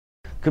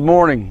Good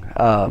morning.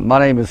 My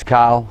name is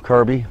Kyle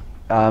Kirby.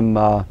 I'm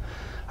a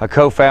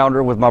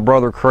co-founder with my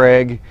brother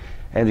Craig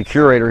and the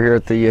curator here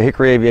at the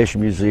Hickory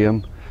Aviation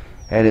Museum.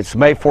 And it's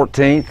May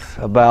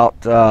 14th,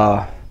 about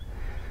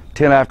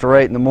 10 after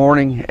 8 in the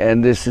morning,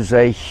 and this is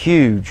a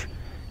huge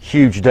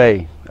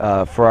day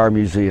for our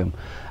museum.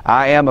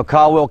 I am a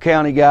Caldwell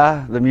County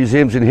guy. The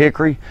museum's in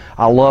Hickory.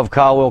 I love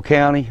Caldwell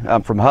County.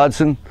 I'm from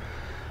Hudson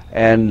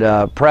and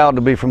proud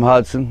to be from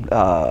Hudson.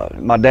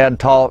 My dad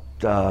taught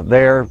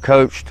there,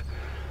 coached,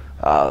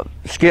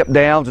 Skip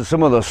Downs and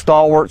some of the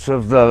stalwarts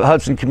of the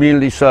Hudson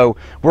community, so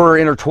we're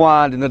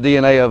intertwined in the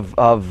DNA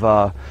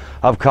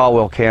of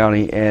Caldwell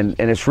County, and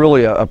it's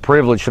really a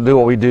privilege to do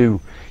what we do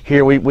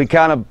here. We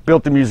kind of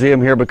built the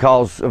museum here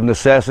because of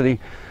necessity.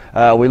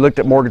 We looked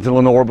at Morganton,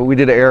 Lenore, but we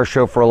did an air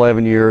show for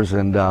 11 years,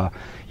 and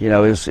you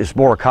know, it's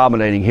more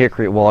accommodating.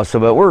 Hickory it was, so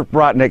but we're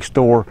right next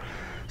door,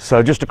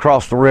 so just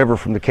across the river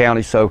from the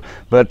county. So,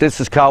 but this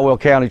is Caldwell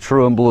County,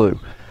 true and blue.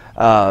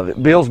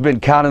 Bill's been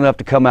kind enough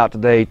to come out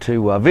today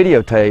to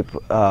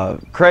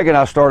videotape. Craig and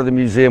I started the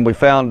museum. We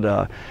found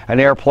an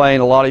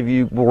airplane. A lot of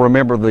you will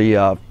remember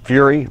the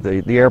Fury,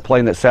 the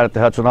airplane that sat at the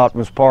Hudson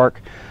Optimus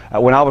Park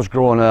when I was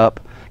growing up.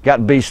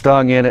 Got bee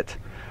stung in it.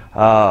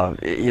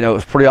 You know, it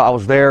was pretty. I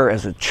was there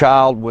as a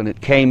child when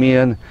it came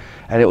in,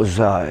 and it was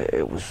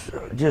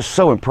just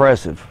so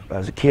impressive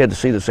as a kid to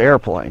see this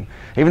airplane,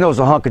 even though it was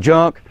a hunk of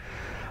junk.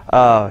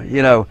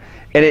 You know.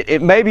 And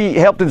it maybe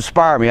helped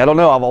inspire me. I don't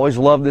know, I've always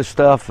loved this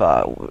stuff,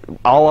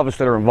 all of us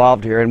that are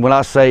involved here. And when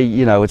I say,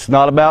 you know, it's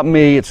not about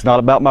me, it's not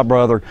about my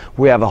brother,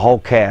 we have a whole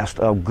cast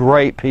of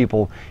great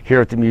people here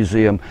at the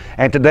museum.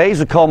 And today's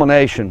the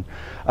culmination.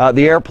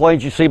 The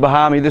airplanes you see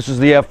behind me, this is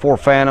the F-4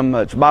 Phantom.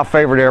 It's my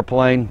favorite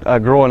airplane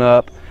growing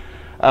up.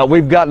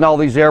 We've gotten all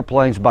these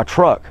airplanes by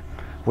truck.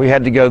 We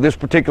had to go, this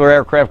particular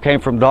aircraft came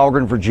from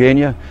Dahlgren,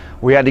 Virginia.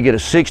 We had to get a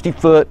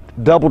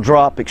 60-foot double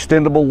drop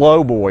extendable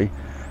lowboy.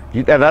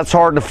 That's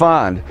hard to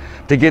find.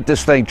 To get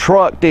this thing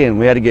trucked in,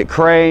 we had to get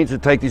cranes to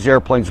take these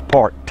airplanes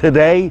apart.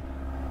 Today,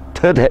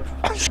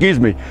 excuse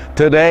me,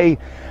 today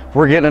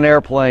we're getting an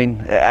airplane,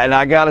 and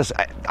I just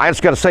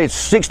got to say,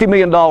 it's $60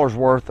 million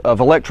worth of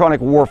electronic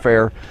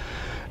warfare,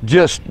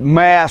 just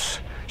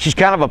mass. She's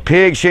kind of a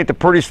pig. She ain't the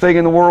prettiest thing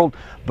in the world,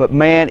 but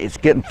man, it's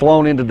getting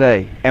flown in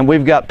today. And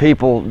we've got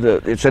people,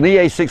 it's an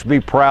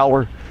EA-6B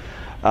Prowler.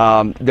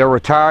 They're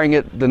retiring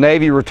it. The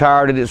Navy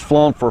retired it. It's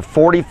flown for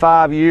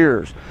 45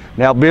 years.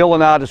 Now, Bill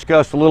and I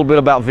discussed a little bit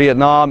about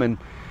Vietnam and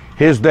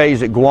his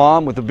days at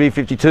Guam with the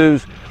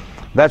B-52s.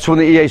 That's when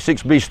the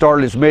EA-6B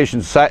started its mission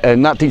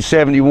in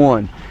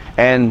 1971.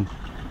 And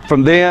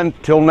from then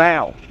till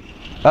now,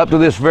 up to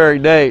this very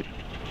date,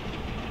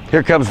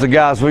 here comes the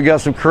guys. We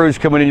got some crews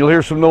coming in. You'll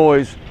hear some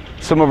noise.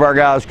 Some of our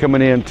guys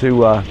coming in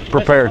to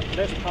prepare.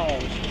 Let's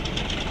pause.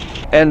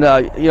 And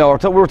you know,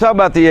 we were talking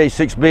about the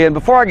EA-6B, and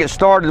before I get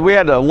started, we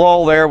had a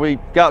lull there. We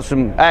got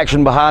some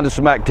action behind us,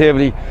 some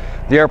activity.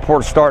 The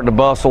airport's starting to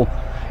bustle.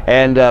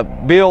 And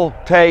Bill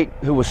Tate,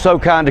 who was so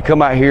kind to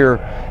come out here,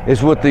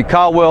 is with the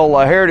Caldwell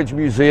Heritage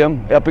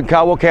Museum up in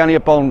Caldwell County,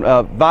 up on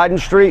Vaden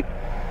Street.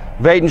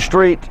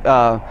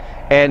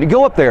 And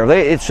go up there.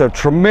 It's a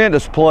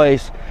tremendous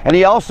place. And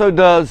he also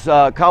does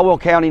Caldwell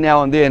County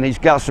now and then. He's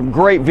got some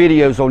great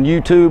videos on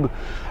YouTube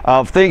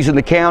of things in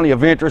the county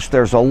of interest.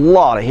 There's a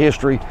lot of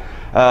history.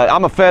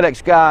 I'm a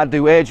FedEx guy. I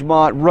do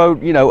Edgemont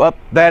Road, you know, up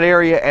that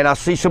area, and I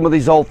see some of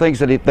these old things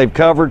that they've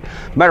covered.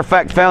 Matter of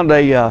fact, found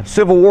a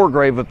Civil War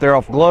grave up there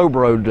off Globe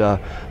Road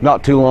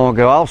not too long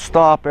ago. I'll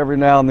stop every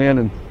now and then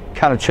and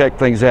kind of check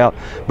things out.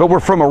 But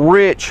we're from a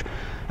rich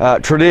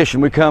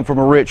tradition. We come from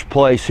a rich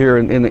place here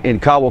in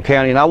Caldwell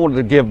County, and I wanted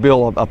to give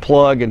Bill a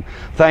plug and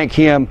thank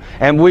him.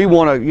 And we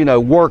want to, you know,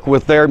 work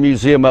with their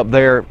museum up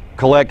there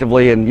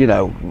collectively, and you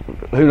know,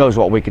 who knows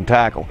what we can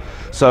tackle.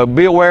 So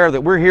be aware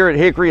that we're here at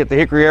Hickory, at the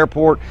Hickory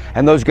Airport,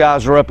 and those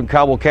guys are up in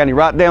Caldwell County,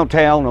 right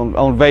downtown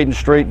on Vaden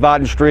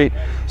Street.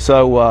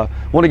 So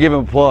want to give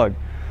them a plug.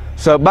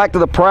 So back to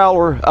the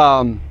Prowler.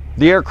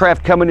 The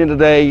aircraft coming in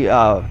today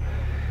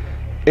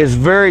is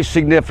very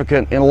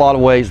significant in a lot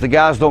of ways. The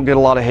guys don't get a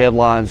lot of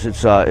headlines.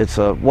 It's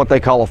what they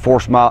call a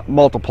force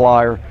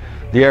multiplier.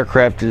 The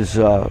aircraft is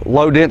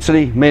low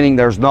density, meaning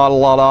there's not a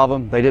lot of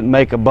them. They didn't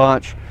make a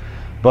bunch,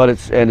 but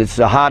it's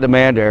a high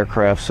demand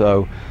aircraft.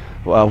 So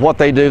what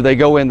they do, they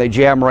go in, they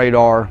jam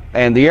radar,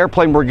 and the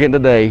airplane we're getting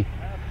today,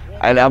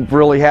 and I'm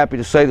really happy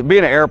to say that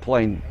being an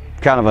airplane,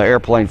 kind of an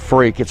airplane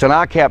freak, it's an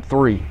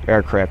ICAP-3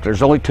 aircraft.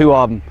 There's only 2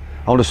 of them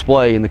on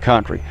display in the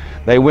country.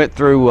 They went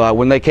through,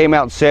 when they came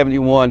out in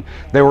 '71,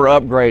 they were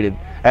upgraded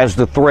as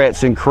the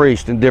threats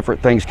increased and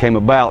different things came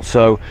about.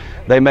 So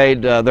they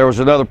made, there was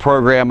another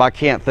program, I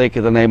can't think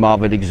of the name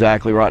of it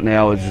exactly right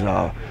now,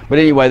 but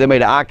anyway, they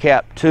made an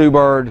ICAP-2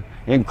 bird,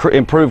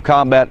 improved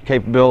combat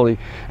capability,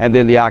 and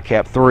then the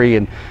ICAP-3.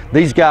 And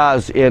these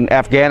guys in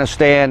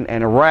Afghanistan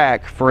and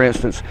Iraq, for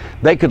instance,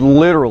 they could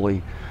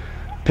literally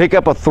pick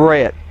up a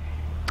threat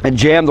and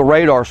jam the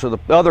radar so the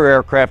other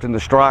aircraft in the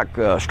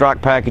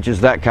strike packages,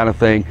 that kind of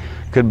thing,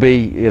 could be,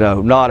 you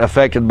know, not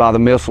affected by the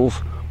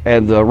missiles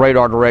and the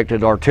radar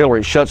directed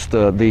artillery shuts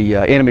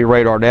the enemy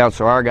radar down,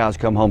 so our guys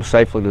come home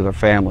safely to their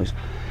families.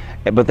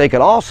 But they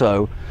could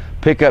also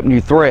pick up new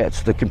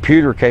threats. The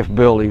computer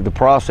capability, the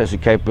processing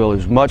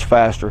capability is much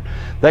faster.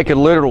 They could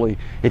literally,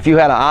 if you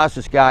had an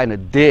ISIS guy in a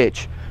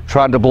ditch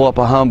trying to blow up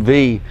a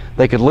Humvee,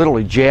 they could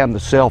literally jam the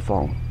cell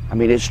phone. I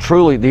mean, it's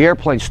truly, the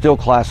airplane's still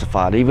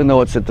classified, even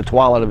though it's at the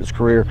twilight of its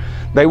career.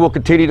 They will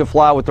continue to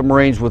fly with the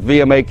Marines with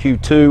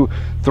VMAQ 2,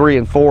 3,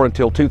 and 4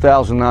 until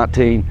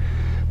 2019.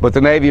 But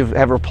the Navy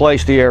have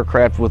replaced the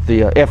aircraft with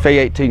the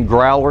FA-18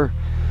 Growler,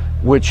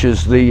 which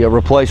is the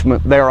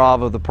replacement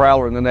thereof of the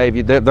Prowler in the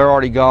Navy. They're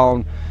already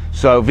gone.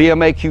 So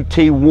VMAQ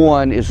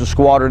T1 is the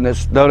squadron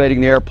that's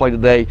donating the airplane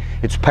today.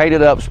 It's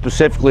painted up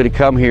specifically to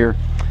come here,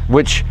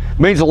 which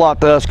means a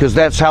lot to us because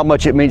that's how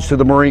much it means to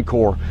the Marine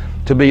Corps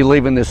to be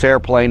leaving this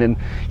airplane. And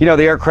you know,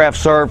 the aircraft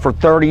served for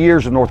 30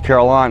 years in North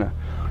Carolina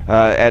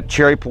at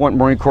Cherry Point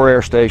Marine Corps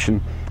Air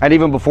Station. And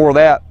even before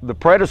that, the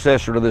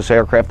predecessor to this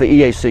aircraft, the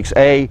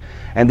EA-6A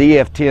and the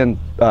EF-10B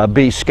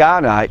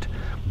Skyknight,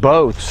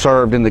 both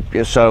served in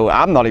the, so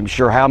I'm not even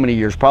sure how many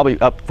years, probably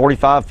up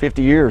 45,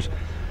 50 years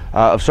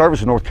of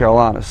service in North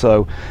Carolina.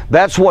 So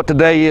that's what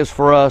today is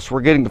for us.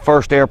 We're getting the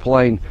first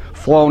airplane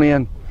flown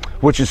in,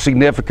 which is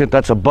significant.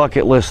 That's a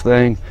bucket list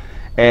thing.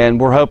 And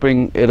we're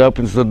hoping it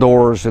opens the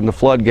doors and the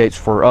floodgates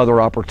for other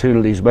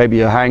opportunities,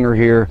 maybe a hangar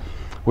here,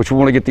 which we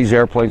want to get these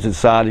airplanes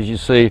inside. As you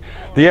see,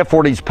 the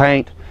F-40's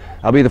paint,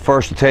 I'll be the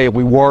first to tell you,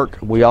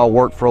 we all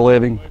work for a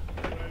living.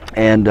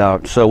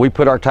 And so we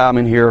put our time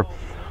in here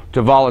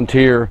to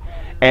volunteer.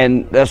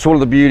 And that's one of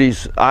the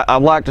beauties. I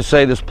like to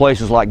say this place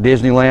is like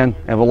Disneyland,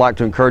 and would like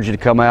to encourage you to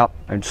come out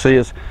and see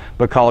us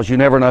because you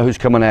never know who's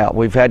coming out.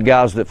 We've had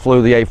guys that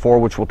flew the A4,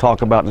 which we'll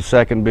talk about in a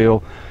second,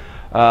 Bill.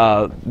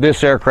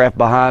 This aircraft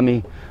behind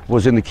me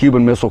was in the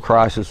Cuban Missile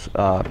Crisis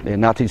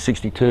in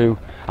 1962.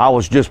 I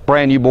was just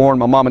brand new born.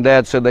 My mom and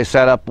dad said they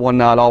sat up one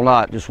night all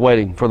night just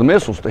waiting for the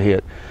missiles to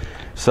hit.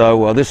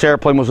 So this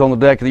airplane was on the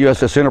deck of the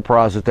USS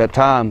Enterprise at that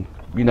time,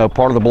 you know,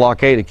 part of the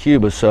blockade of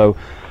Cuba. So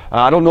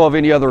I don't know of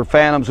any other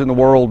Phantoms in the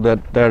world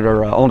that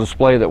are on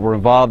display that were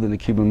involved in the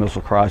Cuban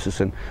Missile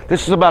Crisis. And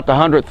this is about the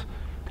 100th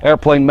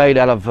airplane made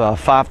out of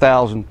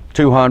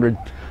 5,200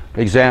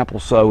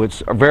 examples. So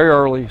it's very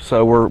early,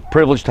 so we're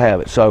privileged to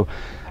have it. So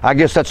I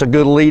guess that's a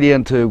good lead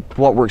into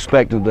what we're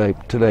expecting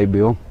today,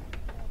 Bill.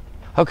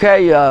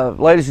 Okay,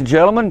 ladies and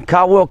gentlemen,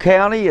 Caldwell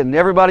County and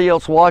everybody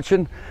else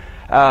watching,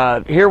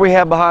 here we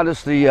have behind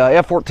us the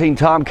F-14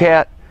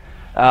 Tomcat.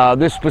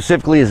 This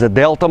specifically is a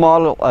Delta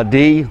model, a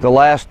D, the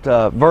last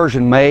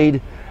version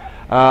made.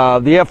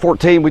 The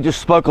F-14, we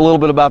just spoke a little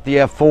bit about the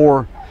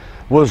F-4,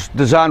 was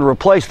designed to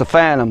replace the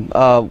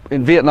Phantom.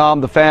 In Vietnam,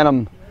 the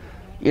Phantom,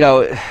 you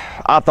know,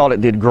 I thought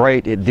it did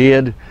great. It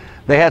did.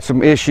 They had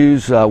some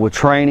issues with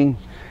training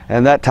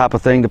and that type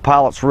of thing. The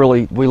pilots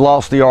really, we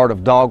lost the art of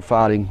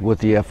dogfighting with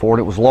the F-4, and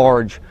it was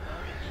large.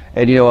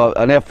 And you know,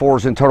 an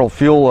F-4's internal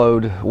fuel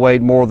load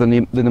weighed more than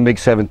the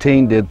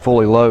MiG-17 did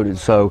fully loaded.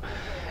 So,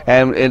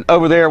 and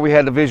over there we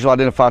had the visual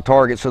identify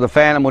target, so the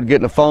Phantom would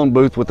get in a phone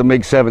booth with the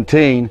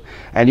MiG-17,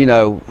 and you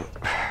know,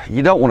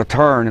 you don't want to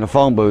turn in a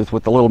phone booth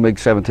with the little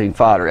MiG-17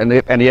 fighter, and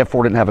the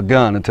F-4 didn't have a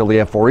gun until the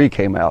F-4E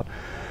came out.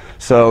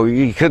 So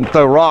you couldn't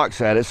throw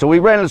rocks at it. So we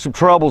ran into some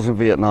troubles in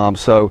Vietnam.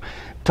 So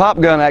Top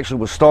Gun actually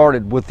was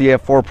started with the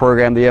F-4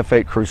 program, the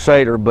F-8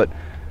 Crusader, but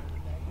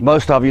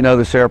most of you know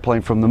this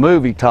airplane from the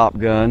movie Top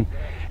Gun.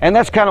 And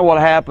that's kind of what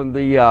happened.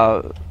 The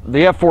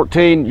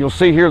F-14, you'll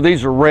see here,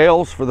 these are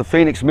rails for the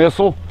Phoenix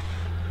missile.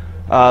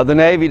 The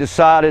Navy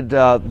decided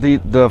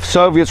the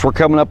Soviets were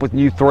coming up with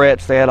new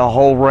threats. They had a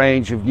whole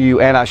range of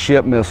new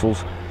anti-ship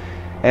missiles.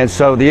 And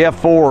so the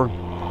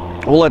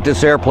F-4, we'll let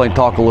this airplane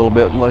talk a little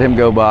bit and let him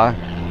go by.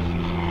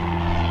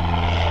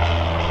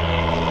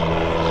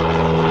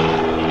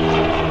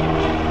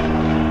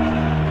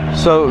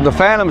 So the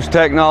Phantom's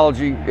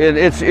technology in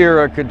its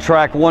era could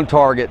track one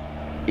target,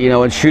 you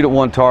know, and shoot at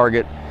one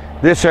target.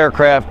 This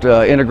aircraft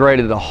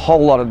integrated a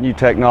whole lot of new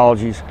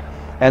technologies,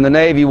 and the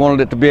Navy wanted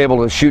it to be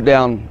able to shoot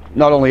down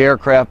not only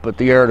aircraft but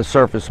the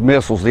air-to-surface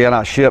missiles, the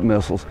anti-ship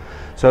missiles.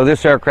 So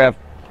this aircraft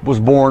was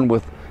born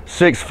with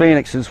 6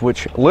 Phoenixes,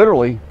 which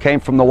literally came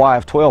from the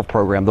YF-12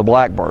 program, the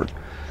Blackbird.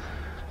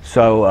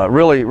 So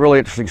really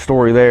interesting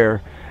story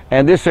there.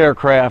 And this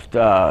aircraft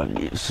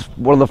is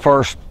one of the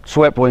first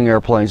swept-wing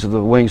airplanes of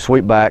the wing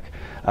sweepback,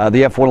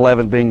 the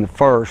F-111 being the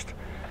first.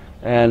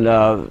 And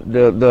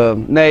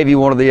the Navy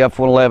wanted the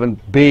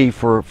F-111B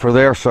for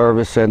their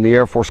service, and the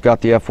Air Force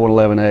got the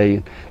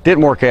F-111A.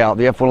 Didn't work out.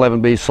 The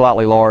F-111B is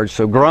slightly large,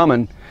 so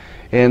Grumman,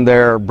 in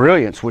their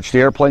brilliance, which the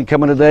airplane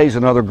coming today is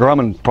another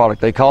Grumman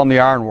product. They call them the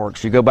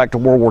Ironworks. You go back to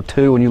World War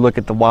II and you look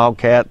at the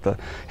Wildcat, the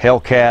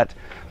Hellcat,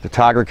 the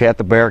Tiger Cat,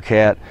 the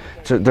Bearcat.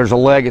 So there's a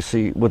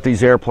legacy with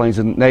these airplanes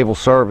in naval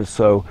service,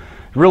 so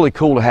really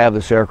cool to have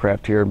this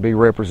aircraft here and be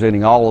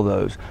representing all of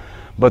those.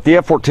 But the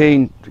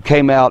F-14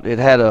 came out, it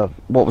had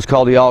what was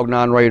called the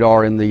AUG-9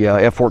 radar in the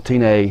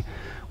F-14A,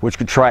 which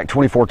could track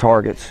 24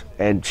 targets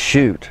and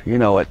shoot, you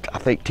know, at I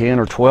think 10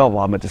 or 12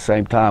 of them at the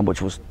same time,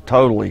 which was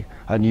totally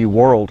a new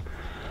world.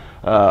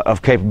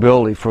 of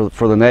capability for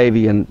the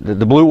Navy and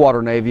the Blue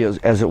Water Navy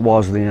as it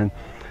was then,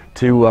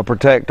 to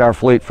protect our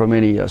fleet from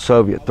any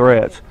Soviet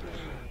threats.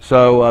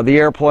 So the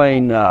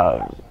airplane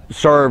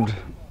served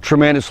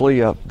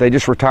tremendously. They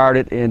just retired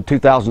it in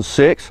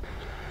 2006,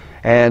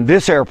 and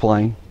this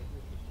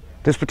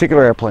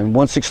particular airplane,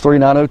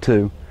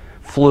 163902,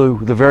 flew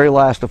the very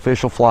last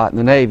official flight in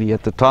the Navy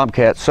at the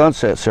Tomcat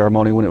sunset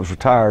ceremony when it was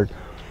retired.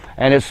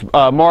 And it's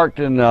marked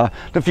in,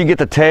 if you get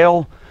the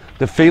tail,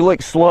 the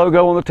Felix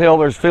logo on the tail,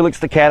 there's Felix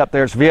the cat up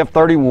there, it's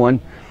VF-31.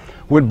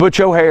 When Butch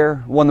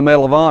O'Hare won the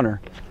Medal of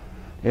Honor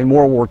in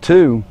World War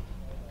II,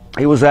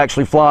 he was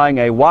actually flying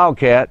a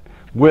Wildcat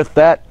with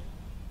that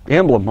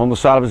emblem on the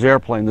side of his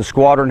airplane. The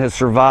squadron has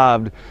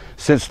survived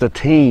since the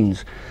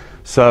teens.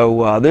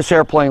 So this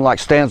airplane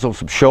stands on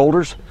some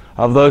shoulders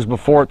of those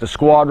before it, the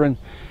squadron,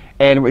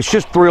 and it's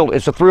just thrilled.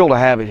 It's a thrill to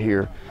have it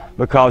here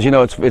because, you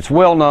know, it's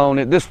well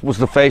known. This was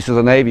the face of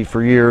the Navy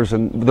for years,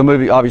 and the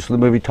movie, obviously the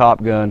movie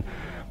Top Gun.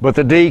 But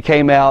the D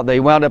came out. They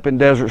wound up in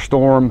Desert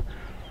Storm,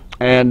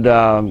 and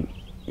the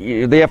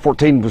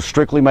F-14 was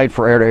strictly made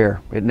for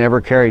air-to-air. It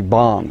never carried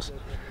bombs.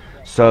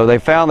 So they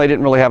found they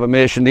didn't really have a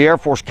mission. The Air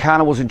Force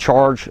kind of was in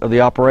charge of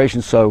the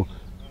operation, so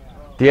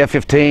the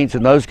F-15s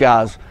and those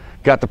guys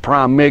got the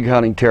prime MiG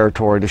hunting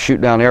territory to shoot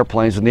down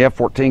airplanes, and the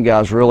F-14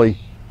 guys really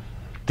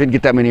didn't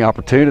get that many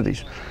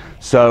opportunities.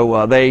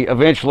 So they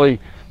eventually,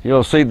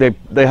 you'll see,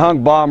 they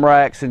hung bomb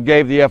racks and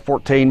gave the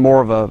F-14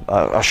 more of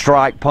a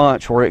strike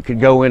punch where it could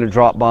go in and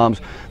drop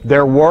bombs.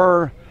 There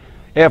were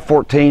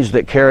F-14s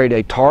that carried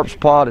a TARPS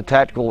pod, a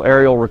tactical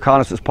aerial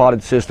reconnaissance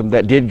podded system,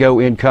 that did go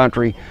in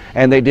country,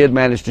 and they did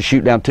manage to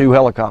shoot down 2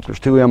 helicopters,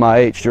 2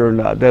 MIH during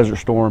Desert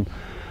Storm.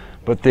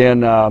 But then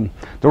the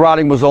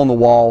writing was on the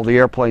wall. The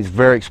airplane's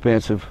very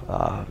expensive,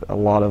 a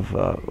lot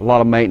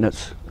of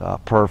maintenance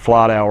per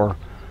flight hour,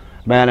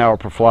 man hour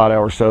per flight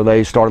hour. So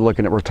they started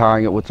looking at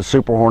retiring it with the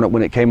Super Hornet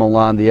when it came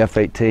online, the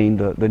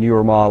F-18, the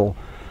newer model.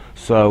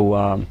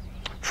 So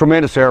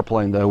tremendous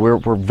airplane, though.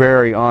 We're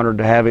very honored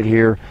to have it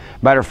here.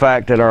 Matter of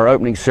fact, at our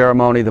opening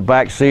ceremony, the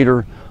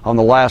backseater on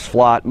the last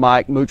flight,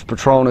 Mike Mooch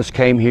Petronas,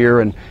 came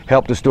here and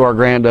helped us do our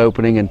grand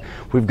opening, and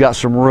we've got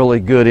some really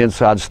good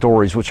inside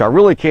stories, which I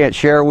really can't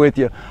share with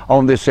you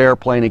on this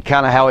airplane, and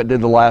kind of how it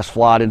did the last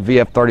flight, and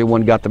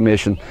VF-31 got the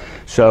mission.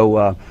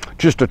 So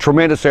just a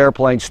tremendous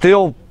airplane,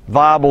 still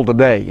viable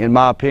today, in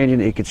my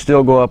opinion. It could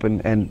still go up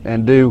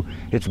and do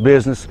its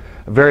business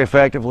very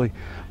effectively.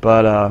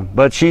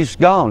 But she's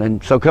gone,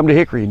 and so come to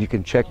Hickory and you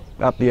can check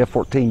out the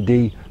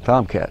F-14D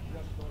Tomcat.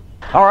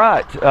 All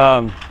right,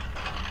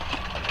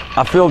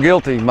 I feel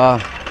guilty. My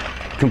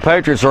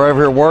compatriots are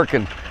over here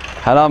working,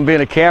 and I'm being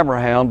a camera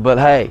hound, but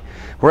hey,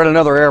 we're at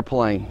another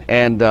airplane.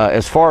 And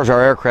as far as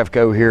our aircraft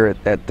go here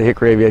at the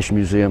Hickory Aviation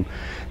Museum,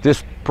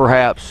 this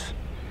perhaps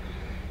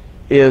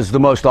is the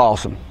most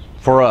awesome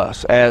for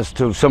us as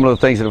to some of the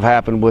things that have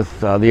happened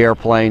with the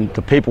airplane,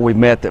 the people we've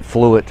met that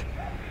flew it.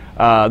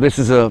 This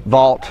is a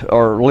Vault,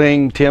 or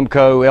Ling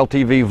Timco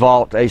LTV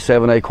Vault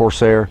A7A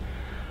Corsair.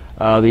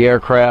 The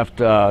aircraft,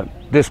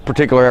 this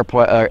particular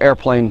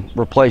airplane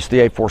replaced the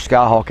A4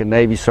 Skyhawk in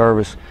Navy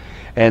service.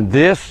 And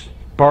this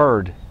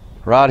bird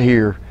right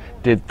here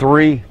did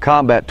 3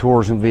 combat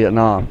tours in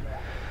Vietnam.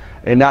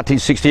 In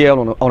 1968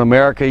 on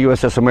America,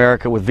 USS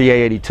America with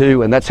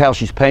VA-82, and that's how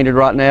she's painted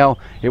right now.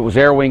 It was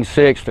Air Wing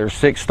 6, there's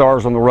 6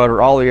 stars on the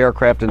rudder, all the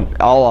aircraft, and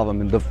all of them,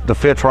 and the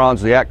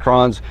Fitrons, the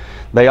Actrons,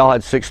 they all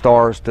had 6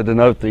 stars to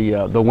denote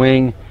the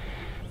wing.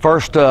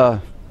 First,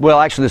 well,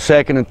 actually the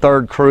second and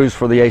third cruise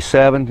for the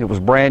A7, it was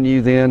brand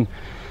new then.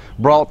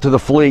 Brought to the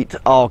fleet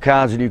all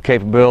kinds of new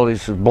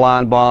capabilities,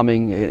 blind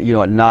bombing, you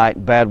know, at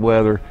night, bad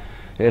weather.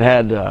 It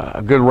had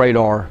a good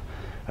radar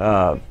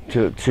to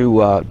do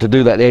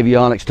that,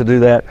 avionics to do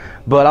that.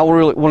 But I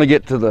really want to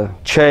get to the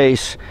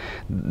chase.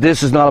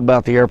 This is not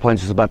about the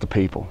airplanes, it's about the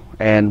people.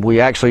 And we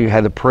actually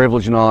had the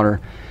privilege and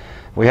honor.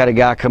 We had a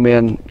guy come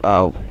in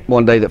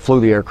one day that flew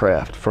the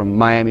aircraft from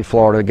Miami,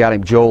 Florida, a guy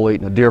named Joel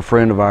Eaton, a dear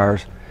friend of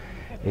ours.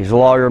 He's a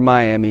lawyer in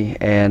Miami,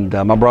 and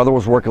my brother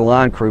was working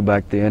line crew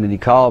back then, and he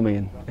called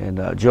me,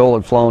 and Joel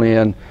had flown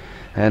in,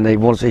 and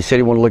he said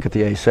he wanted to look at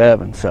the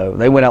A7. So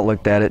they went out and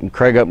looked at it, and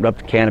Craig opened up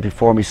the canopy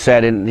for him. He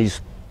sat in, and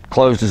he's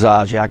closed his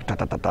eyes. Yeah,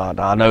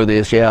 I know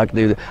this. Yeah, I can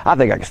do that. I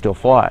think I can still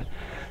fly it.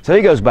 So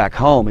he goes back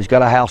home. He's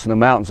got a house in the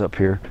mountains up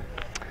here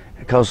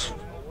because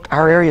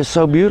our area is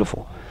so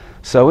beautiful.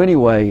 So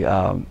anyway,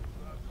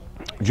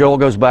 Joel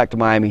goes back to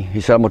Miami. He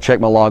said, I'm going to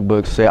check my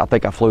logbooks, say I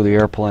think I flew the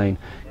airplane.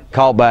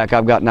 Call back,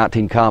 I've got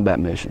 19 combat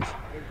missions.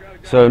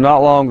 So not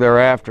long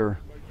thereafter,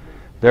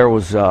 there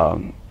was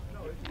a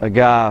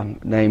guy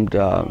named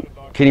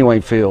Kenny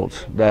Wayne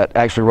Fields that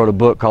actually wrote a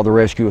book called The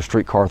Rescue of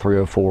Streetcar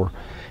 304.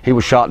 He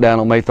was shot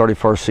down on May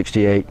 31st,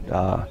 68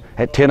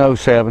 at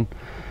 10:07,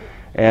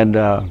 and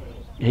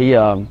he,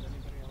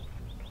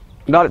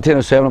 not at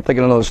 10:07, I'm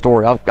thinking another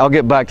story. I'll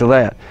get back to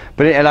that.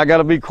 And I got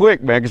to be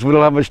quick, man, because we don't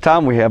know how much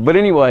time we have. But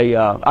anyway,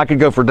 I could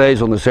go for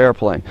days on this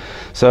airplane.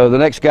 So the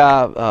next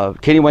guy,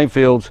 Kenny Wayne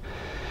Fields,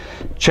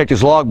 checked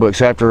his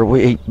logbooks after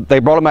they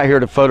brought him out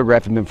here to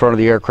photograph him in front of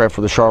the aircraft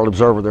for the Charlotte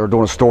Observer. They were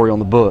doing a story on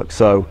the book.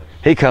 So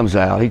He comes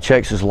out, he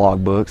checks his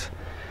logbooks,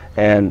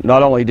 and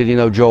not only did he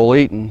know Joel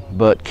Eaton,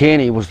 but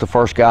Kenny was the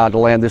first guy to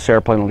land this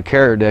airplane on the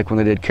carrier deck when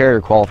they did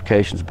carrier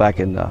qualifications back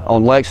in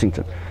on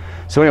Lexington.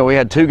 So anyway, we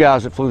had two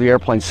guys that flew the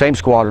airplane, same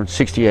squadron,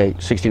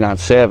 68, 69,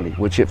 70,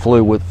 which it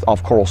flew with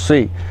off Coral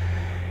Sea.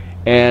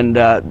 And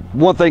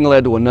one thing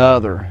led to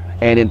another,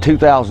 and in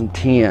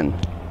 2010,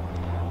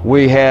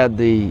 we had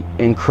the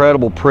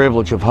incredible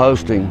privilege of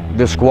hosting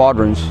this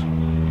squadron's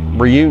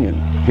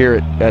reunion here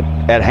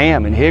at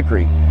HAM in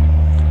Hickory.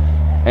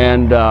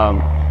 And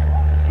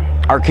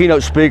our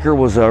keynote speaker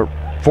was a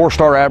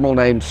four-star admiral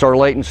named Sir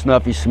Leighton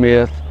Snuffy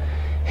Smith.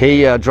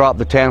 He dropped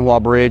the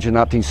Tanhua Bridge in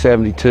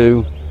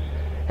 1972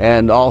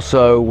 and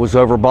also was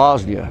over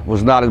Bosnia,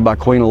 was knighted by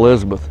Queen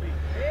Elizabeth.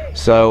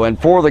 So, and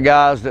four of the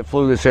guys that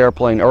flew this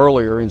airplane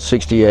earlier in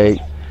 68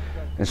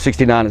 and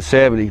 69 and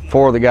 70,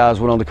 four of the guys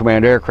went on to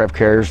command aircraft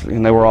carriers,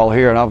 and they were all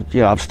here. And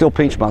I've still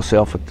pinched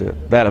myself at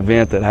that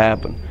event that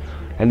happened.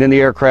 And then the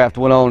aircraft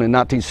went on in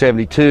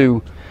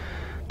 1972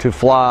 to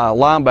fly a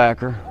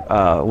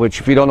linebacker,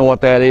 which if you don't know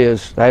what that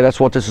is, hey, that's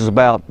what this is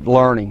about,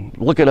 learning.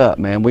 Look it up,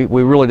 man. We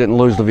really didn't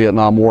lose the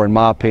Vietnam War, in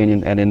my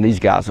opinion, and in these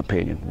guys'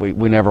 opinion.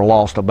 We never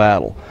lost a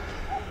battle.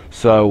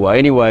 So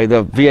anyway,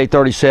 the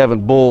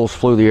VA-37 Bulls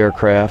flew the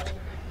aircraft,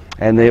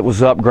 and it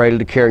was upgraded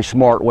to carry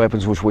smart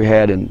weapons, which we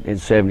had in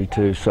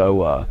 72.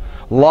 So a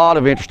lot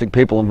of interesting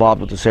people involved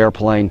with this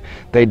airplane.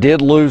 They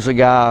did lose a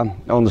guy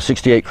on the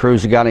 68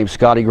 cruise, a guy named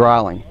Scotty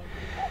Greiling,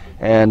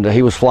 and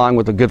he was flying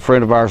with a good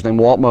friend of ours named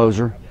Walt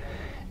Moser.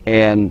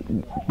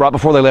 And right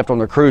before they left on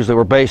their cruise, they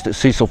were based at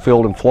Cecil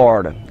Field in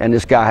Florida, and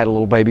this guy had a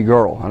little baby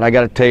girl. And I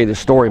got to tell you this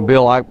story, and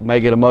Bill, I may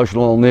get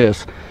emotional on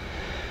this.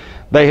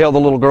 They held the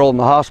little girl in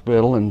the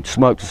hospital and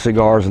smoked the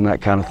cigars and that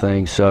kind of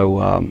thing.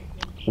 So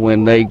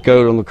when they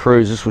go on the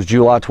cruise, this was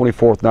July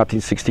 24th,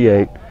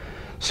 1968,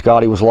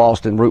 Scotty was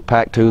lost en route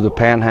Pac 2, the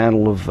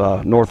panhandle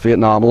of North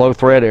Vietnam, low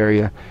threat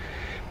area.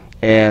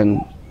 And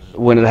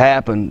when it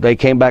happened, they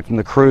came back from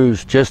the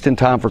cruise just in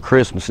time for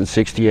Christmas in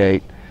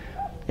 68.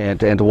 And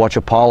to watch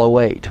Apollo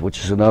 8,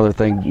 which is another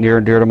thing near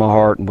and dear to my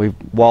heart, and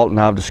Walt and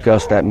I have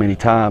discussed that many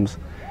times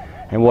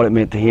and what it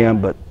meant to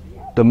him. But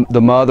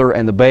the mother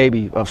and the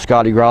baby of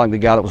Scotty Greiling, the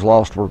guy that was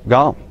lost, were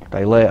gone.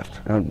 They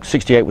left. And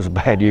 68 was a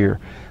bad year.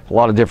 A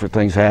lot of different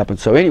things happened.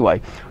 So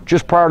anyway,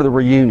 just prior to the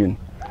reunion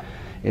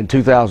in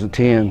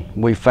 2010,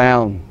 we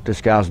found this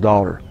guy's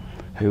daughter,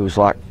 who was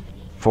like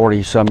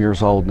 40-some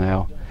years old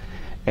now,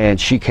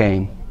 and she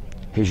came.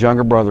 His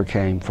younger brother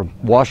came from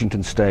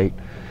Washington State,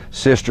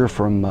 sister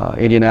from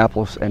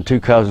Indianapolis, and two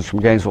cousins from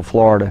Gainesville,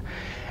 Florida.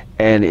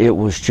 And it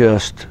was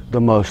just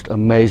the most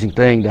amazing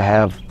thing to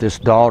have this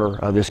daughter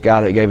of this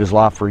guy that gave his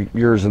life for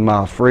years and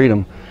miles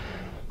freedom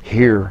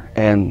here.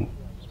 And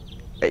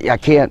I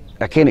can't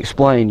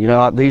explain, you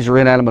know, these are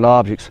inanimate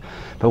objects,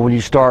 but when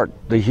you start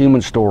the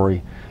human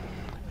story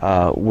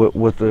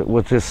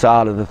with this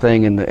side of the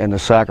thing and the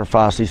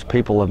sacrifice these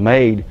people have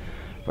made,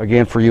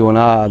 again, for you and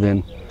I,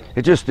 then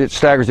it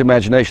staggers the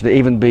imagination to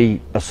even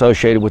be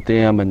associated with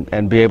them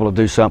and be able to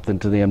do something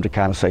to them to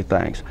kind of say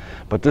thanks.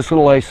 But this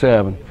little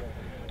A7,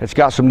 it's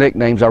got some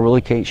nicknames. I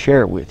really can't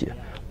share it with you,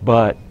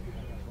 but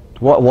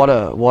what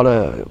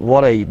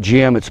a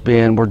gem it's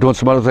been. We're doing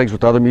some other things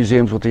with other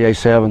museums with the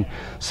A7,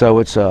 so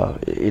it's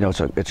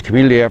a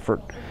community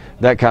effort,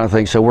 that kind of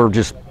thing. So we're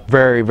just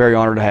very, very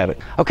honored to have it.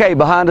 Okay,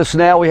 behind us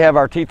now we have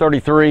our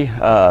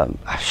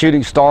T-33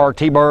 Shooting Star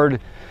T-Bird.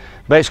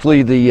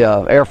 Basically, the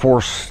Air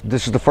Force,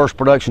 this is the first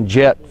production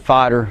jet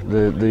fighter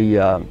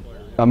the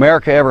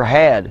America ever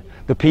had,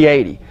 the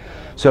P-80.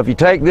 So if you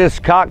take this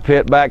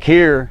cockpit back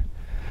here,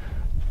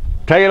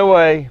 take it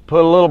away,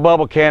 put a little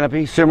bubble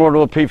canopy, similar to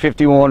a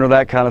P-51 or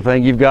that kind of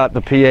thing, you've got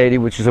the P-80,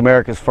 which is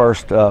America's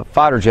first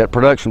fighter jet,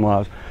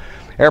 production-wise.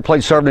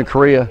 Airplane served in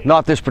Korea,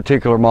 not this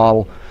particular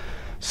model.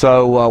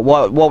 So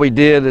what we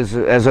did is,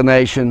 as a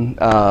nation,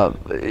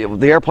 the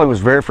airplane was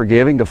very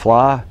forgiving to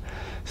fly.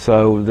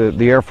 So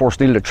the Air Force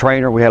needed a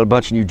trainer. We had a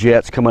bunch of new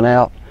jets coming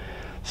out.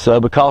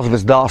 So because of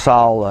its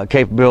docile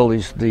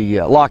capabilities,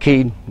 the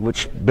Lockheed,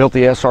 which built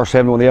the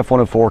SR-71, the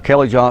F-104,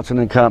 Kelly Johnson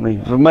and company,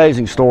 an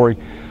amazing story,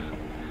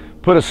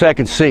 put a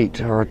second seat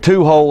or a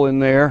two-hole in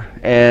there,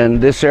 and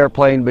this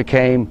airplane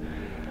became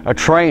a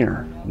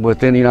trainer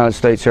within the United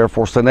States Air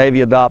Force. The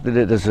Navy adopted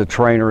it as a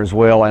trainer as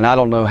well, and I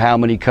don't know how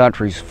many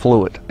countries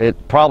flew it.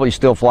 It probably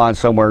still flying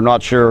somewhere,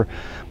 not sure,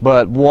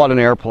 but what an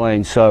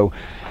airplane. So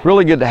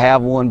really good to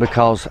have one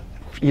because,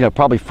 you know,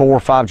 probably 4 or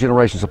 5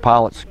 generations of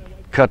pilots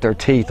cut their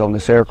teeth on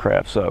this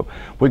aircraft. So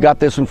we got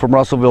this one from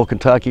Russellville,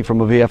 Kentucky,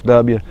 from a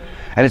VFW,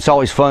 and it's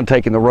always fun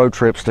taking the road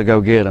trips to go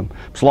get them.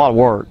 It's a lot of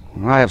work.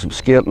 I have some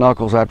skint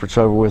knuckles after it's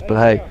over with, but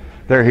hey,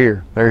 they're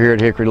here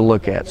at Hickory to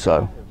look at,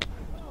 so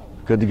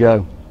good to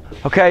go.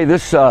 Okay,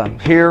 this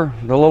here,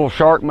 the little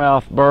shark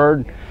mouth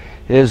bird,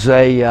 is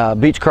a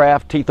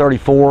Beechcraft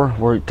T-34.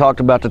 We talked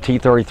about the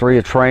T-33,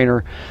 a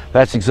trainer.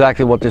 That's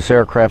exactly what this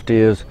aircraft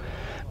is.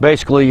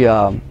 Basically,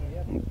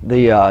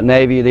 the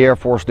Navy, the Air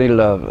Force needed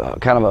a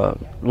kind of a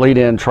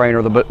lead-in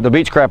trainer. The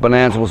Beechcraft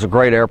Bonanza was a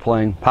great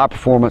airplane, high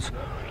performance.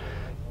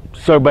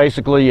 So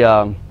basically,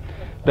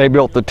 They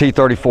built the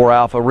T-34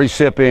 Alpha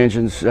recip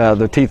engines,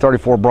 the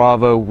T-34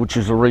 Bravo, which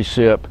is a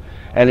recip.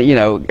 And you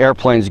know,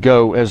 airplanes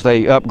go as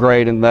they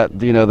upgrade, and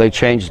that, you know, they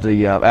change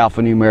the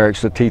alpha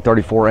numerics, the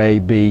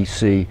T-34A, B,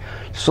 C.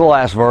 It's the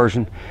last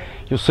version.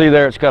 You'll see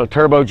there it's got a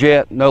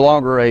turbojet, no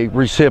longer a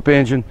recip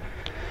engine.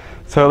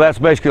 So that's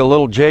basically a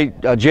little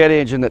jet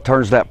engine that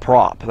turns that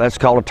prop. That's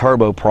called a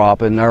turbo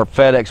prop, and our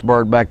FedEx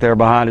bird back there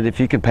behind it, if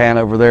you can pan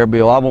over there,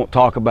 Bill, I won't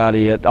talk about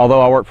it, although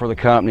I work for the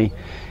company.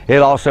 It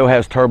also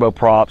has turbo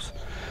props,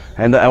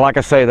 and like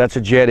I say, that's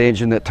a jet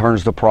engine that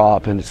turns the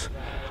prop, and it's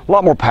a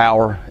lot more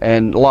power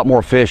and a lot more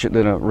efficient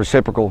than a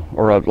reciprocal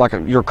or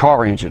your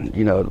car engine,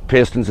 you know, the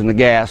pistons and the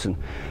gas, and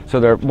so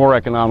they're more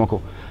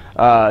economical.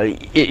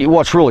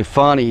 What's really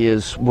funny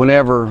is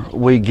whenever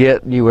we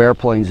get new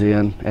airplanes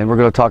in, and we're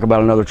going to talk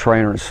about another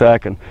trainer in a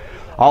second,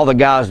 all the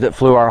guys that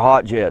flew our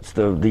hot jets,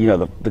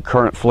 the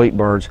current fleet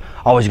birds,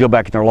 always go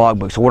back in their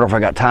logbook. So what if I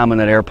got time in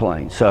that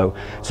airplane? So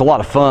it's a lot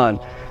of fun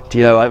to,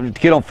 you know,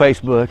 get on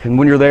Facebook, and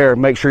when you're there,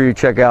 make sure you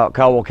check out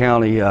Caldwell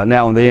County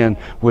Now and Then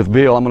with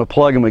Bill. I'm going to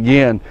plug him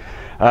again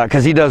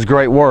because he does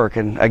great work,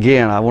 and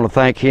again, I want to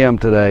thank him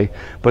today.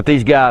 But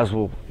these guys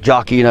will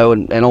jockey, you know,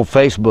 and on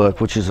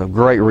Facebook, which is a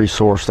great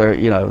resource. There,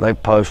 you know, they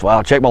post, well,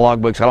 I'll check my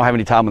logbooks. I don't have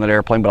any time in that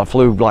airplane, but I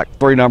flew like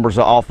 3 numbers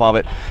off of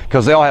it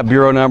because they all have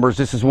bureau numbers.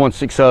 This is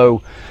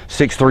 160,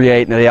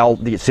 638, and they all,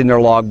 it's in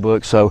their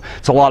logbook. So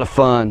it's a lot of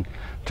fun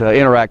to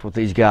interact with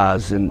these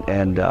guys and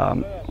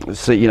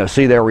see, you know,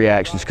 see their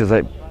reactions, because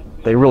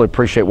they really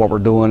appreciate what we're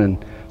doing,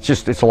 and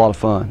it's a lot of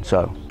fun.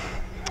 So,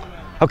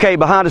 okay,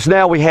 behind us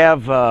now we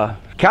have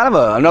kind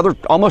of another,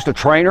 almost a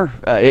trainer.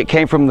 It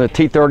came from the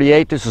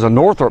T-38. This is a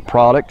Northrop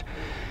product,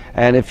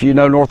 and if you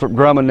know Northrop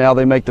Grumman now,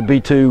 they make the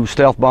B-2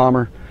 stealth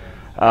bomber.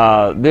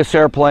 This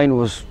airplane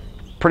was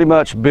pretty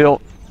much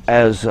built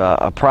as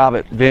a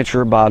private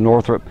venture by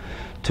Northrop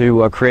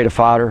to create a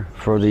fighter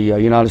for the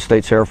United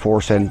States Air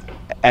Force and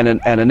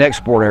an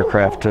export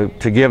aircraft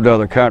to give to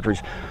other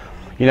countries.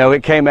 You know,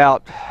 it came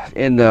out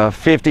in the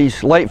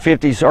 50s, late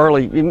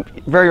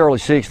 50s, very early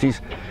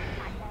 60s,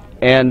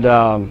 and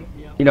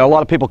you know, a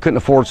lot of people couldn't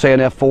afford, say, an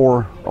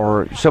F-4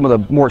 or some of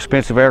the more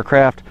expensive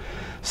aircraft.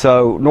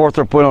 So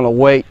Northrop went on a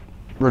weight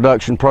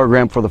reduction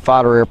program for the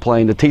fighter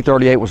airplane. The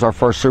T-38 was our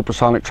first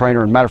supersonic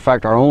trainer, and matter of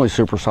fact, our only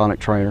supersonic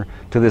trainer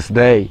to this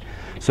day.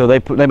 So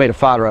they made a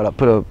fighter out of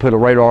it, put a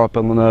radar up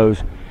on the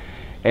nose.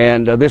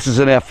 And this is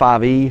an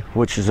F-5E,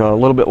 which is a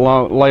little bit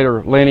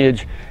later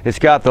lineage. It's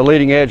got the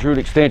leading edge root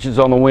extensions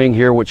on the wing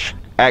here, which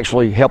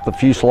actually help the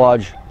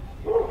fuselage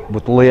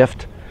with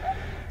lift.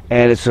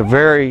 And it's a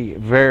very,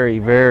 very,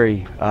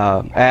 very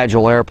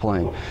agile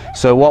airplane.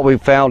 So what we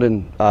found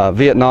in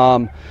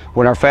Vietnam,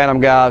 when our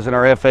Phantom guys and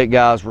our F-8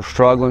 guys were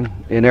struggling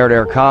in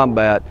air-to-air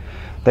combat,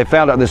 they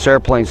found out this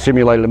airplane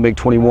simulated a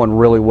MiG-21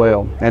 really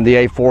well. And the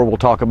A-4, we'll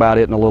talk about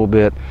it in a little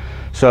bit.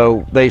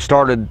 So they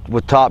started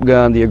with Top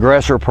Gun, the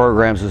aggressor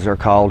programs as they're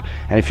called.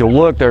 And if you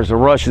look, there's a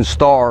Russian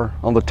star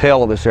on the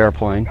tail of this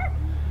airplane.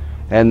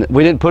 And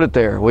we didn't put it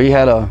there. We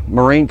had a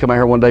Marine come out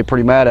here one day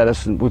pretty mad at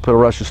us, and we put a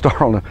Russian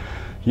star on a,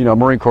 you know,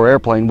 Marine Corps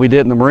airplane. We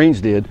didn't, the Marines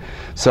did.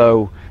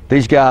 So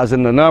these guys,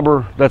 in the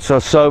number, that's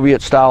a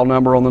Soviet style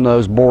number on the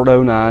nose, board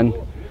 09.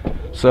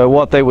 So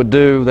what they would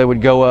do, they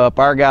would go up,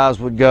 our guys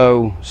would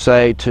go,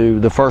 say, to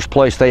the first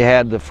place they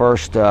had the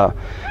first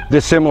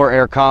dissimilar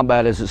air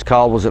combat, as it's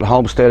called, was at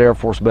Homestead Air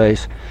Force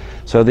Base.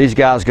 So these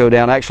guys go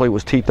down, actually it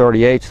was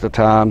T-38s at the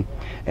time,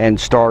 and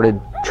started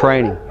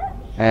training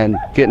and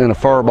getting in a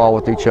furball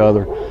with each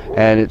other,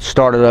 and it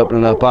started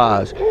opening up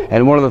eyes.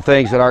 And one of the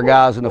things that our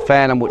guys in the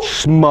Phantom, which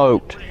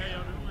smoked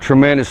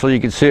tremendously, you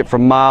could see it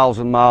from miles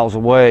and miles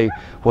away,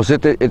 was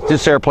that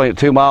this airplane at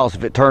 2 miles,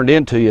 if it turned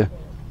into you,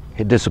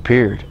 it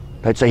disappeared.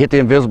 They'd say hit the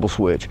invisible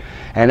switch,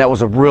 and that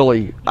was a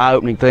really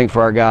eye-opening thing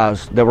for our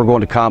guys that were going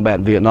to combat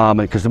in Vietnam,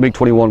 because the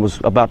MiG-21 was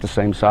about the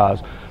same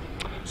size.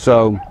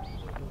 So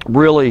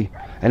really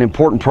an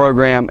important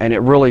program, and it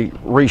really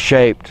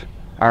reshaped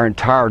our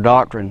entire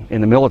doctrine in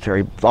the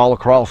military, all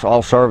across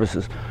all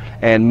services,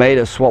 and made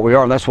us what we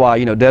are. And that's why,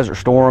 you know, Desert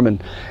Storm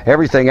and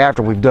everything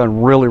after, we've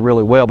done really,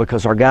 really well,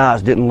 because our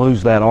guys didn't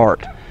lose that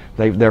art.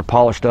 They're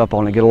polished up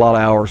on it, get a lot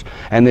of hours,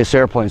 and this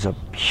airplane's a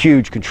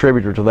huge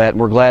contributor to that, and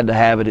we're glad to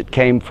have it. It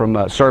came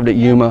from, served at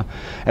Yuma,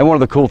 and one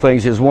of the cool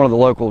things is one of the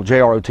local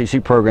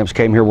JROTC programs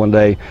came here one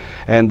day,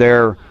 and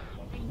their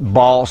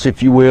boss,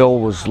 if you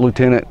will, was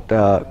Lieutenant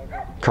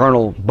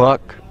Colonel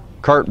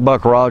Kurt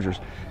Buck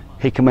Rogers.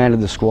 He commanded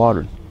the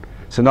squadron.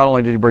 So not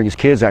only did he bring his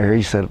kids out here,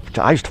 he said,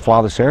 I used to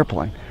fly this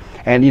airplane.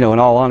 And, you know, in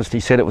all honesty, he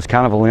said it was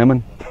kind of a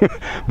lemon.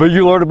 But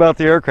you learned about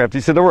the aircraft. He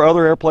said there were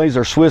other airplanes,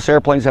 their Swiss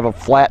airplanes have a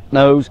flat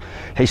nose.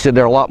 He said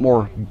they're a lot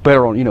more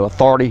better on, you know,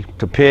 authority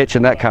to pitch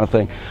and that kind of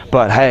thing.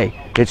 But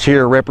hey, it's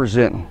here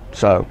representing,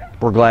 so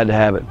we're glad to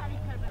have it.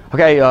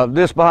 Okay,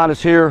 this behind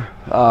us here,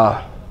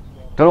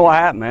 don't know what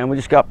happened, man. We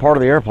just got part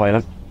of the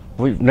airplane.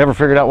 We've never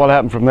figured out what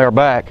happened from there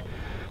back.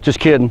 Just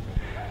kidding.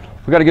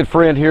 We got a good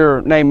friend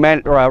here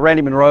named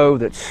Randy Monroe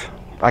that's,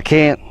 I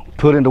can't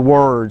put into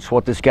words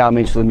what this guy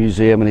means to the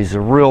museum, and he's a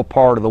real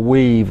part of the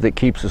weave that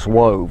keeps us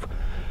wove.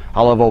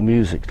 I love old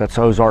music. That's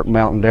Ozark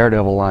Mountain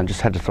Daredevil line.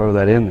 Just had to throw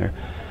that in there.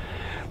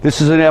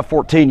 This is an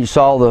F-14. You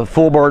saw the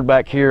full bird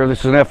back here. This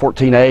is an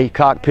F-14A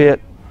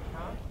cockpit,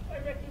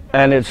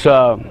 and it's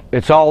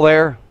all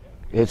there.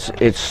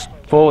 It's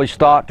fully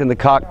stocked in the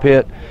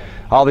cockpit,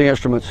 all the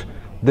instruments.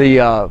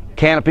 The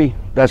canopy,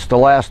 that's the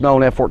last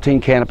known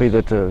F-14 canopy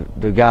that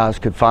the guys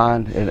could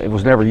find, and it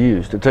was never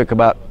used. It took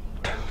about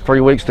 3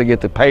 weeks to get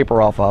the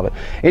paper off of it.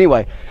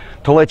 Anyway,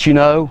 to let you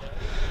know,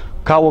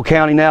 Caldwell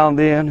County now and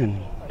then,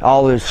 and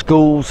all the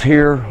schools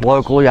here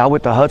locally, I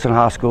went to Hudson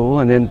High School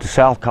and then to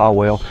South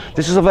Caldwell.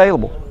 This is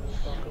available.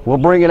 We'll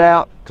bring it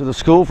out to the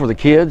school for the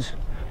kids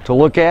to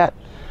look at.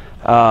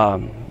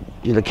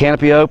 The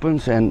canopy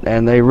opens,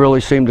 and they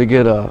really seem to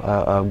get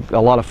a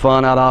lot of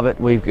fun out of it.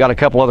 We've got a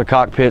couple other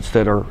cockpits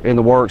that are in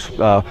the works.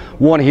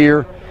 One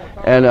here,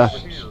 and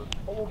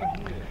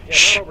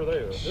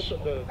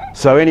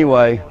so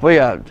anyway, we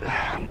got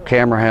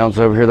camera hounds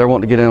over here. They're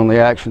wanting to get in on the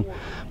action,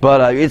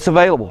 but it's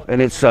available,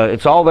 and it's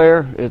all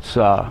there. It's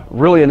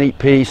really a neat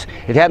piece.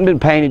 It hadn't been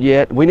painted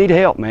yet. We need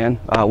help, man.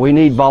 We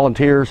need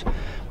volunteers.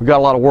 We've got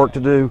a lot of work to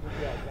do.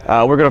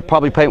 We're going to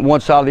probably paint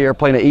one side of the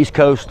airplane an East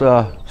Coast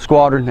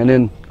squadron, and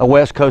then a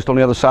West Coast on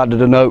the other side to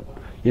denote,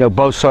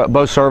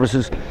 both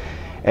services.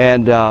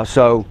 And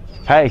so,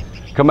 hey,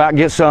 come out and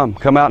get some.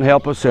 Come out and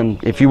help us.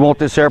 And if you want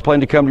this airplane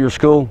to come to your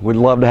school, we'd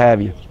love to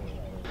have you.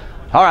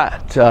 All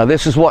right,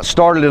 this is what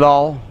started it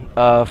all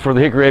for the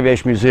Hickory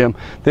Aviation Museum.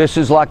 This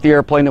is like the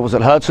airplane that was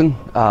at Hudson,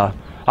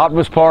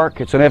 Optimus Park.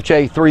 It's an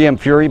FJ-3M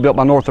Fury built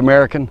by North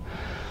American,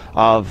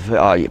 of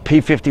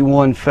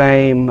P-51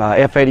 fame,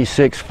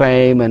 F-86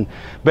 fame, and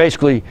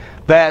basically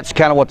that's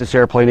kind of what this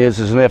airplane is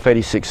an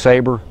F-86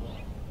 Sabre,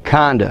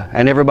 kinda,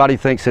 and everybody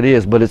thinks it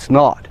is, but it's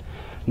not.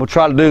 We'll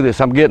try to do this.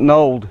 I'm getting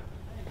old.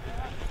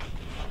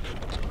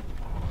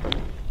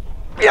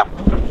 Yep,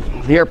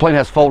 the airplane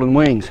has folding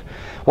wings.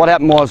 What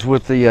happened was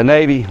with the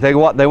Navy, they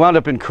wound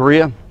up in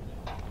Korea,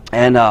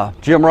 and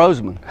Jim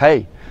Roseman,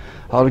 hey,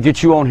 I'll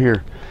get you on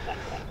here.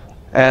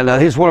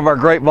 And he's one of our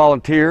great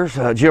volunteers,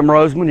 Jim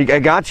Roseman. I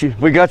got you.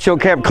 We got you on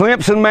camera.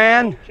 Clemson,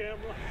 man.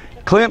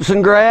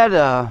 Clemson grad.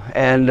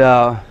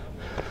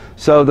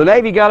 So the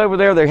Navy got over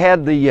there. They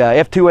had the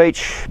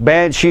F-2H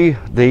Banshee,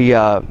 the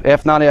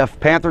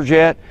F-9F Panther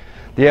jet,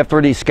 the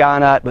F-3D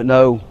Skynet, but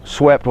no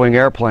swept wing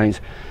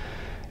airplanes.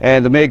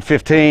 And the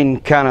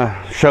MiG-15 kind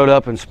of showed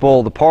up and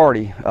spoiled the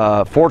party.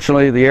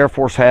 Fortunately, the Air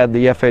Force had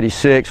the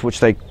F-86, which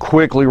they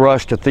quickly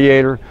rushed to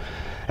theater,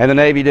 and the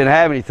Navy didn't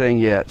have anything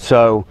yet.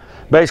 So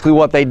basically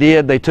what they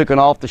did, they took an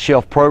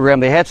off-the-shelf program.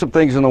 They had some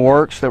things in the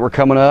works that were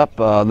coming up,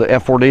 the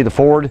F-4D, the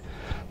Ford,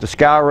 the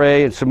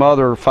Skyray, and some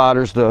other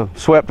fighters, the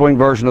swept-wing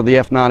version of the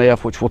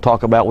F-9F, which we'll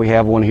talk about. We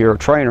have one here, a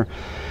trainer.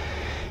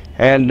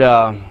 And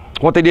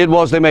what they did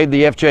was they made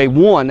the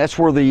FJ-1. That's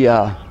where the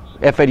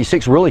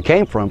F-86 really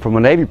came from a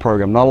Navy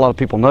program. Not a lot of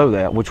people know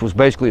that, which was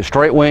basically a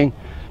straight wing,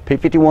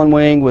 P-51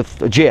 wing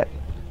with a jet.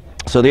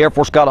 So the Air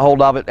Force got a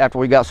hold of it after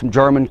we got some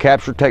German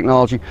captured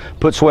technology,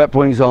 put swept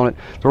wings on it.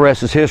 The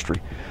rest is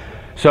history.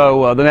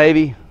 So the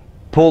Navy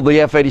pulled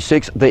the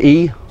F-86, the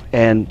E,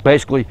 and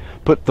basically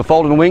put the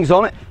folding wings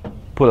on it,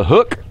 put a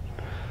hook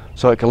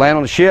so it could land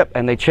on the ship,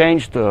 and they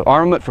changed the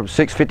armament from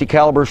 650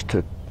 calibers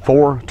to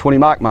 4 20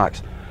 Mach.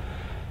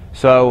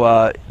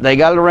 So they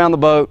got it around the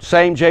boat,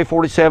 same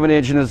J-47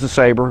 engine as the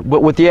Sabre,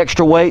 but with the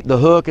extra weight, the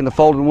hook, and the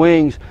folding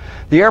wings,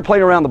 the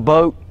airplane around the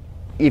boat,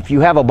 if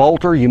you have a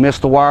bolter, you miss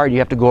the wire, you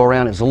have to go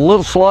around. It's a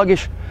little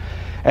sluggish,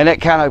 and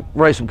that kind of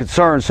raised some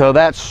concerns. So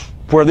that's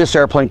where this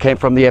airplane came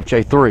from, the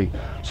FJ-3.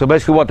 So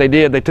basically what they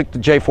did, they took the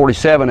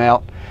J-47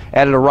 out,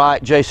 added a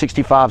Wright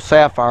J-65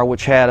 Sapphire,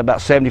 which had about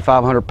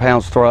 7,500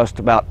 pounds thrust,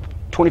 about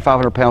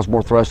 2,500 pounds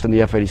more thrust than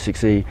the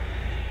F-86E,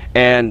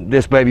 and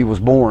this baby was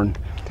born.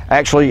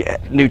 Actually,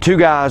 knew two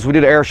guys. We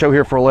did an air show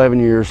here for 11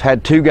 years,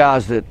 had two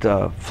guys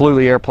that flew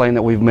the airplane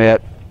that we've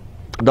met,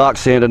 Doc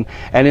Senden,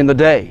 and in the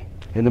day,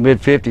 in the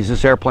mid-50s,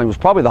 this airplane was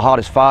probably the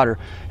hottest fighter.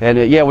 And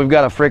yeah, we've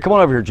got a friend. Come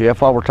on over here,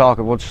 Jeff, while we're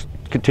talking. We'll just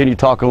continue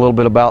talking a little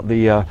bit about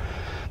the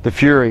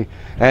Fury.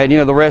 And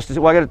the rest is,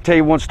 well, I got to tell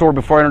you one story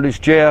before I introduce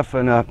Jeff.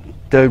 And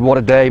dude, what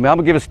a day, man. I'm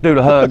going to give this dude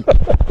a hug.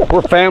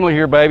 We're family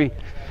here, baby.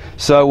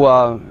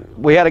 So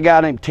we had a guy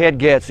named Ted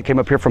Getz that came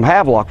up here from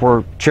Havelock,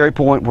 where Cherry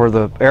Point, where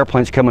the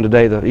airplane's coming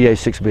today, the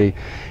EA-6B.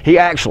 He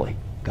actually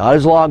got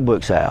his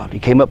logbooks out. He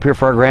came up here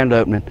for our grand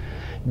opening.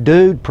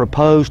 Dude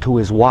proposed to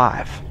his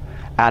wife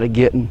out of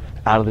getting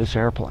out of this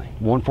airplane.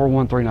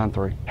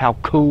 141393. How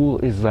cool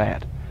is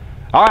that?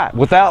 All right,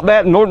 without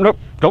that, no,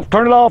 don't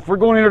turn it off. We're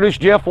going to introduce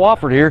Jeff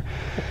Wofford here.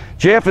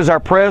 Jeff is our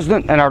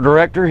president and our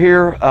director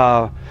here.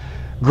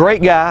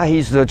 Great guy.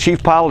 He's the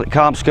chief pilot at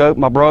CommScope.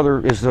 My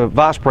brother is the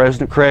vice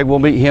president, Craig. We'll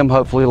meet him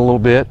hopefully in a little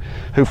bit,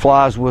 who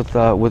flies with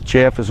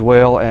Jeff as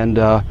well.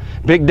 And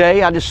big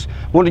day. I just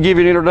wanted to give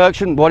you an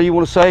introduction. What do you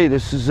want to say?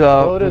 This is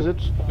well, it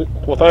is.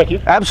 Well, thank you.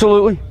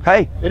 Absolutely.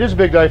 Hey, it is a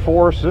big day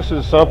for us. This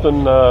is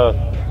something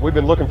we've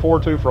been looking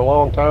forward to for a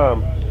long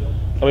time.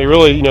 I mean,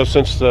 really,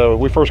 since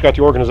we first got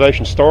the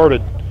organization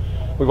started,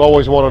 we've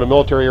always wanted a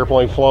military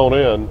airplane flown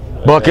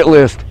in. Bucket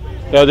list.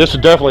 Yeah, this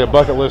is definitely a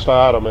bucket list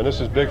item, and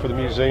this is big for the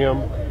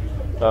museum.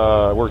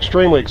 We're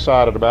extremely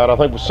excited about it. I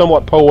think it was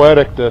somewhat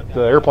poetic that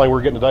the airplane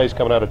we're getting today is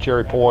coming out of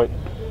Cherry Point.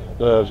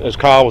 As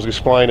Kyle was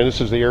explaining,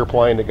 this is the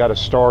airplane that got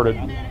us started,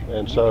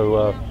 and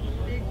so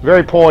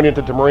very poignant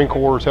that the Marine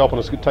Corps is helping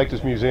us take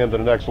this museum to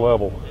the next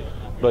level.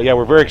 But yeah,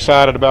 we're very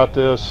excited about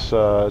this.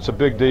 It's a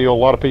big deal. A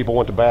lot of people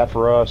went to bat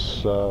for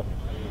us.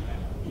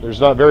 There's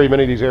not very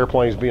many of these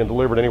airplanes being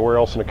delivered anywhere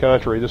else in the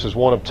country. This is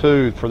one of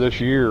 2 for this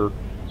year,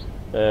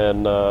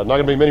 and not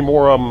going to be many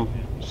more of them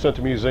sent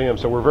to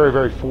museums. So we're very,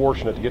 very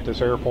fortunate to get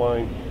this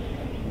airplane.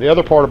 The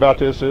other part about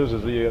this is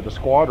the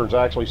squadron's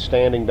actually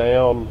standing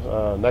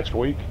down next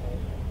week,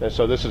 and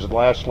so this is the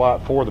last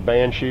flight for the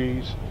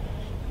Banshees.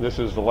 This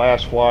is the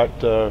last flight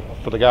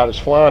for the guy that's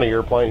flying the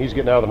airplane. He's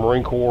getting out of the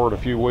Marine Corps in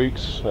a few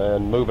weeks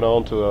and moving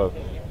on to a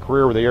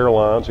career with the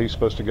airlines. He's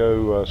supposed to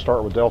go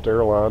start with Delta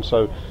Airlines.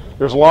 So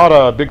there's a lot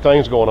of big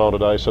things going on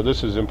today. So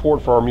this is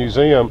important for our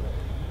museum.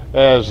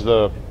 As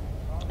the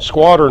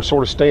squadron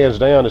sort of stands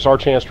down, it's our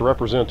chance to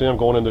represent them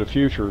going into the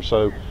future.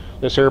 So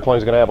this airplane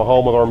is going to have a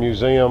home with our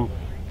museum.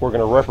 We're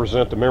going to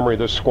represent the memory of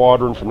this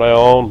squadron from now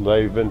on.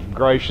 They've been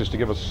gracious to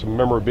give us some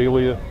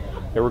memorabilia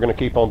that we're going to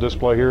keep on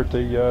display here at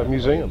the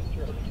museum.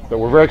 But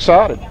we're very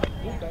excited.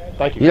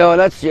 Thank you. You know, and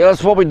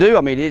that's what we do.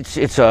 I mean, it's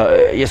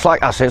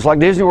like I said, it's like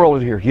Disney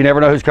World in here. You never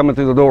know who's coming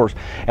through the doors.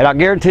 And I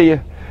guarantee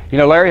you, you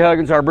know, Larry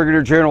Huggins, our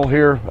Brigadier General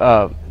here,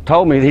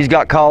 told me he's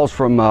got calls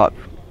from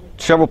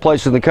several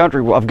places in the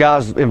country of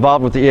guys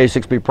involved with the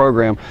EA6B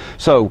program.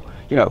 So,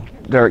 you know,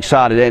 they're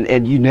excited,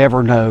 and you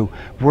never know.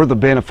 We're the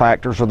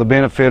benefactors or the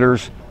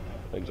benefiters.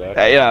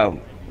 Exactly. You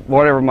know,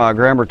 whatever my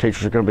grammar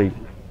teachers are going to be.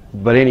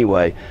 But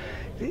anyway,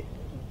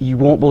 you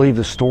won't believe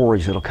the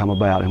stories that'll come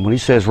about. And when he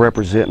says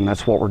representing,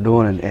 that's what we're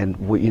doing. And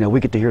we, you know,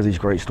 we get to hear these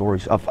great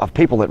stories of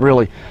people that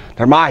really,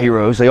 they're my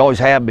heroes. They always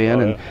have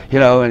been, and you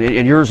know,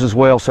 and yours as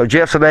well. So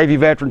Jeff's a Navy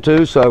veteran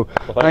too. So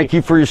thank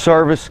you for your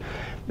service.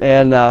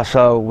 And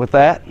so with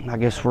that, I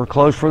guess we're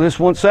closed for this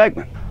one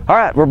segment. All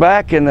right, we're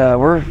back, and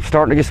we're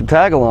starting to get some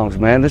tag-alongs,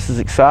 man. This is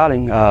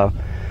exciting.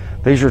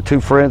 These are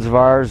 2 friends of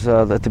ours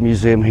at the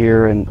museum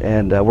here,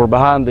 and we're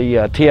behind the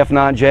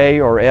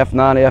TF9J or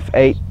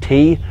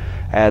F9F8T.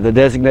 The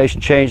designation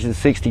changed in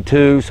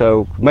 '62,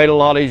 so made it a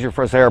lot easier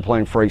for us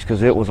airplane freaks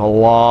because it was a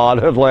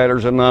lot of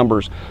letters and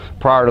numbers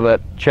prior to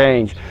that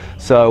change.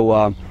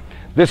 So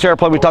this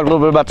airplane, we talked a little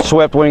bit about the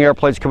swept wing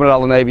airplanes coming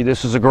out of the Navy.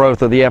 This is a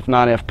growth of the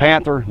F9F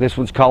Panther. This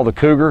one's called the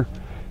Cougar,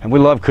 and we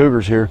love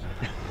Cougars here.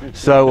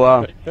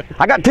 So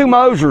I got 2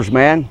 Mosers,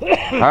 man.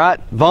 All right,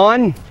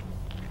 Vaughn,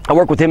 I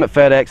work with him at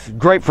FedEx,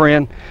 great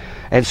friend,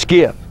 and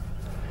Skip.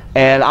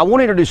 And I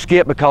want to introduce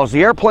Skip because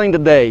the airplane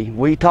today,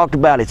 we talked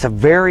about, it's a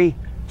very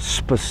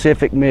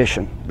specific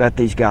mission that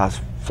these guys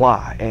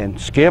fly,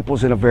 and Skip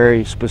was in a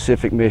very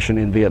specific mission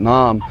in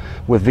Vietnam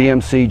with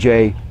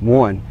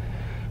VMCJ-1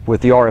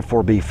 with the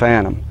RF-4B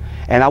Phantom,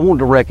 and I wanted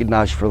to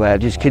recognize you for that.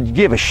 Just could you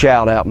give a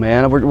shout out,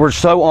 man? We're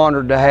so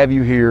honored to have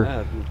you here.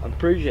 I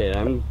appreciate it.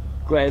 I'm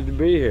glad to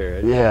be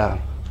here. Yeah,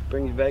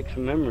 Brings back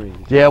some memories.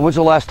 yeah. When's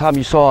the last time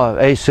you saw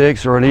an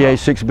A6 or an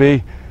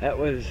EA6B? That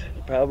was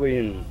probably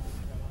in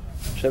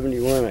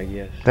 '71, I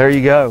guess. There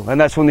you go,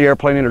 and that's when the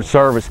airplane entered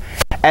service.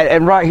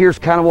 And right here's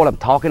kind of what I'm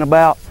talking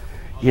about.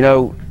 You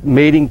know,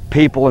 meeting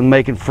people and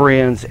making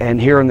friends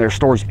and hearing their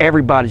stories.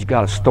 Everybody's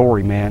got a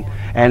story, man.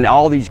 And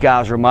all these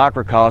guys are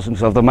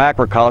microcosms of the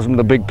macrocosm,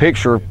 the big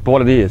picture of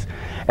what it is.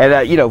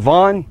 And you know,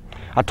 Vaughn,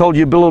 I told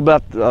you a little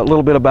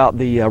bit about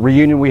the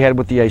reunion we had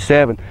with the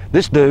A7.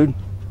 This dude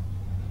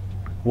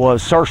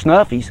was Sir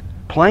Snuffy's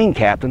plane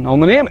captain on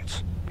the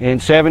Nimitz in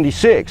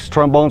 '76,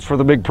 trombones for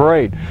the big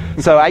parade.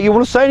 So you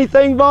want to say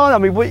anything, Vaughn? I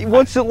mean,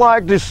 what's it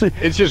like to see?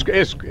 It's just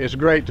it's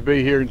great to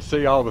be here and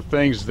see all the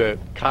things that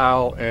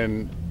Kyle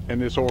and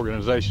this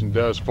organization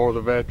does for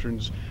the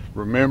veterans,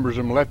 remembers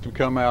them, let them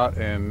come out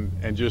and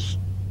just,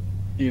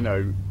 you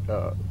know,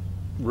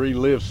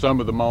 relive some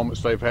of the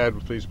moments they've had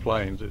with these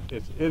planes.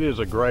 It is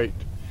a great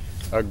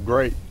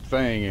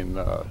thing,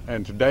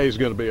 and today's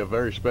going to be a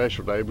very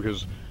special day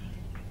because,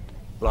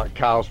 like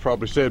Kyle's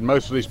probably said,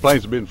 most of these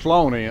planes have been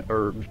flown in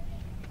or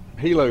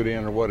heloed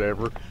in or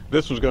whatever.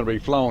 This one's going to be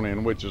flown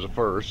in, which is a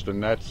first,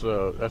 and that's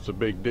a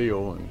big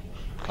deal, and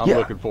I'm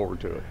looking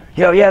forward to it.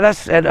 Yeah,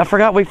 that's, and I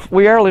forgot we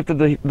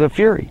airlifted the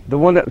Fury, the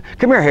one that,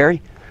 come here,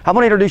 Harry. I'm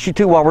going to introduce you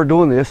to while we're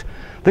doing this.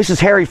 This is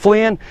Harry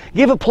Flynn.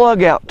 Give a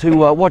plug out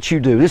to what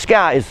you do. This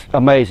guy is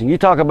amazing. You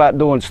talk about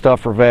doing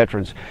stuff for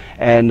veterans,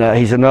 and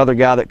he's another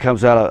guy that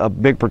comes out a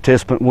big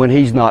participant when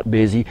he's not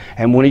busy,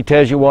 and when he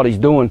tells you what he's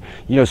doing,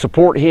 you know,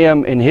 support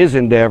him in his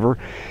endeavor.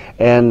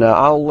 And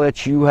I'll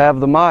let you have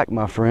the mic,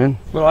 my friend.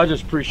 Well, I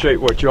just appreciate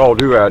what you all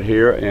do out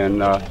here,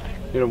 and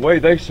in a way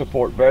they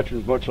support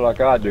veterans much like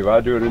I do. I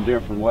do it in a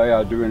different way.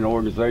 I do it in an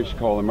organization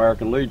called the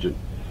American Legion.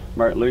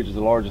 American Legion is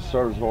the largest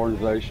service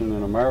organization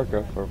in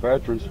America for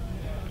veterans.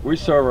 We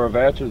serve our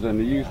veterans and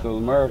the youth of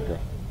America.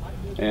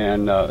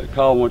 And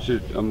Kyle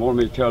wanted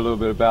me to tell a little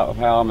bit about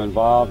how I'm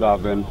involved.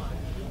 I've been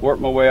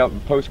worked my way up to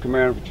post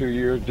commander for 2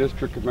 years,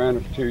 district commander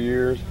for 2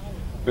 years,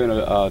 been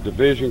a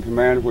division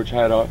commander, which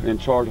had in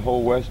charge of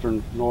whole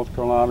western North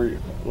Carolina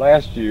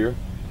last year.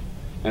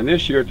 And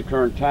this year at the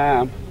current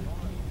time,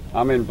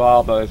 I'm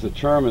involved as the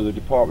chairman of the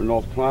Department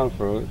of North Carolina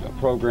for a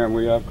program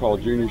we have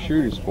called Junior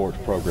Shooting Sports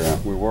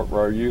Program. We work with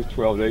our youth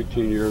 12 to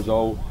 18 years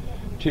old,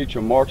 teach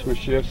them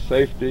marksmanship,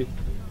 safety,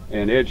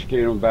 and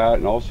educate them about it,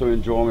 and also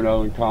enjoyment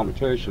of it in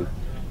competition.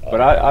 But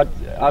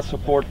I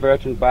support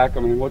veterans back. I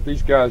mean, what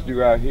these guys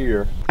do out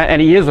here.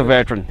 And he is a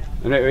veteran.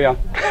 And yeah.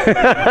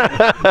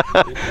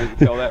 You can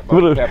tell that by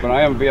the cap. And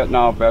I am a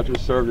Vietnam veteran,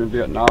 served in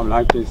Vietnam in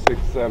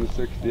 1967,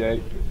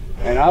 68.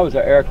 And I was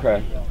an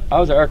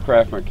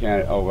aircraft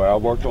mechanic over there. I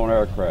worked on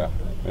aircraft.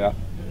 Yeah.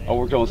 I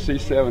worked on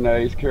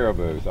C-7As,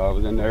 Caribous. I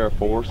was in the Air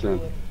Force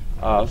and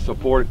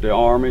supported the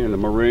Army and the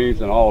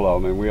Marines and all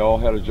of them. And we all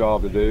had a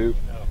job to do.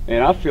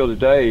 And I feel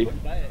today,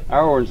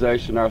 our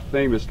organization, our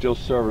theme is still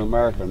serving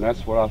America, and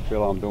that's what I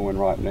feel I'm doing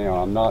right now.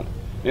 I'm not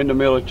in the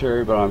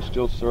military, but I'm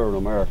still serving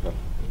America.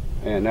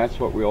 And that's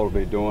what we ought to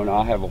be doing.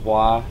 I have a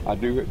why. I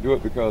do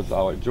it because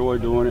I enjoy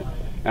doing it,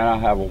 and I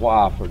have a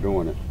why for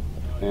doing it.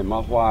 And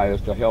my why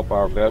is to help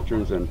our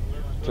veterans and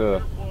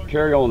to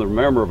carry on the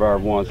memory of our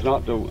ones,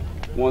 not the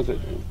ones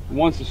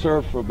that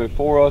served for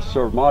before us,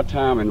 served my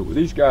time, and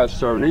these guys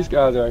serving. These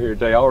guys out here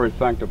today, I already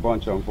thanked a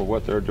bunch of them for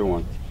what they're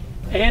doing.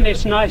 And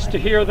it's nice to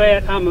hear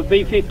that I'm a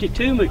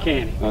B-52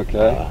 mechanic.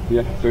 Okay.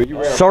 Yeah. So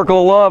you Circle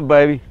of love,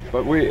 baby.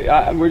 But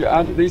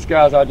these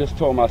guys, I just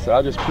told myself,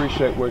 I just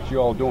appreciate what you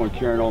all doing,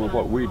 carrying on with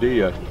what we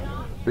did,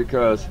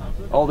 because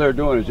all they're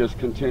doing is just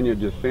continue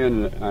to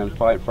defend and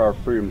fight for our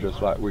freedom,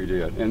 just like we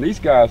did. And these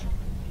guys,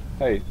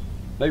 hey,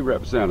 they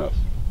represent us.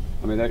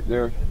 I mean,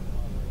 they're.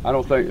 I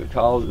don't think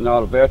Kyle's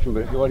not a veteran,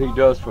 but what he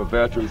does for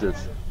veterans,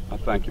 I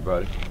thank you,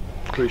 buddy.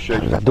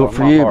 Appreciate you. I do it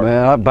for you,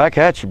 man. I'm back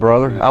at you,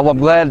 brother. Yeah. I'm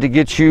glad to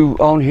get you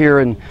on here,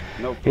 and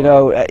you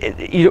know,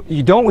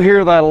 you don't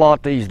hear that a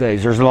lot these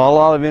days. There's not a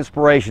lot of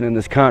inspiration in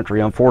this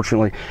country,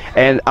 unfortunately,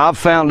 and I've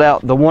found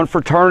out the one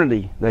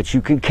fraternity that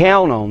you can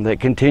count on that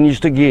continues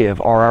to give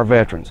are our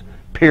veterans.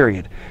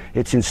 Period.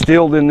 It's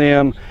instilled in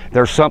them.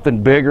 There's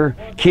something bigger.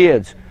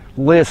 Kids,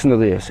 listen to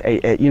this.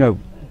 You know,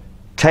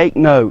 take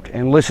note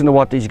and listen to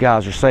what these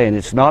guys are saying.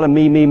 It's not a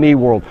me, me, me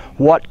world.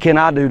 What can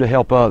I do to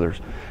help others?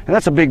 And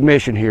that's a big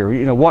mission here.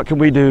 You know, what can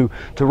we do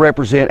to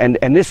represent?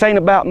 And this ain't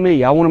about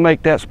me. I want to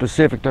make that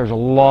specific. There's a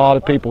lot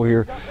of people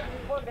here,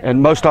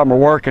 and most of them are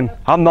working.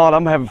 I'm not.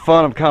 I'm having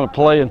fun. I'm kind of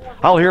playing.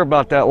 I'll hear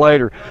about that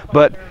later.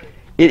 But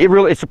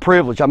it's a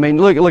privilege. I mean,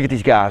 look at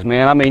these guys,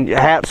 man. I mean,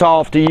 hats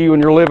off to you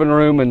in your living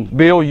room, and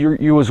Bill,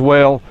 you as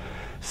well.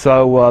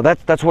 So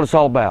that's what it's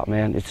all about,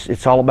 man.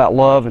 It's all about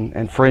love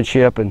and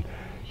friendship, and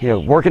you know,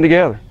 working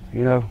together.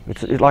 You know,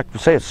 it's like I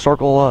say, it's a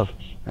circle of love,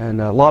 and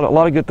a lot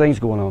of good things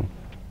going on.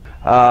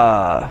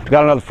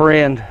 Got another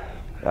friend.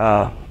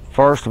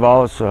 First of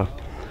all, it's an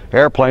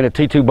airplane, a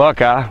T2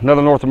 Buckeye,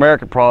 another North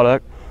American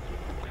product.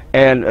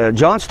 And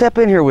John, step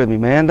in here with me,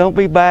 man. Don't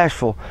be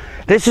bashful.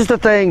 This is the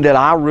thing that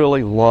I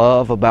really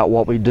love about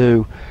what we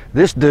do.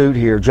 This dude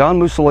here,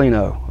 John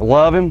Mussolino, I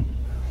love him.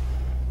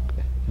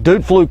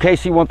 Dude flew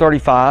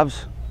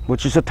KC-135s,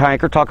 which is a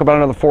tanker. Talk about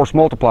another force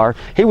multiplier.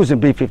 He was in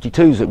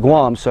B-52s at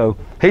Guam, so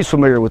he's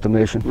familiar with the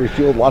mission.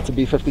 Refueled lots of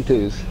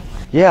B-52s.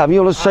 Yeah,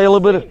 you want to say a little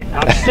bit of...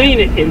 I've seen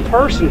it in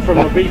person from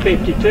a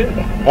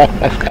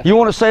B-52. You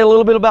want to say a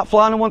little bit about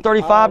flying a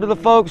 135 to the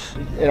folks?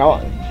 You know,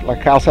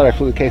 like Kyle said, I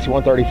flew the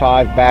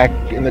KC-135 back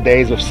in the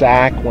days of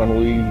SAC when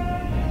we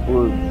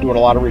were doing a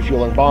lot of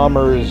refueling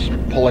bombers,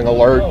 pulling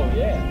alert,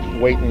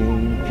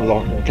 waiting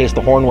in case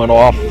the horn went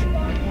off,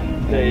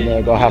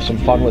 and go have some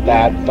fun with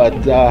that. But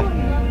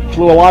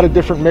flew a lot of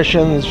different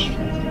missions.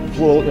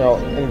 Flew, you know,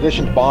 in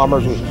addition to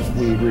bombers,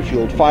 we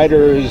refueled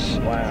fighters.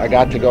 I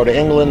got to go to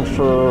England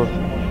for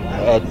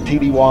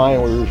TDY,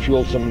 and we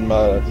refueled some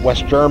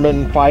West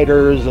German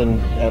fighters and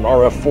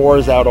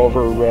RF-4s out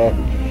over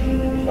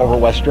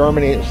West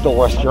Germany, still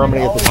West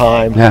Germany at the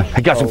time. Yeah,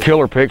 I got some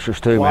killer pictures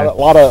too, man. A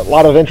lot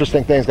of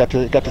interesting things. Got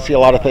to see a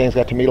lot of things.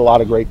 Got to meet a lot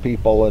of great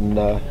people, and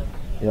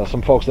you know,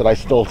 some folks that I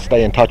still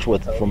stay in touch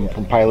with from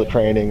pilot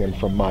training and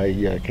from my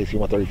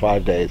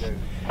KC-135 days.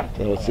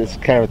 So it's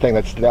kind of a thing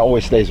that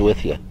always stays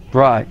with you.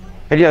 Right.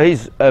 And you know,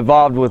 he's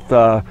involved with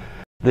the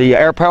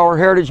Air Power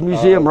Heritage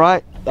Museum,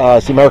 right?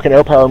 It's the American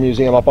Air Power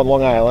Museum up on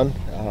Long Island.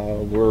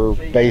 We're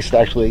based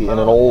actually in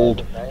an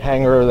old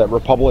hangar that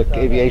Republic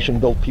Aviation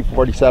built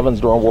P-47s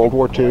during World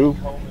War II.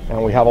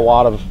 And we have a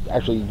lot of,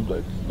 actually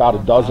about a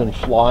dozen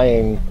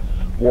flying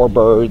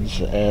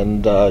warbirds.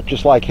 And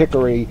just like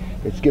Hickory,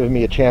 it's given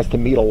me a chance to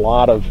meet a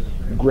lot of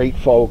great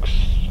folks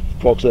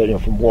that, you know,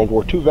 from World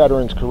War II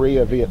veterans,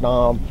 Korea,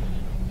 Vietnam,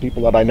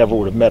 people that I never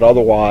would have met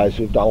otherwise,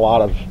 who've done a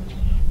lot of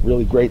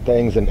really great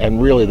things,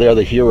 and really they're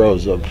the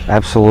heroes of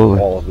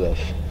all of this.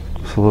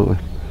 Absolutely.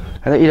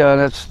 And you know,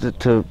 that's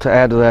to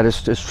add to that,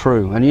 it's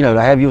true. And you know,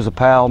 to have you as a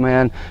pal,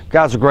 man,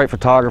 guy's a great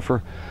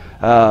photographer.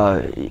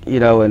 You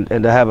know, and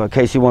to have a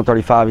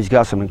KC-135, he's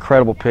got some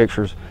incredible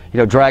pictures. You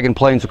know, dragging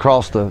planes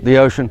across the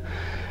ocean,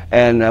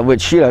 and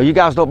which, you know, you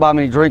guys don't buy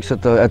many drinks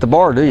at the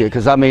bar, do you?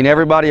 Because I mean,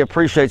 everybody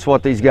appreciates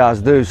what these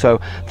guys do. So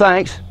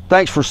thanks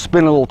for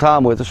spending a little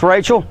time with us,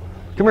 Rachel.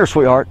 Come here,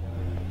 sweetheart.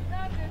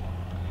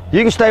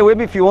 You can stay with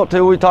me if you want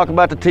to. We talk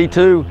about the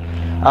T2.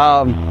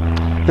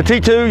 The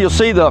T2, you'll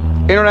see the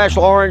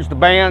International Orange, the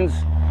bands.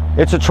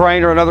 It's a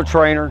trainer, another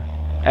trainer,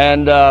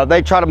 and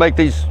they try to make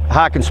these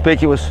high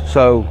conspicuous,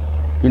 so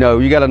you know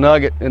you got a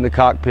nugget in the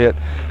cockpit.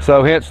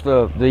 So hence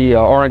the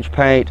orange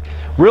paint.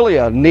 Really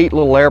a neat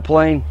little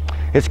airplane.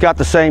 It's got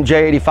the same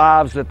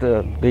J85s that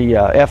the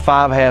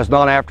F5 has,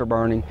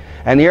 non-afterburning,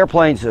 and the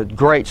airplane's a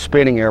great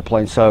spinning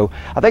airplane. So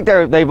I think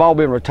they've all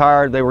been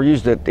retired. They were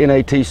used at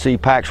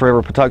NATC, Pax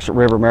River, Patuxent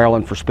River,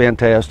 Maryland for spin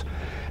test,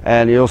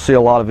 and you'll see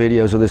a lot of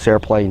videos of this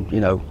airplane, you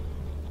know,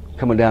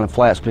 coming down in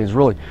flat spins.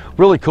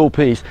 Really cool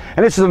piece.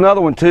 And this is another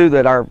one too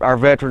that our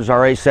veterans, our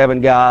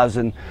A7 guys,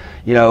 and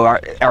you know our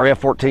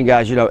F14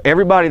 guys, you know,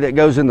 everybody that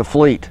goes in the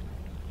fleet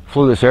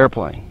flew this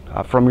airplane,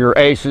 from your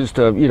aces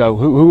to you know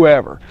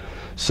whoever.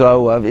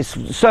 So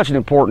it's such an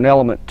important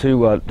element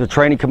to the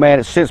training command.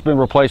 It's since been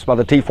replaced by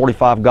the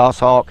T-45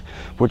 Goshawk,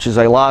 which is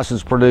a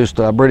licensed produced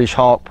British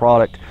Hawk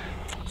product.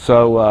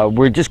 So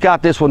we just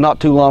got this one not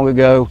too long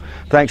ago,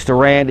 thanks to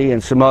Randy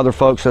and some other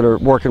folks that are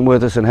working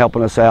with us and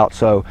helping us out.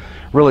 So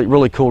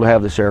really cool to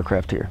have this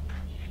aircraft here.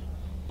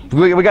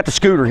 We got the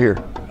scooter here,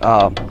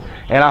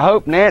 and I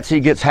hope Nancy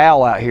gets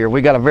Hal out here.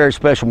 We got a very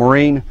special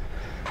Marine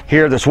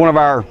here that's one of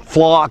our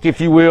flock,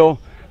 if you will,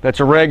 that's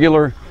a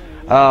regular.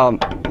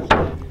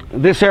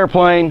 This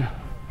airplane,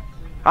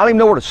 I don't even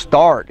know where to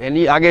start, and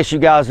I guess you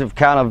guys have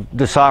kind of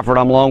deciphered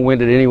I'm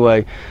long-winded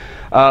anyway.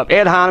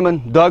 Ed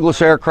Heineman,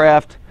 Douglas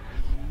Aircraft,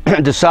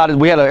 decided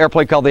we had an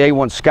airplane called the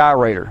A1 Sky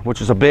Raider, which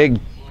was a big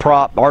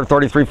prop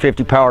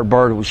R3350 powered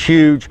bird. It was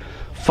huge,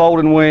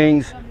 folding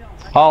wings,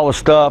 all the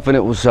stuff, and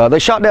it was they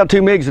shot down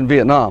 2 MiGs in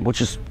Vietnam, which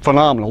is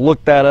phenomenal.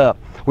 Look that up.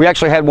 We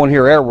actually had one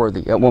here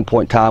airworthy at one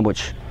point in time,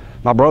 which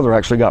my brother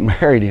actually got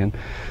married in.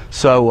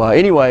 So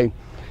anyway,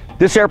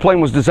 this airplane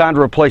was designed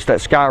to replace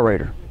that Sky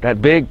Raider,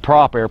 that big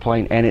prop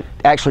airplane, and it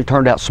actually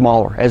turned out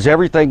smaller. As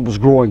everything was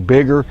growing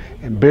bigger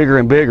and bigger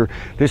and bigger,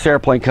 this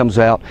airplane comes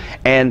out,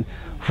 and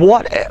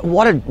what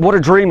a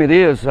dream it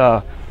is.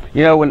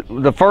 You know, when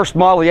the first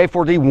model, the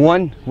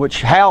A4D-1,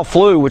 which Hal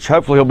flew, which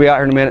hopefully he'll be out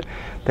here in a minute,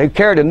 they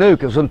carried a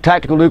nuke. It was a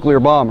tactical nuclear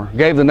bomber.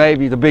 Gave the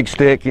Navy the big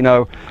stick, you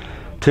know,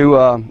 to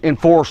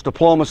enforce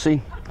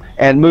diplomacy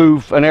and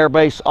move an air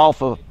base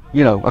off of,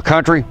 you know, a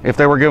country if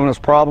they were giving us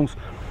problems.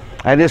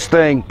 And this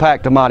thing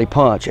packed a mighty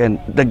punch, and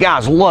the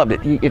guys loved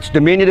it. It's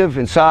diminutive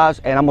in size,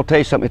 and I'm gonna tell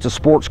you something, it's a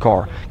sports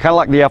car, kind of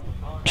like the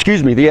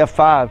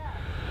F5.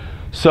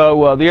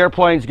 So the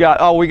airplane's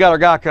got, we got our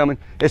guy coming.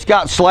 It's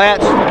got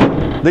slats.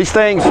 These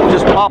things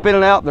just pop in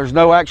and out. There's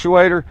no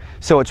actuator,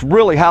 so it's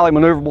really highly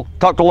maneuverable.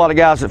 Talked to a lot of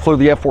guys that flew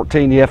the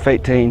F-14, the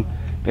F-18,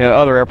 you know,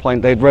 other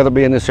airplanes. They'd rather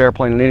be in this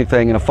airplane than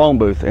anything in a phone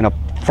booth, in a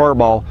fur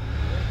ball.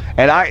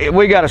 And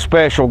we got a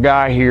special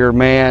guy here,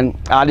 man.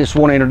 I just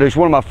want to introduce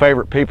one of my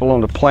favorite people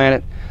on the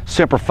planet,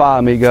 Semper Fi,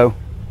 amigo.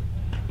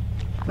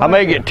 I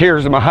may get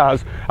tears in my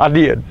eyes. I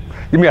did.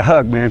 Give me a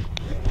hug, man.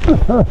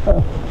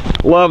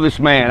 Love this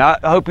man. I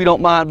hope you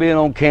don't mind being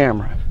on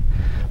camera.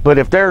 But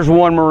if there's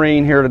one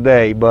Marine here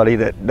today, buddy,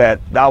 that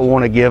I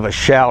want to give a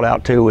shout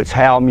out to, it's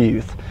Hal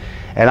Muth.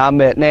 And I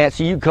met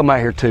Nancy. You come out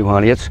here too,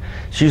 honey.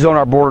 She's on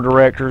our board of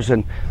directors,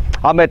 and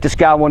I met this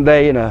guy one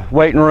day in a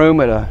waiting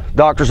room at a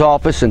doctor's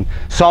office and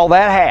saw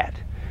that hat.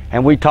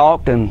 And we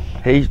talked, and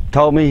he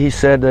told me, he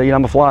said, you know,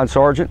 I'm a flying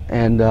sergeant,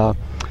 and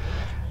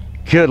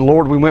good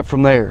Lord, we went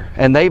from there.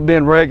 And they've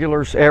been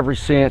regulars ever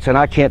since, and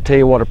I can't tell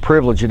you what a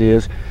privilege it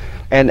is.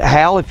 And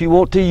Hal, if you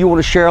want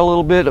to share a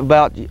little bit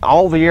about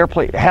all the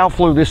airplanes. Hal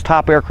flew this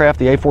type aircraft,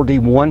 the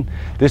A4D-1.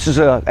 This is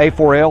a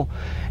A4L,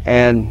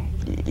 and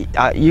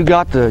you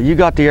got the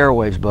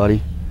airwaves,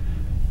 buddy.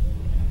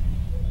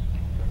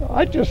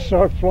 I just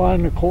started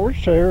flying the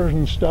Corsairs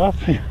and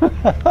stuff.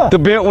 The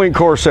bent wing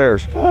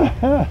Corsairs.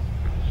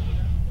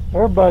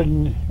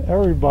 Everybody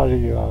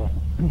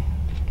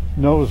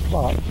knows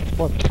about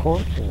what the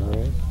Corsair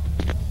is.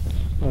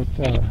 But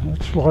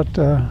that's what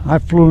I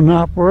flew in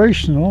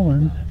operational,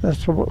 and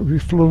that's what we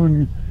flew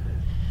in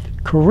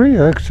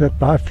Korea,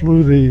 except I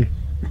flew the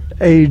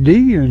AD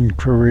in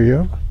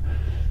Korea,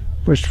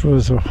 which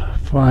was a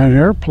fine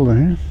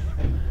airplane.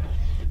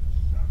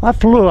 I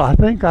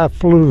think I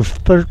flew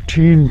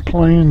 13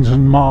 planes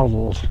and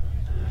models.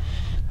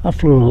 I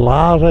flew a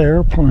lot of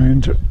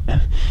airplanes.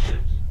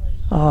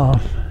 I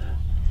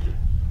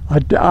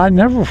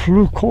never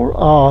flew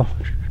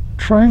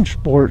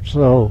transports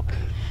though.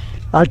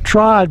 I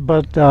tried,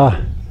 but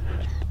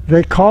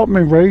they caught me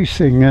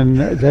racing and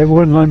they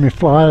wouldn't let me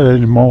fly it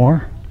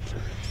anymore.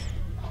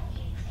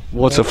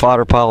 What's a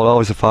fighter pilot?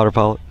 Always a fighter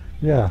pilot.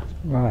 Yeah,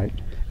 right.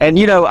 And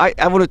you know, I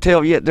want to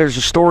tell you, there's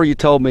a story you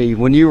told me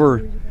when you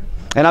were,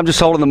 and I'm just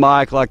holding the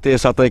mic like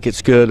this, I think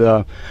it's good.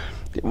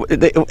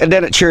 And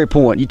then at Cherry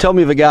Point, you told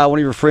me of a guy, one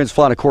of your friends,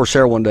 flying a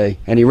Corsair one day,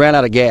 and he ran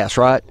out of gas,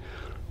 right?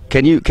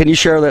 Can you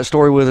share that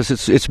story with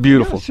us? It's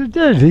beautiful. Yes, it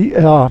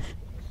did.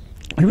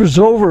 He was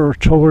over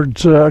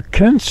towards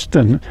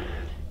Kinston,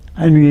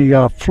 and he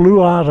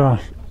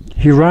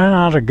he ran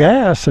out of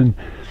gas, and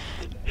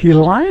he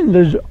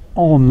landed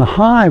on the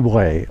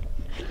highway.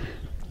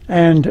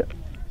 And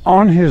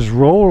on his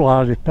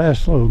rollout, he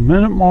passed a little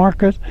minute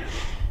market,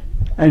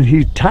 and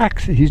he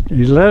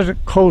let it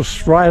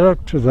coast right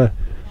up to the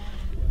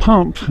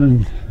pumps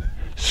and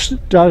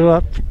started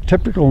up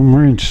typical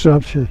Marine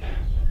stuff.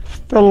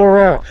 Fill her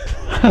out.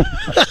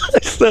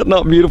 Is that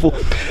not beautiful?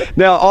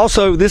 Now,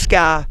 also, this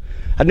guy,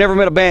 I'd never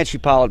met a Banshee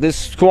pilot. This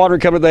squadron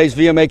coming today's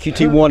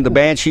VMAQT-1, the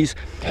Banshees.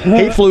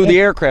 He flew the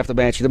aircraft, the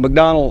Banshee, the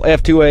McDonnell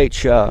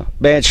F-2H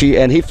Banshee,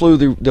 and he flew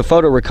the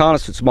photo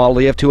reconnaissance model,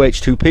 the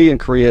F-2H-2P in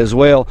Korea as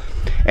well,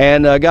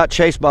 and got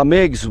chased by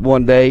MiGs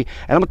one day.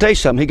 And I'm going to tell you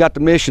something, he got the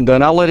mission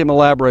done. I'll let him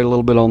elaborate a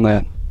little bit on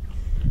that.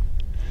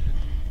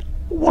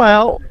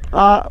 Well,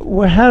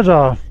 we had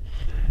a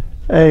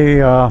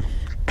kind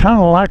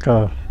of like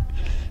a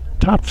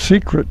top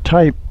secret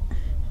type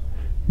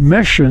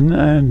mission,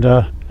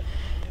 and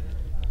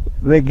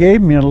they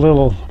gave me a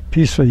little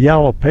piece of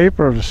yellow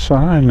paper to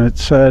sign that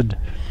said,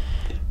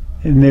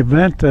 in the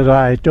event that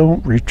I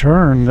don't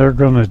return, they're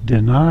going to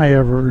deny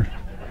ever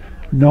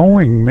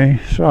knowing me.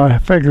 So I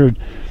figured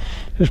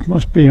this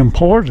must be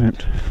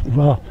important.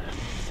 Well,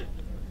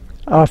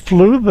 I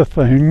flew the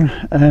thing,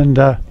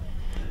 and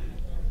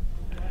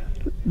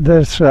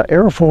this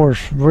Air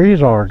Force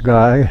radar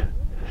guy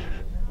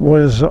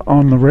was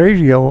on the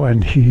radio,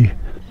 and he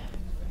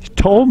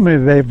told me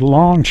they've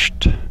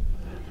launched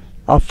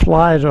a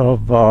flight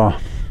of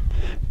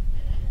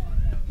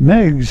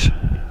MiGs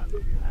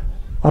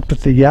up at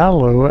the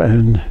Yalu,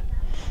 and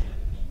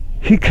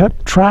he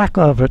kept track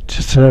of it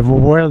to say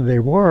where they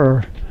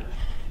were,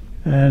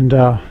 and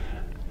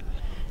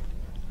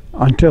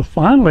until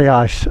finally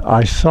I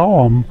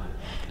saw them,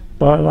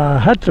 but I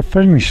had to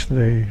finish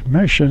the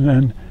mission,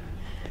 and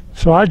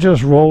so I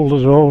just rolled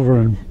it over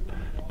and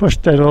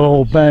pushed that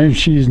little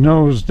Banshee's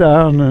nose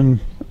down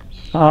and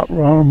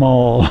outrun them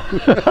all.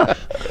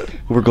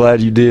 We're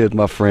glad you did,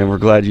 my friend. We're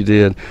glad you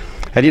did.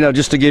 And you know,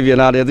 just to give you an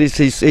idea,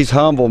 he's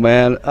humble,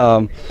 man.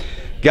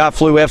 Guy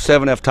flew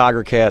F-7F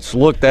Tiger Cats.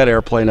 Look that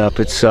airplane up.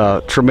 It's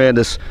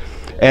tremendous.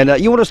 And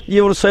you want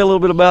to say a little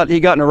bit about? He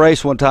got in a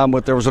race one time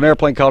with, there was an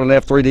airplane called an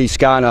F-3D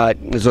Skynight.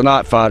 It's a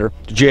night fighter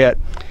jet.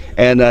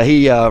 And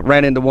he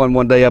ran into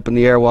one day up in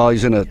the air while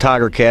he's in a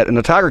Tiger Cat. And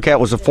the Tiger Cat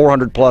was a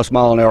 400+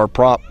 mile-an-hour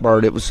prop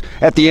bird. It was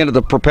at the end of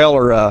the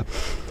propeller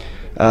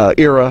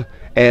era.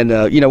 And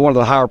you know, one of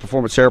the higher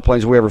performance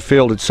airplanes we ever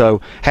fielded. So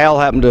Hal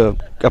happened to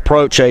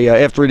approach a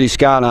F-3D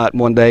Skynight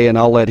one day, and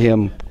I'll let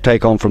him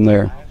take on from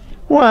there.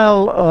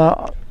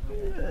 Well,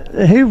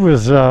 he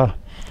was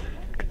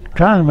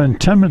kind of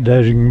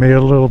intimidating me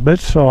a little bit,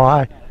 so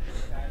I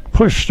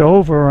pushed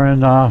over,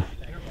 and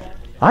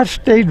I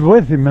stayed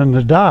with him in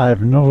the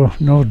dive,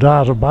 no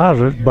doubt about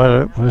it,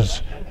 but it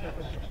was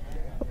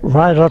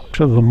right up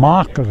to the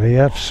Mach of the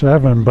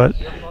F-7. But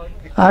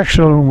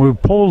actually, when we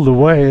pulled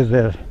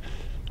away,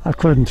 I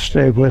couldn't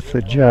stay with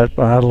the jet,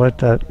 but I let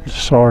that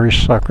sorry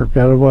sucker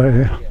get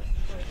away.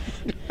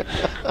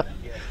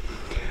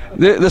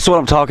 This is what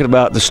I'm talking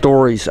about, the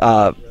stories.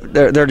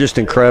 They're just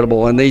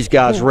incredible, and these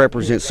guys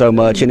represent so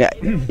much. And,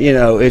 you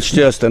know, it's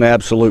just an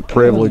absolute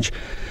privilege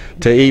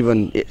to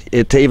even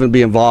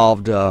be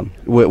involved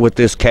with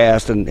this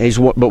cast. And he's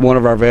but one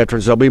of our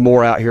veterans. There'll be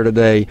more out here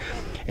today.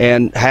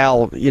 And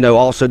Hal, you know,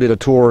 also did a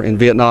tour in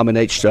Vietnam in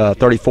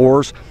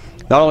H-34s.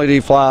 Not only did he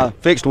fly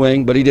fixed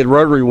wing, but he did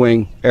rotary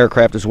wing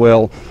aircraft as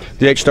well,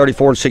 the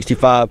H-34 and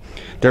 65.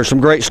 There's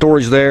some great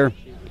stories there,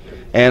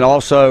 and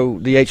also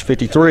the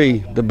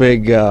H-53, the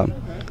big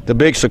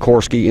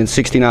Sikorsky in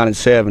 69 and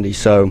 70.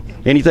 So,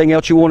 anything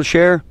else you want to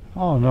share?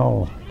 Oh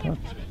no.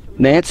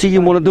 Nancy, you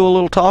want to do a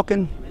little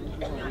talking?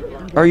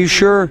 Are you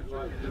sure?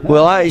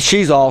 Well,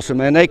 she's awesome,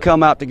 man. They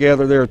come out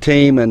together. They're a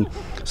team, and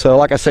so,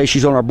 like I say,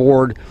 she's on our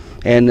board.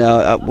 And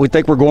we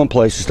think we're going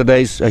places.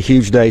 Today's a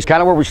huge day. It's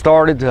kind of where we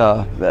started,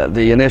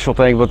 the initial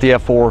thing with the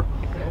F-4.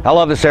 I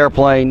love this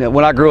airplane.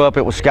 When I grew up,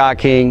 it was Sky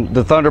King.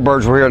 The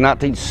Thunderbirds were here in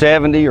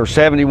 1970 or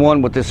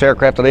 71 with this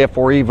aircraft, the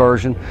F-4E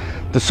version.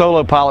 The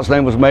solo pilot's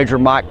name was Major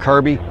Mike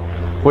Kirby,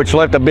 which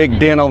left a big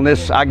dent on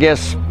this, I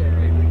guess,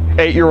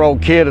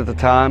 8-year-old kid at the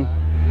time.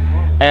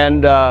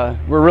 And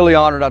we're really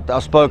honored. I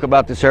spoke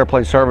about this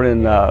airplane serving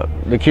in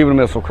the Cuban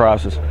Missile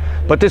Crisis.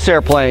 But this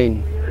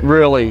airplane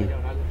really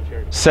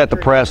set the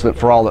precedent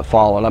for all that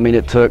followed. I mean,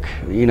 it took,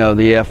 you know,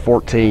 the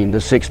F-14,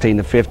 the 16,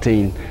 the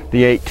 15,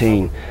 the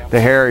 18,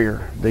 the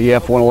Harrier, the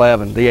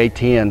F-111, the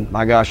A-10.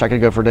 My gosh, I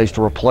could go for days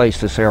to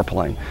replace this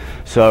airplane.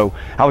 So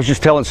I was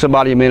just telling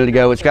somebody a minute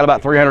ago, it's got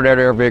about 300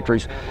 air-to-air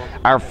victories.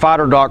 Our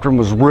fighter doctrine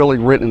was really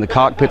written in the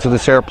cockpits of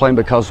this airplane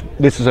because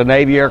this is a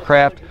Navy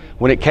aircraft.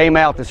 When it came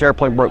out, this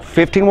airplane broke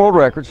 15 world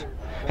records,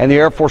 and the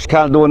Air Force is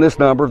kind of doing this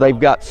number. They've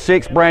got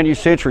 6 brand new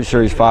Century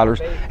Series fighters,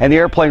 and the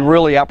airplane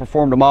really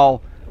outperformed them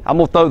all. I'm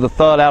going to throw the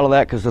Thud out of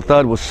that because the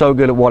Thud was so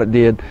good at what it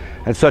did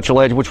and such a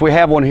legend, which we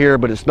have one here,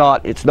 but it's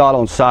not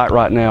on site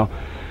right now.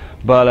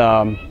 But,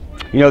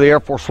 you know, the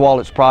Air Force swallowed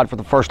its pride for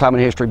the first time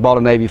in history, bought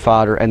a Navy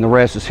fighter, and the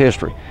rest is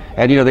history.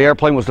 And, you know, the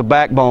airplane was the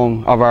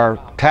backbone of our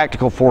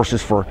tactical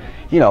forces for,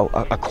 you know,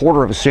 a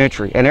quarter of a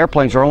century. And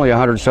airplanes are only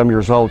 100-some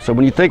years old. So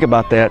when you think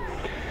about that,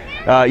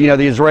 You know,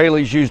 the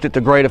Israelis used it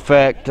to great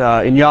effect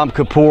in Yom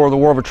Kippur, the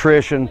War of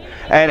Attrition,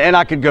 and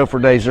I could go for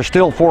days. There's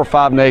still 4 or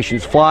 5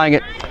 nations flying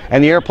it,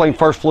 and the airplane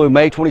first flew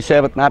May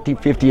 27th,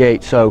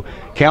 1958, so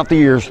count the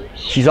years.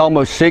 She's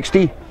almost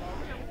 60,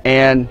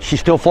 and she's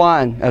still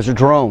flying as a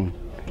drone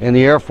in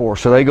the Air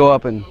Force. So they go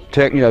up and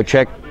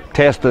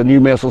test the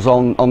new missiles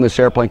on this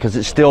airplane because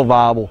it's still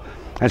viable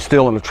and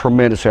still in a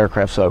tremendous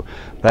aircraft. So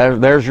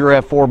there's your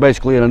F-4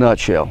 basically in a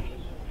nutshell.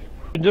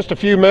 In just a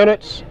few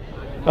minutes,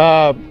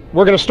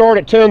 we're going to start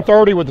at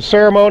 10:30 with the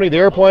ceremony. The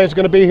airplane's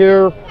going to be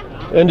here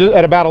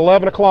at about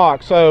 11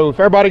 o'clock. So if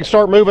everybody can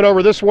start moving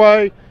over this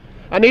way,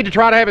 I need to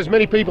try to have as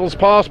many people as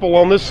possible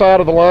on this side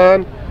of the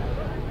line,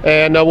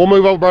 and we'll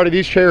move over to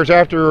these chairs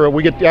after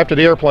the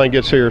airplane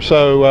gets here.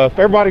 So if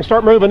everybody can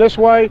start moving this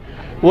way,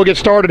 we'll get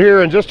started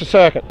here in just a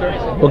second.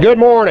 Well, good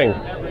morning.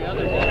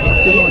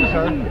 Good morning,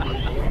 sir.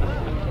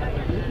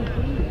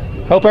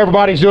 Hope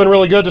everybody's doing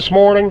really good this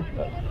morning.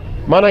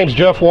 My name's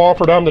Jeff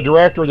Walford. I'm the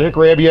director of the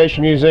Hickory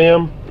Aviation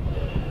Museum.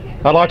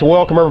 I'd like to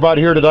welcome everybody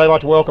here today. I'd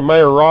like to welcome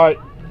Mayor Wright,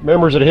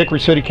 members of the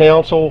Hickory City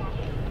Council,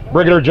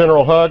 Brigadier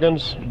General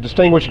Huggins,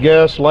 distinguished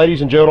guests,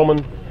 ladies and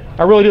gentlemen.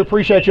 I really do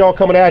appreciate you all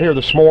coming out here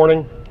this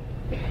morning.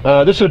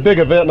 This is a big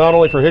event not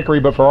only for Hickory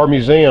but for our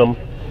museum.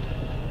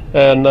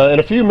 And in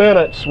a few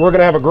minutes, we're going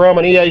to have a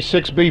Grumman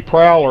EA-6B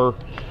Prowler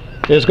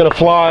is going to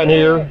fly in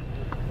here.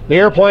 The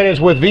airplane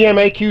is with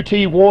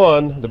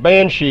VMAQT-1, the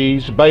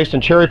Banshees, based in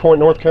Cherry Point,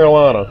 North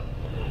Carolina.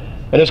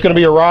 And it's going to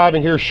be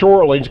arriving here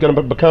shortly. It's going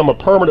to become a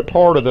permanent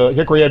part of the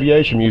Hickory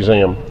Aviation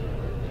Museum.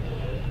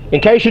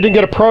 In case you didn't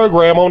get a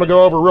program, I want to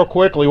go over real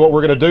quickly what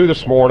we're going to do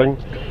this morning.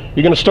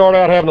 You're going to start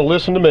out having to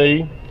listen to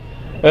me,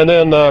 and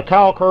then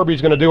Kyle Kirby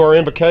is going to do our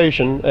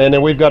invocation, and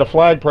then we've got a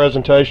flag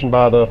presentation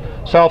by the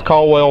South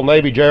Caldwell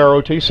Navy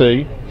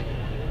JROTC.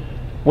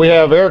 We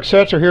have Eric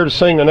Setzer here to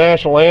sing the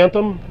national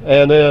anthem,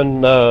 and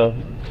then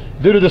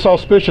due to this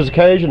auspicious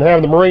occasion,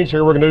 having the Marines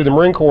here, we're going to do the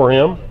Marine Corps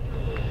hymn.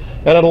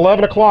 And at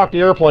 11 o'clock, the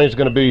airplane is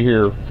going to be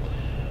here.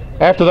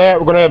 After that,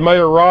 we're going to have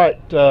Mayor Wright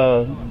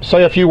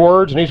say a few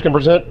words, and he's going to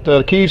present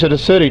the keys of the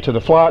city to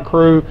the flight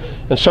crew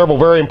and several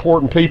very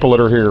important people that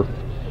are here.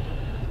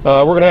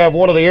 We're going to have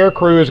one of the air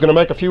crew is going to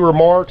make a few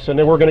remarks, and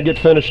then we're going to get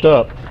finished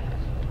up.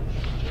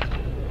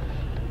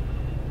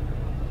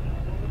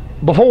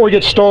 Before we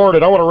get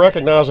started, I want to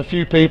recognize a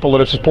few people that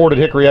have supported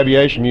Hickory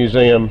Aviation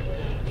Museum.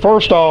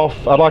 First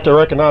off, I'd like to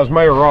recognize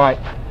Mayor Wright.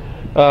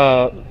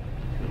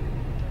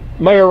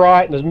 Mayor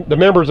Wright and the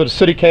members of the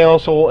City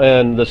Council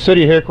and the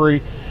City of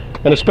Hickory,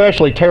 and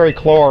especially Terry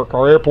Clark,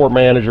 our airport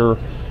manager,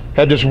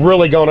 have just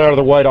really gone out of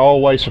their way to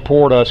always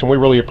support us, and we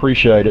really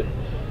appreciate it.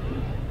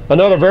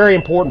 Another very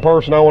important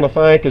person I want to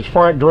thank is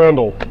Frank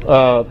Drendel.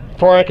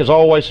 Frank has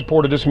always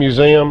supported this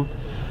museum.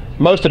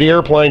 Most of the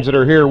airplanes that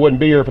are here wouldn't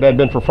be here if it hadn't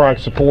been for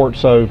Frank's support,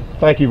 so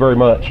thank you very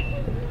much.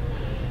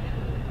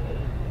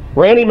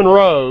 Randy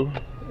Monroe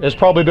has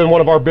probably been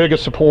one of our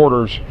biggest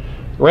supporters.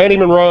 Randy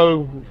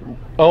Monroe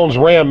owns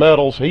Ram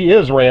Metals. He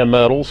is Ram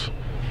Metals,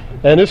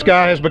 and this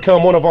guy has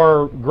become one of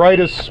our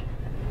greatest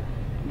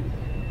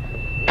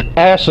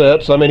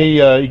assets. I mean,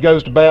 he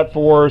goes to bat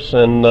for us,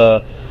 and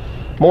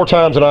more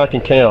times than I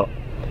can count.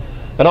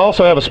 And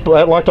also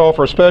I'd like to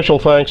offer a special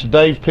thanks to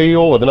Dave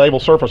Peel of the Naval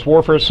Surface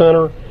Warfare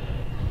Center,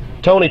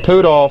 Tony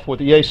Pudoff with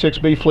the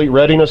EA-6B Fleet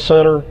Readiness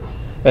Center,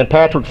 and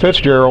Patrick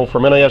Fitzgerald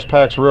from NAS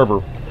Pax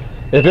River.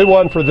 If it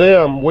wasn't for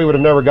them, we would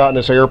have never gotten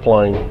this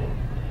airplane.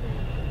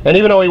 And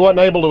even though he wasn't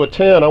able to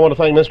attend, I want to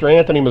thank Mr.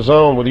 Anthony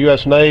Mazzone with the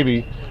U.S.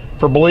 Navy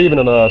for believing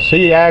in us.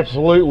 He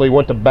absolutely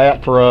went to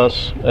bat for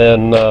us,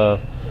 and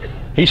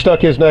he stuck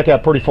his neck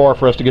out pretty far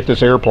for us to get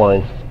this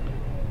airplane.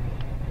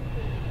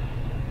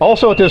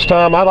 Also at this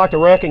time, I'd like to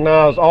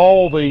recognize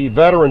all the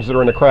veterans that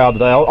are in the crowd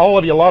today. All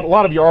of you, a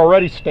lot of you are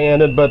already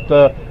standing, but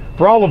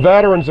for all the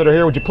veterans that are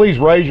here, would you please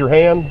raise your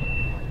hand?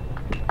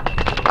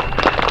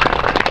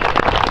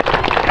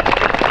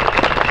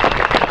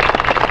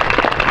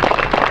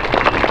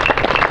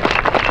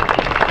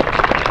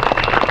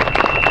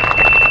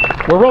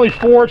 We're really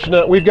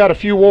fortunate. We've got a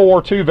few World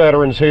War II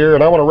veterans here,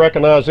 and I want to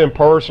recognize them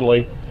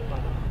personally.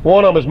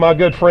 One of them is my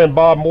good friend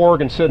Bob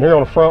Morgan, sitting here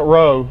on the front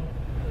row.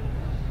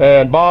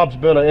 And Bob's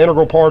been an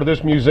integral part of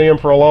this museum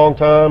for a long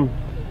time.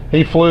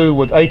 He flew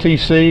with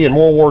ATC in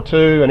World War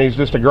II, and he's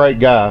just a great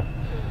guy.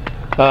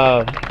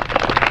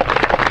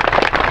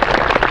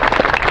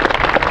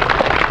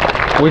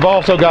 We've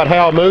also got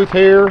Hal Muth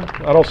here.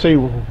 I don't see,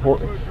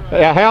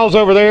 Hal's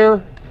over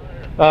there.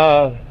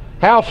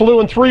 Hal flew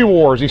in 3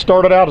 wars. He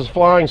started out as a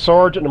flying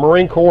sergeant in the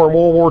Marine Corps in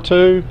World War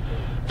II,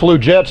 flew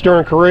jets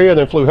during Korea, and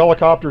then flew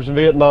helicopters in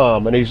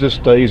Vietnam. And he's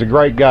a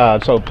great guy.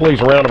 So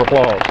please, a round of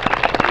applause.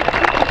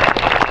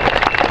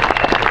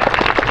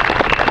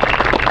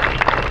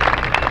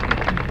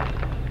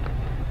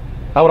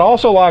 I would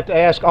also like to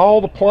ask all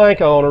the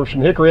plank owners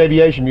from the Hickory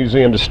Aviation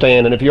Museum to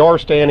stand, and if you are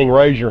standing,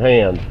 raise your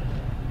hand.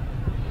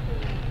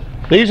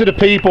 These are the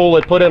people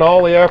that put in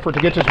all the effort to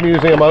get this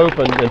museum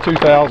opened in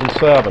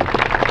 2007.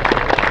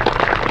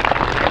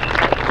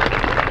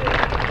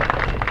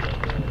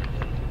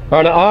 All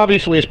right, now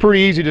obviously it's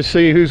pretty easy to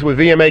see who's with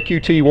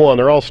VMAQT1.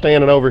 They're all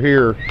standing over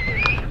here.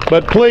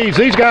 But please,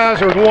 these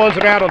guys are the ones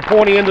that are out on the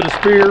pointy end of the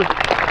spear.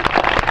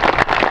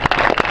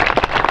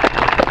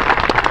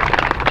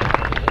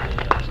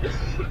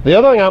 The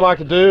other thing I'd like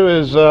to do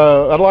is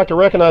I'd like to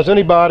recognize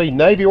anybody,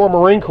 Navy or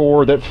Marine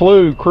Corps, that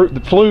flew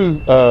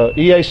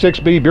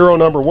EA-6B Bureau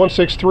number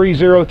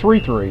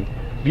 163033.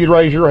 If you'd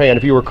raise your hand,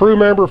 if you were a crew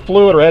member,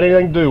 flew it, or had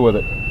anything to do with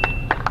it.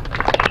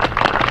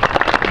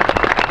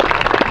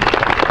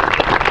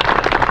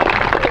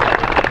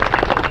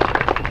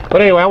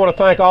 But anyway, I want to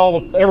thank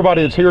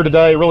everybody that's here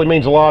today. It really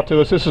means a lot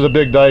to us. This is a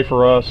big day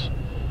for us,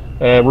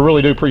 and we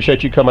really do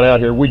appreciate you coming out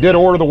here. We did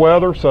order the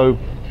weather, so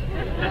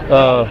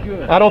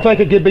I don't think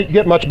it could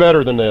get much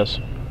better than this.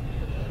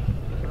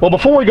 Well,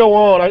 before we go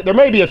on, there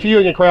may be a few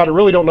in the crowd that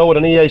really don't know what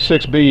an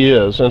EA-6B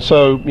is, and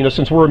so, you know,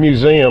 since we're a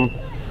museum,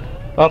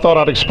 I thought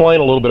I'd explain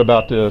a little bit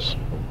about this.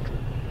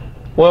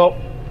 Well,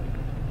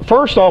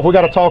 first off, we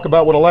got to talk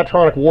about what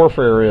electronic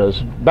warfare is.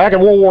 Back in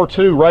World War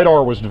II,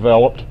 radar was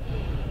developed.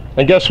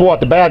 And guess what?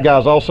 The bad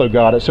guys also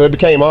got it. So it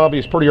became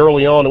obvious pretty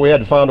early on that we had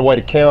to find a way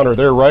to counter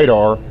their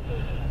radar.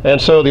 And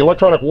so the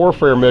electronic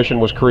warfare mission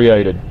was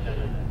created.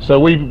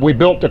 So we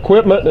built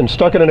equipment and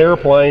stuck it in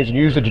airplanes and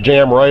used it to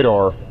jam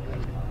radar.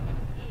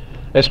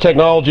 As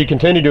technology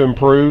continued to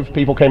improve,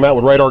 people came out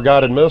with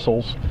radar-guided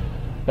missiles.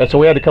 And so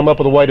we had to come up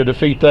with a way to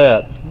defeat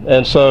that.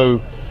 And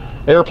so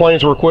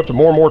airplanes were equipped with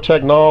more and more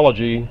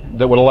technology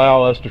that would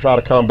allow us to try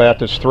to combat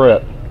this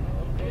threat.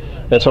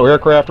 And so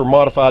aircraft were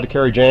modified to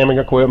carry jamming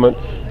equipment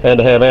and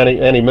to have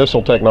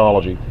anti-missile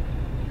technology.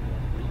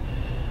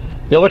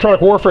 The electronic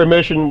warfare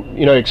mission,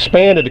 you know,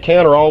 expanded to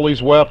counter all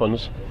these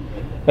weapons.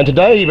 And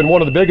today, even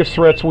one of the biggest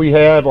threats we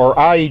have are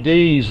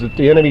IEDs that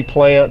the enemy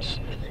plants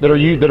that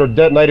are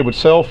detonated with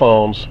cell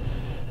phones.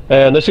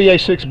 And this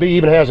EA-6B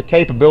even has a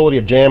capability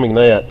of jamming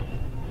that.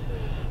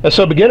 And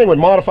so beginning with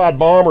modified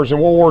bombers in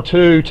World War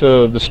II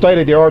to the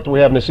state-of-the-art that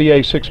we have in this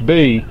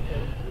EA-6B,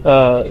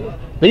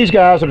 these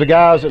guys are the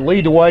guys that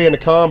lead the way into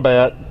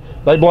combat.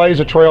 They blaze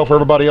a trail for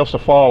everybody else to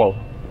follow.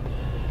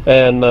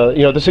 And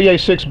you know, this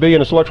EA-6B and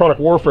this electronic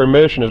warfare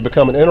mission has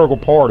become an integral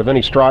part of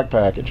any strike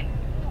package.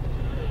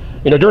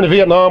 You know, during the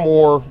Vietnam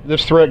War,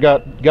 this threat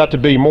got to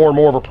be more and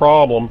more of a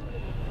problem,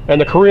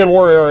 and the Korean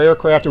War era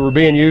aircraft that were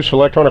being used for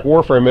electronic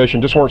warfare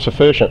mission just weren't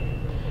sufficient.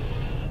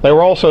 They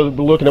were also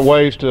looking at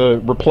ways to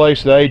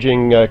replace the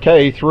aging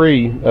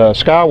Ka-3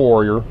 Sky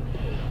Warrior,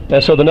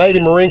 and so the Navy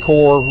and Marine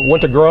Corps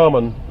went to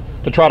Grumman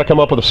to try to come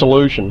up with a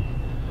solution.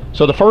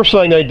 So the first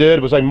thing they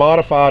did was they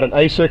modified an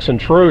A6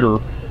 Intruder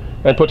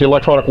and put the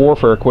electronic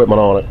warfare equipment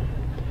on it.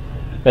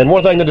 And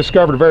one thing they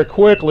discovered very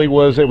quickly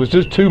was it was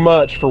just too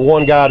much for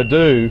one guy to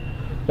do,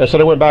 and so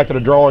they went back to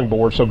the drawing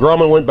board. So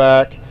Grumman went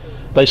back,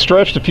 they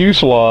stretched the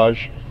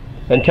fuselage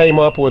and came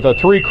up with a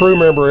 3 crew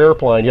member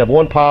airplane. You have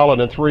 1 pilot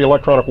and 3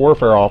 electronic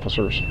warfare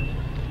officers.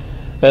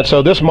 And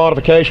so this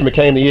modification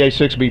became the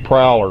EA-6B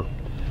Prowler.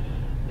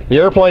 The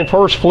airplane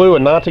first flew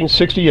in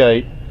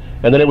 1968,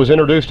 and then it was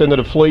introduced into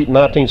the fleet in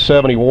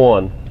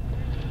 1971.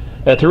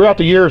 And throughout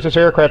the years, this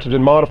aircraft has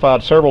been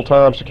modified several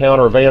times to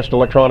counter advanced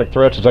electronic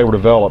threats as they were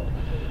developed.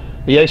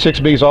 The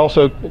A-6B is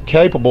also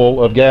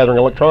capable of gathering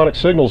electronic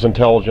signals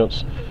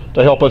intelligence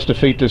to help us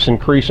defeat this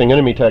increasing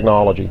enemy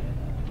technology.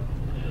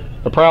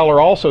 The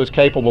Prowler also is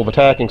capable of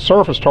attacking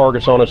surface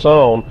targets on its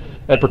own,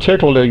 and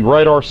particularly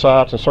radar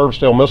sites and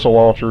surface-to-air missile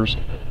launchers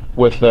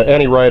with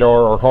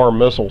anti-radar or HARM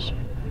missiles.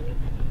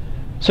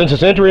 Since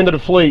its entry into the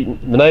fleet,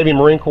 the Navy and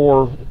Marine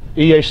Corps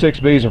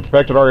EA-6Bs have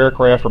protected our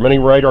aircraft from any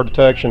radar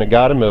detection and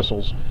guided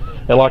missiles,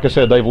 and like I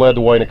said, they've led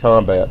the way into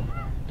combat.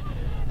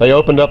 They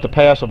opened up the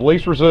path of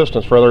least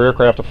resistance for other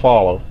aircraft to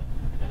follow.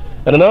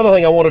 And another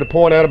thing I wanted to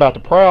point out about the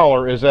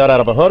Prowler is that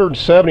out of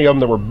 170 of them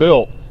that were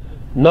built,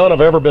 none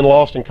have ever been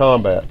lost in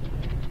combat.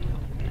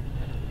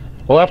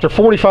 Well, after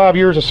 45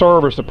 years of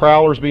service, the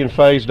Prowler is being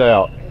phased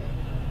out.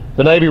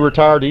 The Navy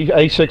retired the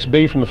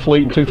A-6B from the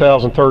fleet in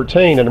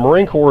 2013, and the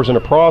Marine Corps is in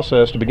a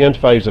process to begin to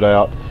phase it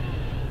out.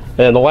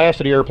 And the last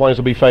of the airplanes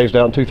will be phased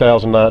out in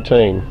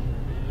 2019.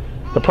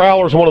 The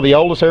Prowler is one of the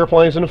oldest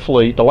airplanes in the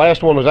fleet. The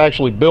last one was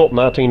actually built in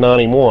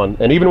 1991,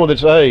 and even with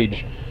its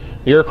age,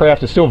 the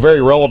aircraft is still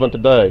very relevant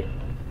today.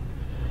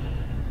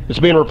 It's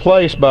being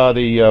replaced by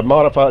the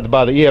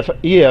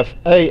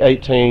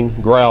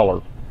EFA-18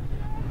 Growler.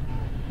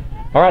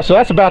 All right, so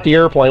that's about the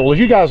airplane. Well, as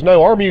you guys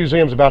know, our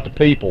museum's about the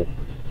people.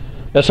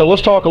 And so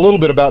let's talk a little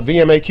bit about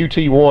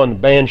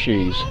VMAQT-1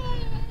 Banshees.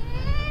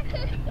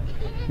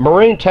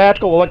 Marine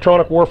Tactical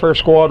Electronic Warfare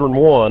Squadron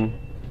 1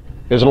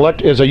 is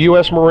a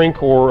U.S. Marine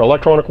Corps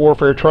electronic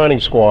warfare training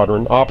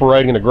squadron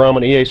operating the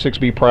Grumman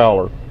EA-6B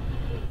Prowler.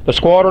 The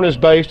squadron is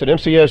based at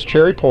MCS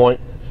Cherry Point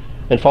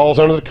and falls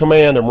under the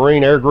command of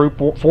Marine Air Group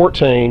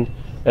 14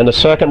 and the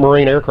 2nd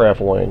Marine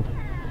Aircraft Wing.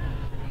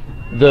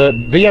 The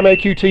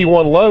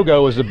VMAQT-1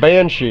 logo is the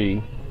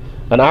Banshee,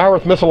 an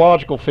Irith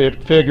mythological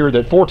figure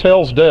that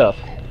foretells death.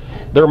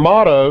 Their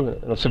motto,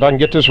 let's see if I can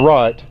get this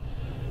right,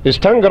 is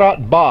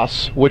Tangrat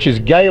Bas, which is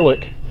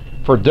Gaelic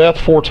for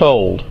death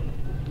foretold.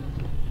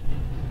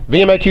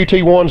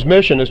 VMAQT-1's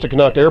mission is to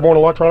conduct airborne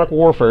electronic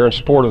warfare in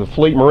support of the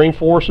Fleet Marine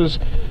Forces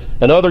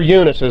and other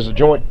units as the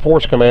Joint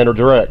Force Commander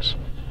directs.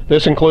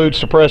 This includes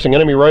suppressing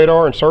enemy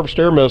radar and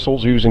surface-to-air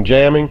missiles using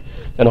jamming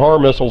and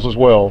HARM missiles as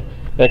well,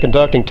 and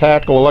conducting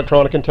tactical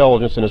electronic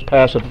intelligence in its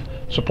passive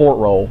support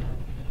role.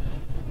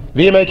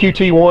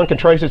 VMAQT-1 can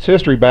trace its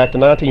history back to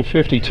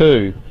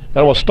 1952. And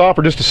I want to stop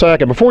for just a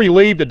second. Before you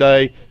leave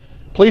today,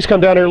 please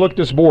come down here and look at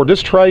this board.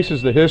 This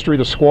traces the history of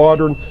the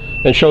squadron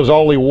and shows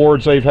all the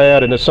awards they've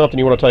had, and it's something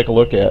you want to take a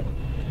look at.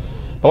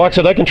 But like I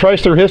said, they can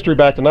trace their history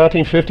back to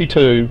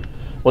 1952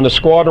 when the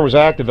squadron was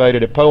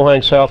activated at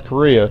Pohang, South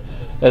Korea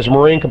as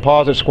Marine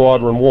Composite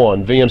Squadron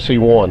 1,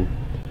 VMC-1.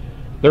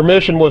 Their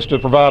mission was to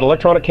provide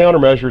electronic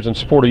countermeasures in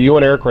support of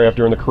UN aircraft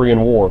during the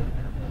Korean War.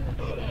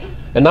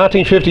 In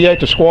 1958,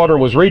 the squadron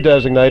was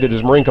redesignated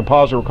as Marine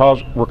Composite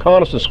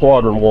Reconnaissance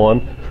Squadron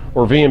 1,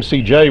 or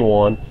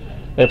VMCJ-1,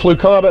 and flew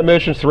combat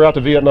missions throughout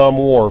the Vietnam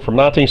War from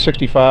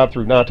 1965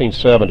 through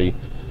 1970.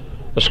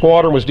 The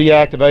squadron was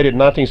deactivated in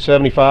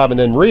 1975 and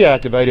then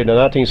reactivated in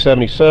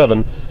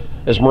 1977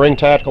 as Marine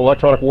Tactical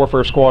Electronic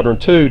Warfare Squadron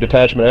 2,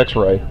 Detachment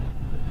X-Ray.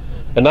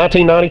 In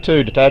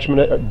 1992,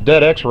 Detachment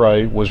Det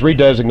X-Ray was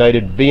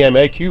redesignated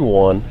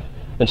VMAQ-1,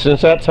 and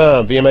since that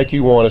time,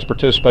 VMAQ-1 has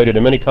participated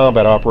in many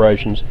combat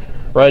operations,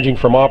 ranging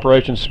from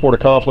Operation Support of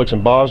Conflicts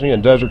in Bosnia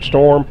and Desert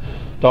Storm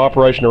to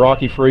Operation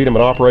Iraqi Freedom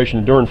and Operation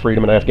Enduring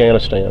Freedom in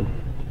Afghanistan.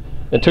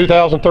 In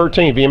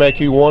 2013,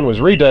 VMAQ-1 was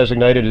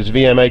redesignated as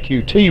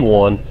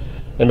VMAQ-T1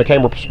 and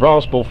became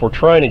responsible for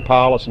training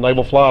pilots and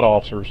naval flight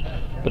officers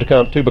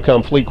to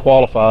become fleet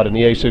qualified in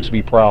the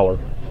A-6B Prowler.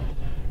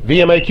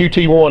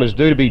 VMAQ-T1 is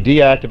due to be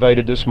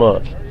deactivated this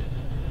month.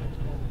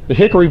 The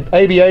Hickory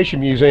Aviation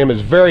Museum is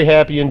very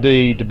happy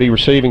indeed to be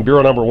receiving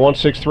Bureau number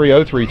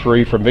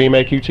 163033 from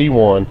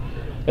VMAQ-T1,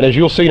 and as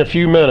you'll see in a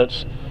few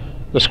minutes,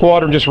 the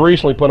squadron just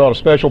recently put on a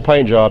special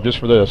paint job just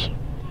for this.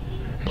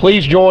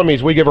 Please join me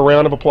as we give a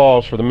round of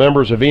applause for the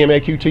members of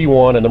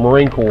VMAQ-T1 and the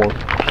Marine Corps.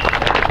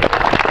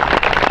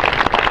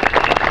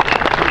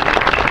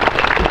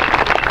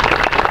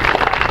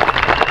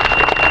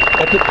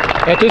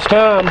 At this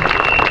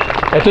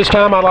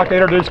time, I'd like to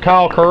introduce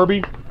Kyle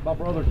Kirby. My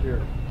brother's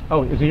here.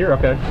 Oh, is he here?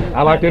 Okay.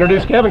 I'd like to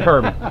introduce Kevin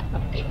Kirby.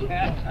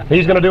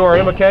 He's going to do our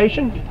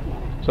invocation.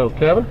 So,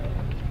 Kevin.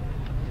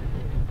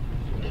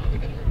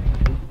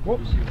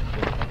 Whoops.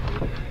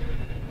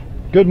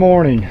 Good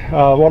morning.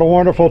 What a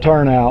wonderful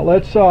turnout.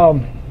 Let's go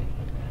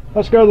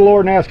to the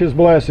Lord and ask His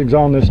blessings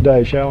on this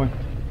day, shall we?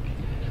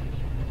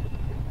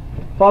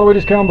 Father, we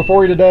just come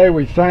before you today.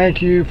 We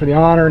thank you for the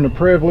honor and the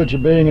privilege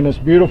of being in this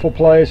beautiful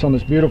place on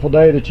this beautiful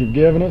day that you've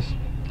given us.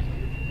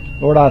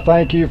 Lord, I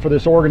thank you for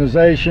this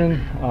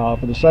organization,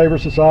 for the Sabre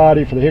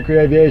Society, for the Hickory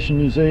Aviation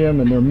Museum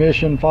and their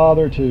mission,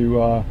 Father,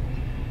 to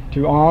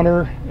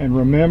honor and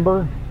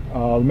remember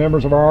the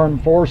members of our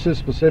armed forces,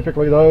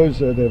 specifically those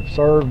that have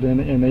served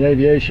in the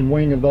aviation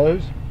wing of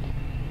those.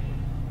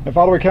 And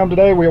Father, we come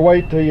today, we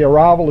await the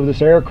arrival of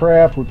this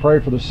aircraft. We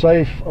pray for the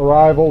safe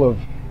arrival of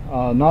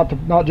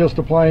not just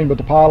the plane, but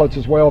the pilots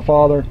as well,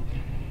 Father.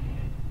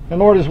 And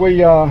Lord, as we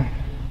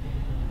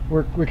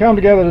come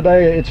together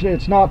today,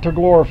 it's not to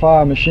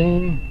glorify a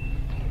machine,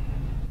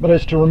 but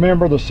it's to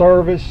remember the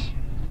service.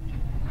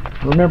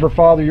 Remember,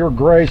 Father, your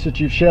grace that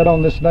you've shed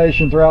on this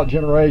nation throughout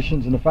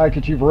generations, and the fact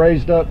that you've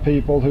raised up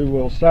people who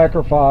will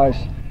sacrifice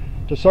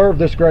to serve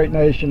this great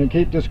nation and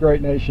keep this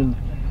great nation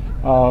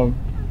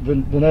the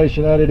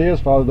nation that it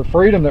is, Father. The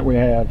freedom that we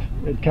have,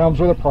 it comes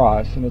with a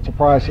price, and it's a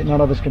price that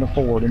none of us can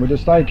afford. And we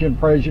just thank you and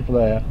praise you for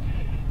that.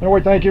 And we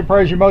thank you and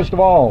praise you most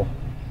of all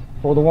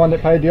for the one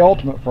that paid the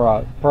ultimate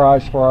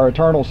price for our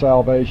eternal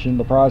salvation,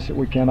 the price that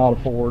we cannot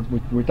afford.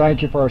 We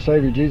thank you for our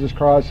Savior Jesus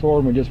Christ,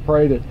 Lord, and we just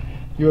pray that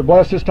you would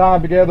bless this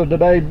time together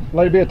today.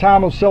 Let it be a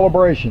time of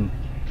celebration,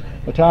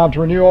 a time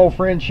to renew old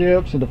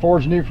friendships and to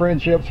forge new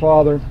friendships,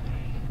 Father.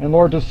 And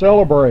Lord, to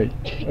celebrate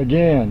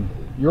again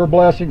your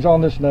blessings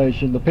on this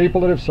nation, the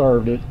people that have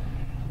served it,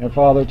 and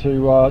Father,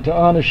 to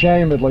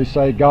unashamedly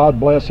say, God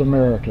bless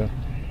America.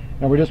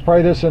 And we just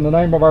pray this in the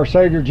name of our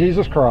Savior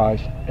Jesus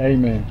Christ.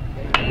 Amen.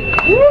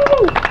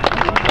 Woo!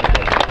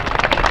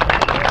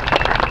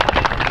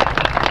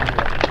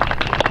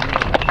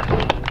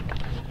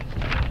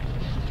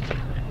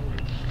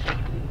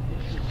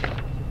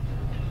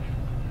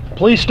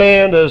 Please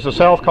stand as the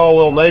South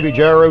Caldwell Navy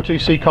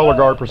JROTC Color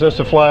Guard presents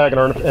the flag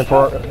and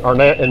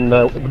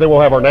then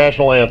we'll have our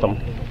national anthem.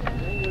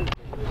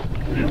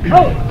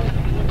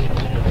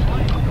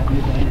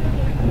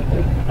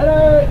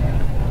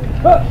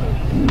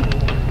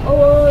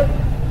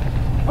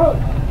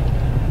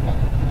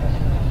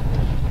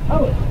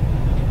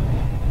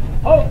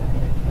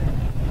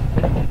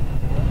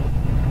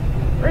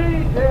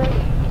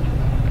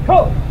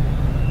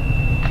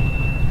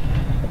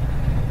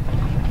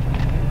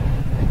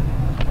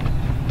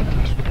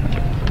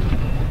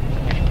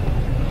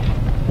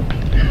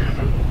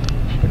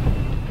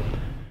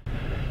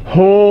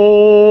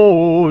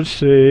 Oh,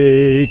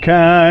 say,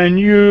 can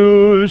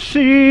you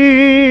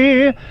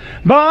see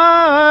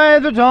by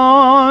the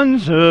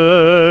dawn's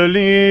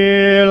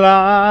early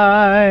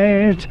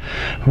light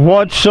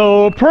what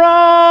so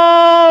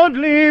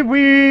proudly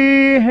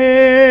we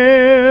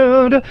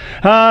hailed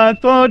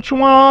at the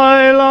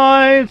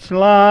twilight's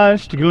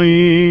last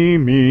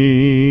gleaming,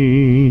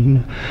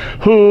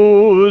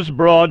 whose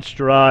broad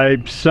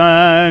stripes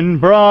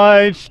and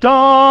bright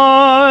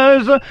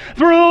stars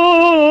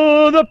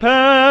through the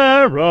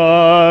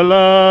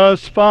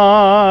perilous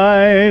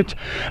fight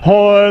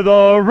o'er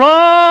the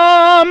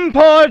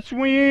ramparts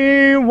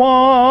we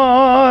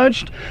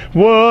watched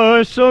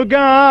were so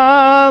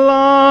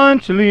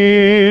gallantly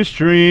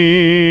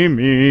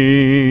streaming,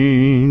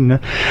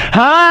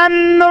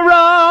 and the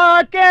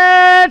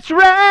rocket's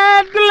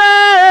red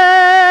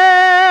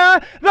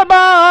glare, the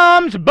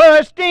bombs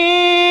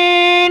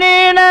bursting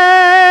in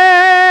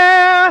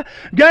air,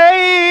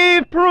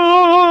 gave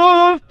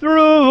proof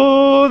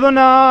through the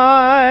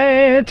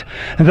night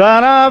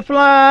that our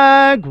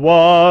flag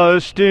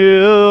was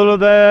still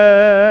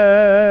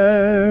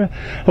there.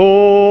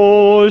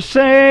 Oh,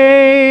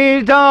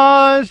 say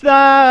does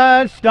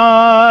that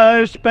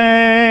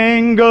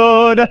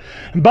star-spangled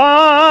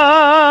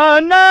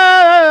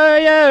banner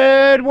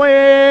yet wave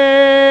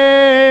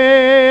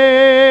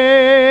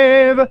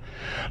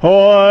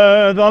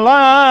o'er the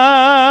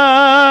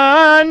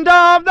land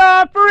of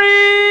the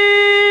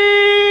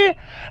free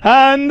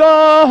and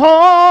the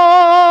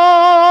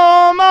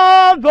home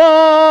of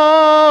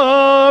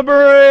the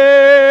brave?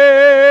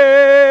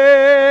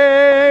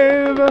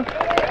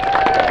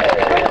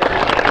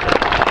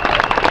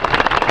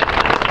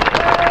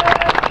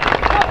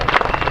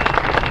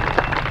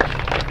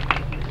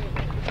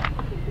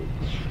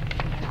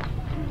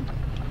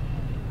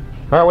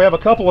 All right, we have a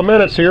couple of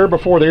minutes here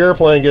before the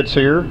airplane gets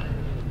here.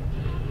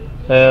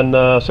 And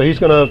so he's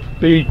going to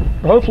be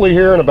hopefully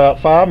here in about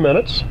 5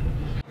 minutes.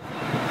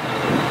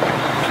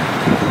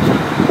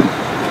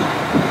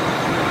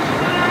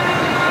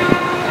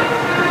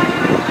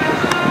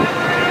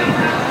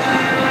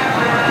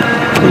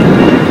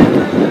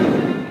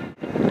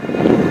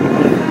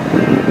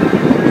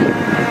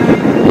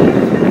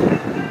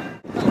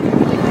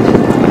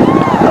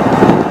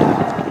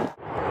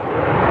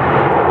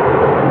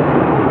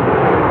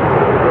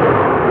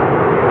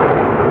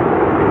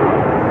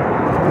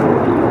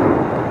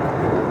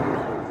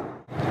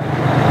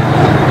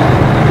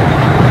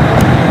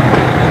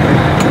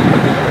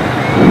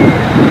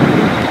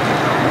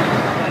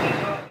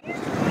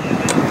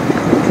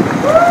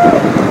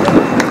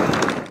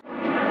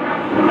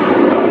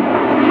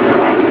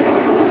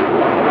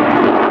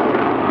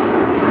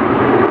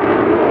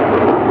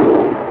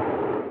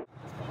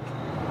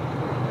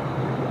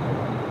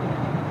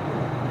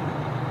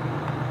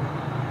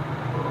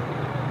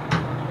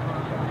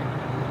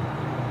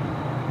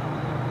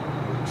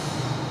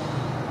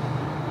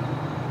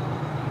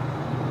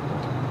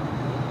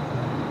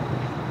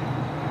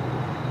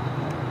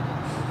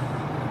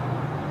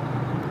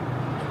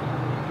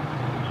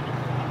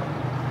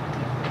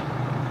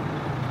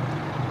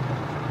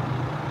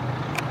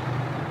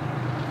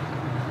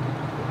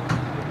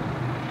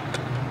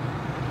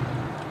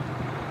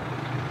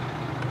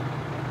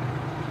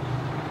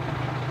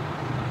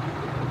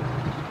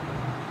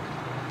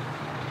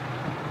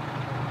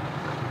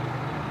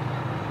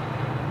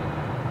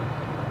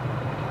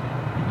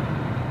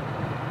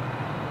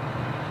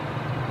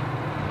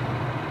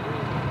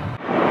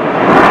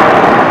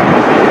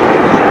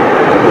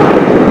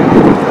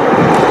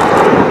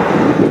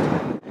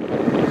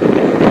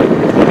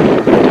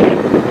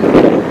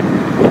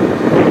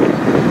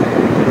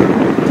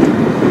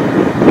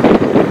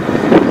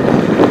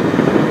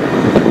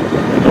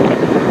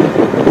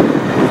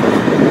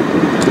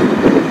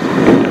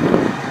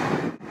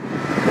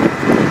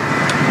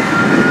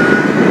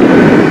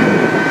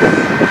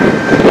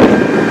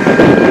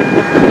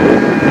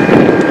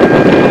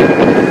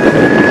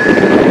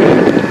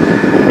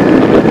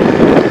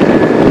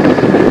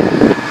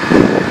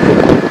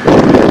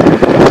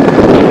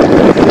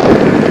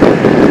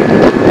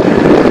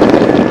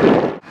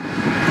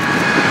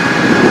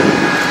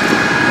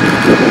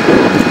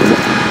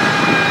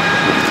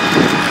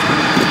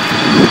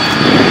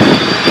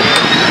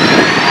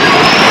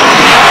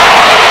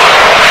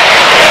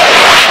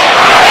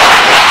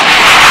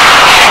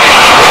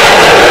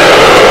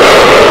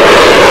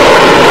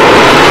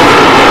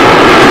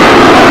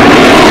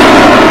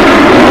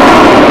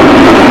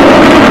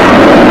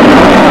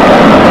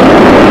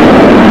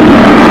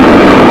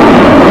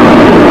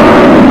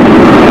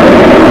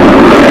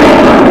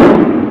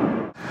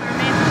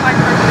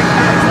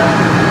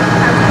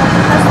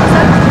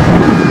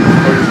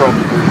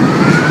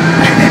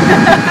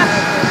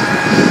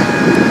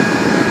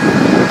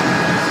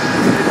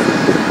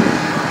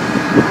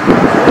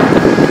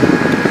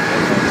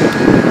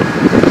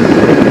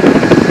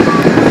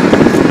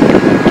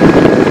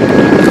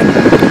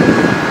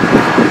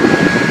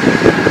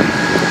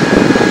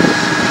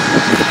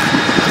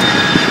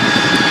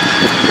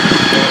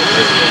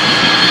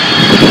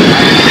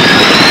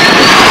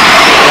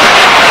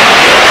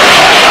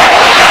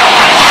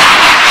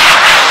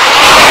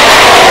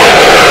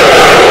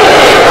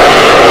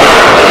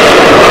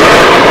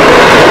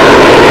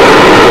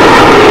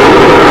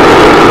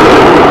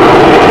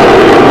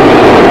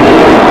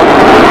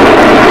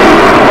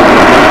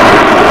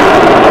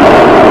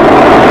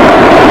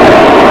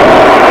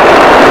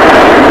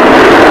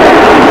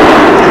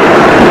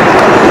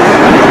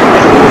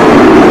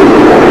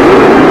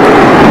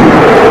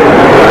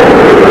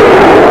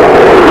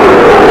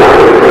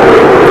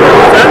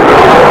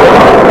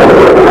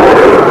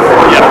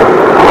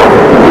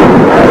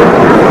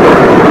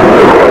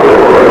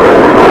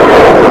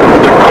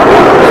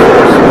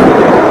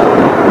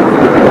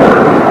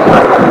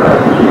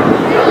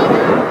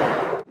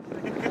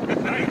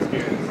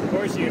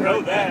 You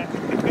know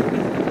that.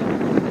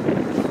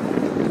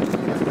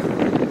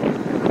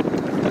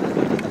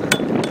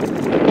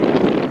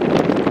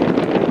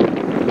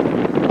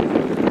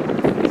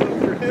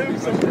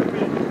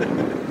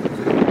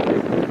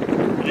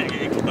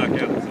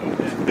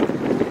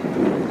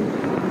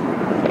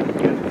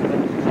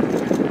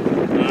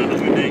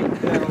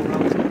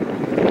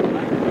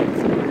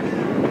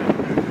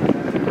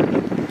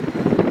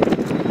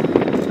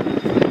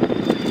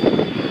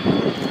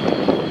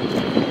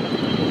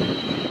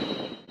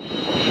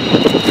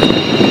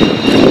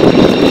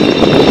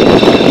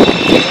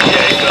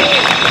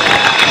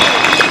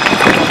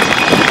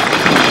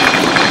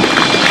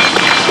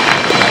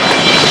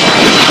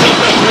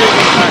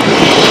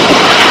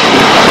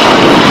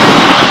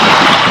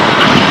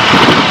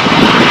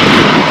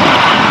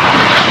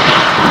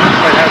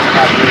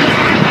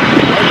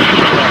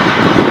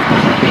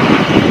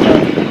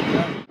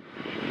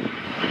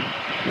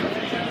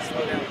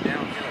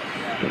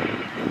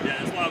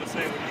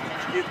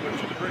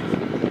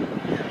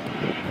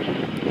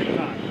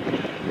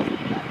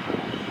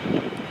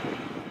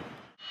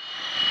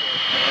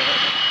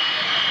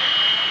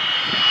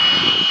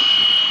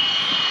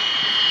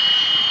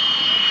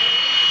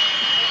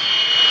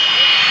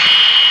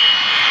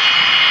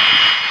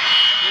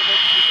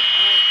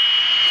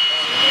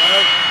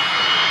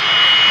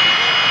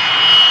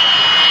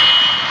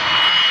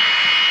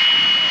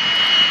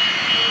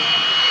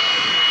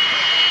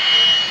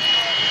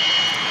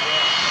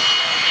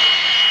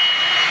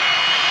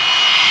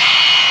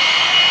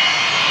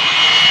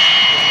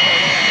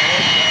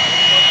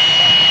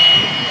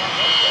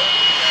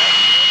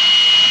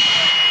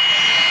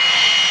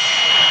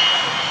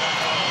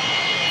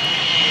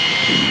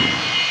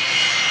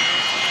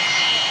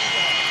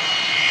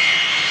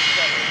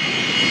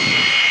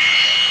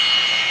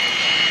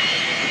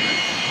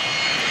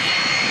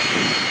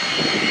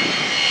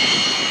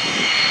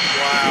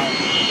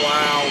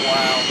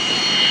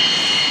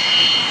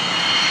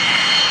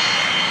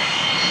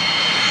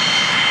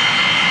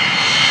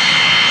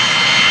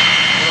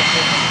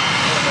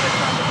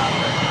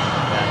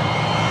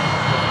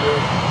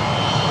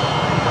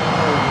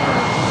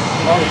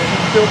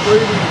 Still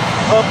breathing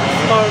up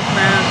in smoke,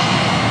 man.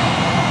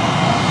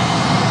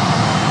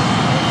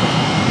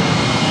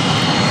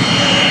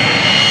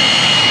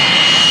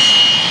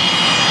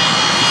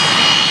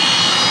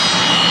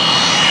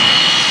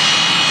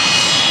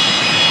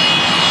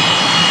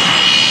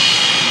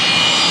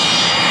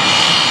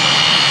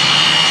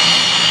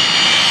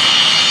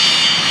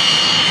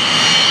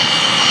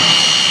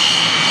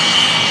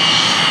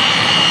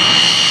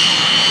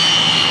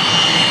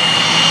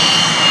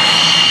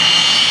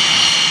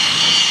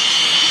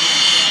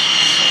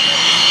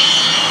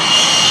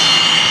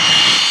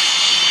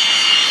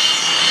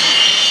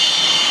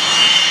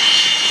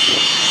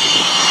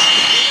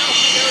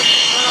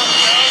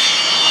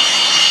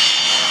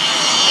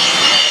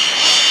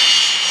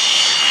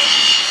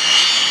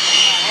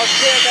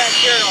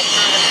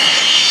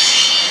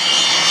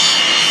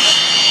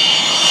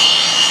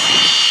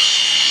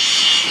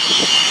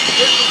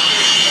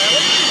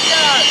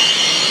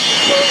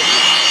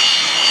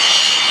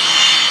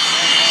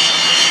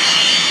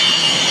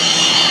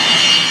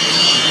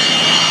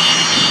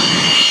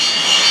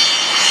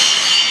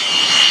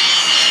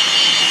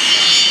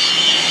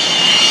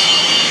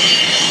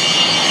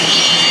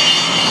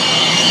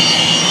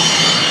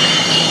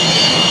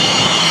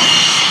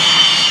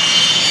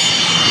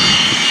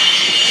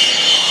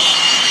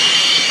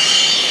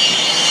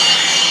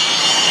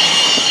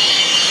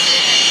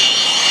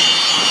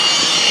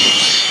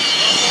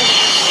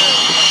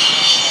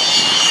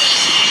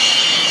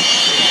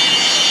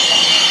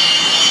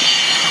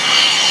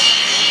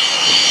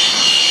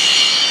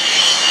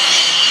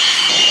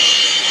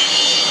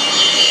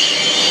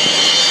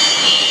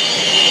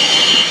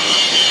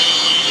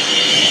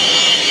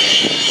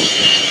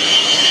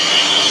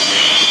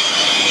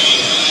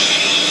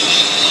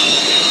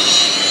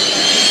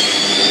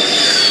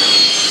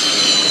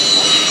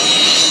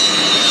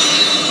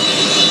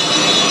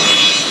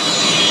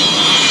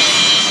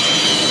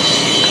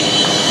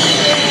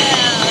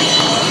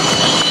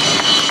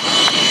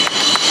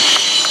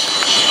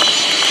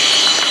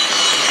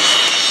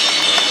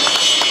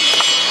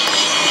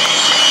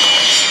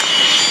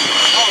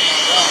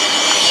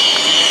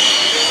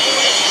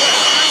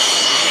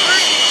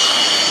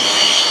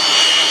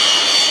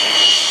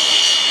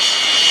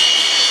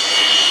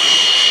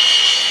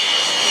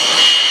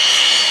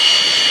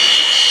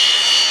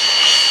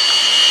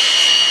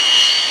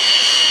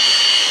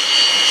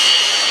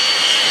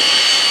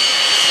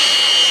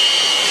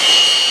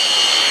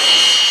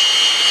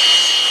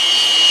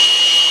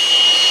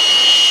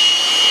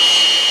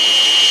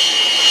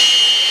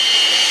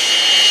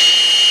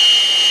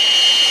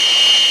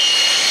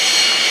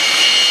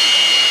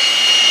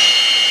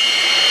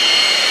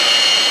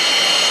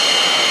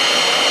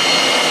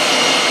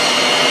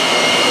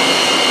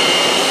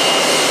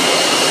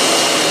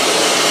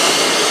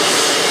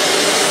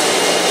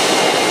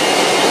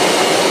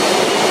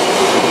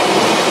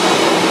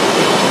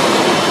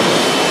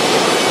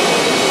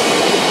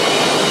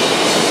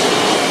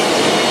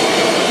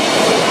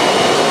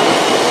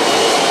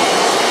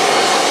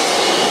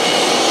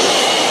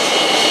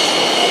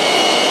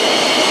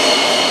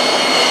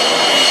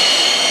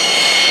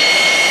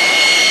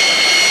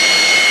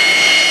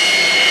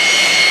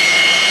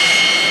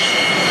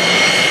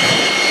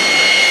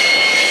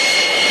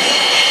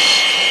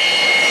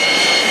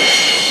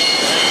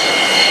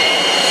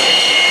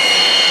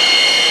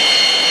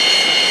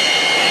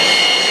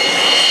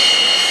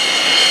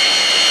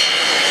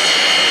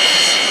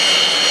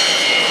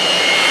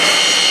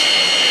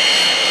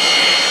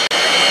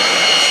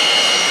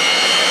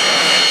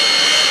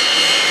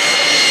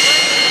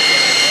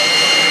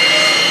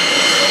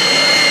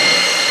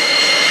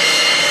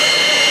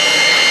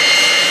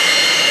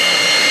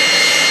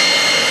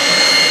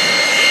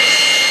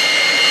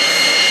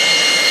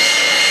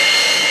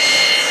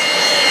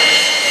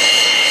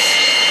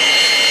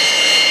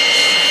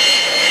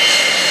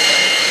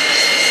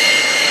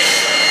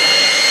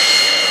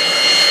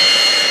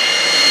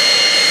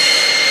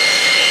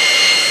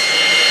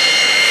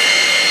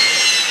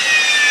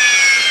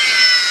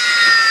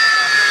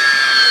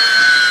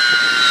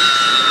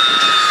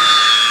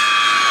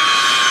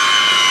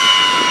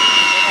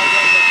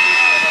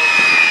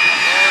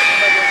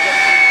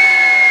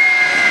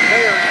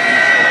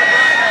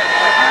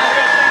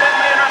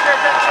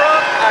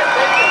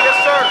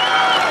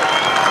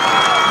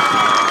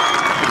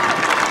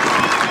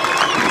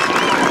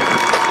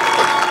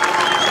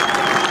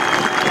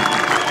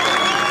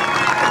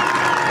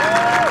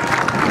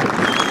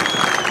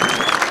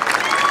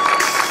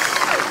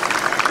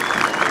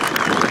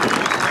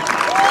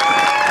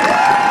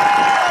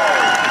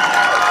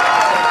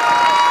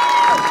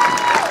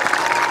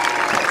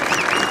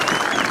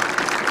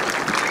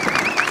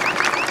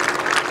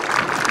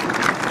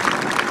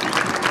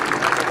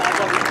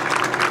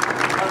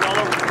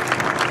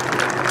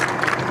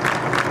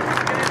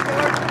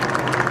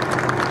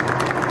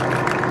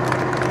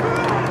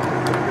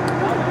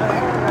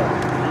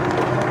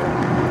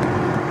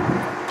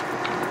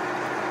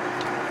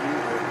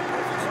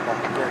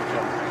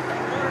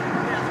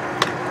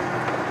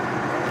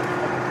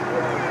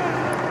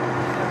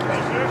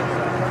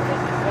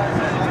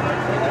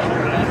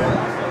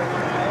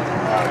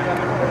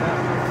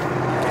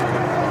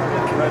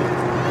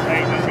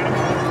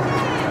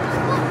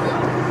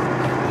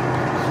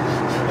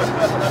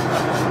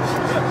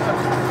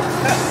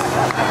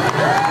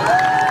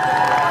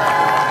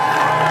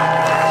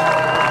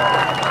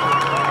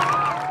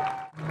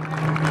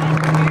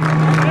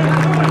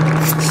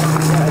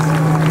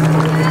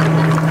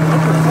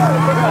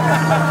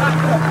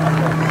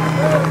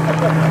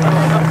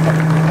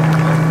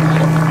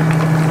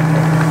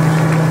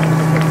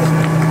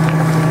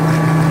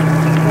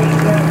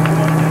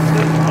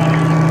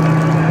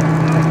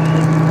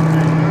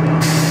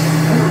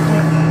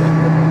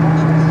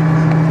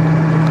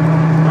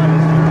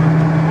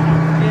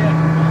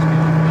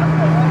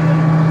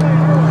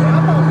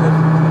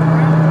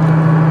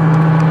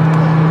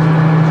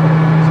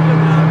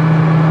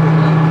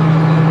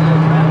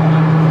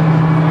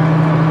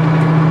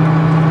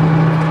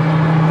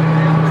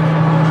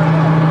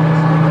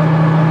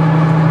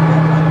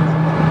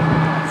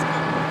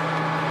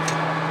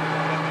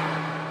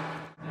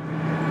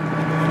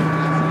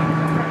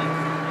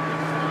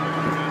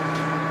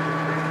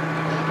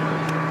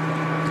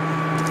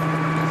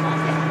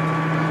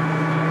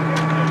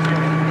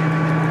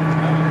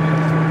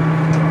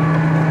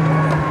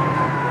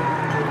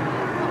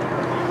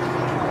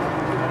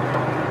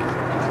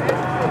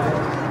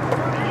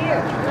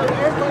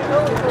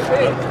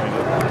 Okay,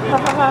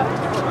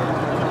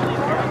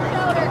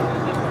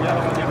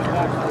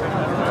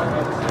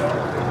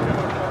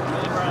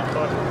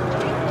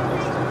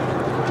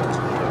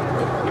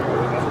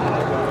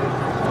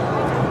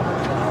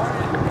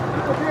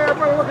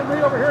 everybody look at me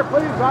over here,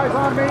 please. Eyes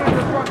on me,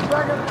 just 1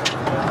 second.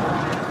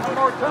 One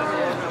more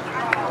time.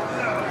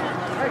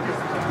 Thank you.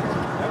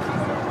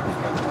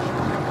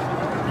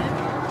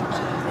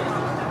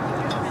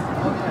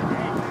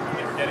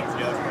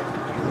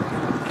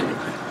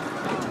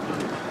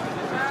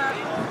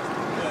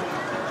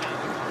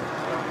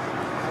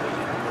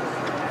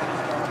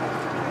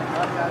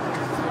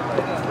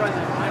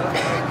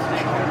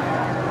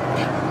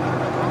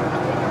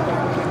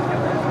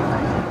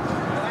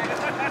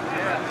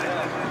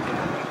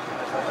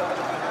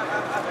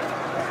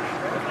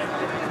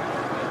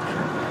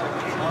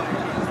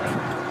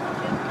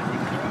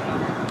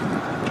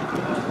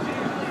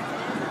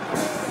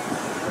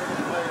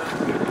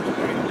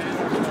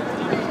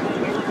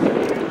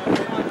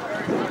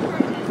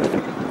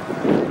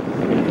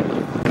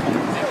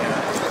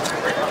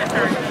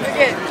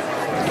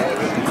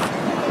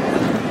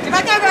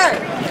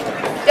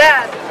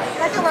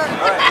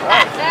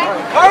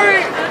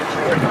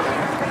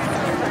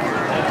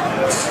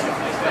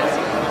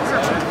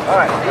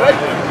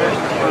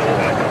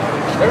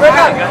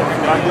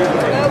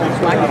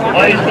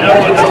 Ladies and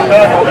gentlemen, this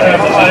time we're going to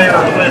have the mayor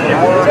with you.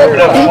 We're going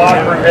to have a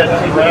locker room head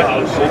seat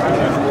records.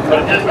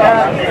 But just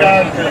you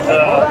guys could,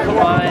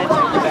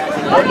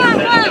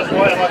 just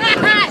wait like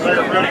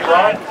they're ready,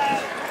 right?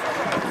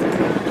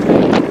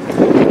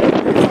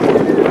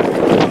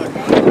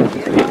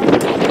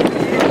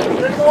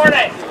 Good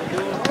morning.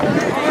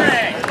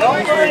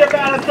 Don't worry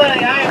about a thing.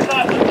 I am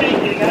not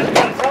speaking. I've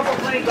got a couple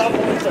things I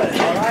want to say,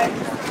 all right?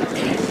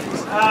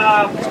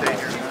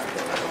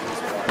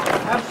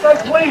 I'm so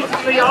pleased to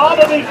see all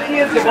of these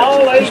kids of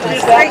all ages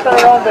out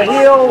there on the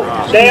hill,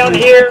 down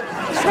here.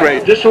 It's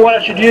great. This is what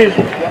I should use.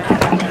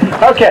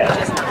 Okay.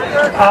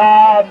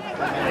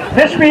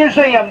 This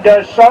museum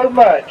does so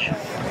much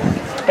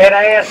and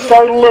asks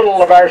so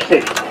little of our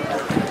city.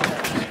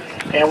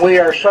 And we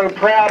are so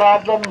proud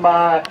of them.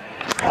 I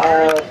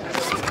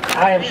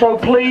am so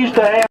pleased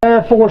to have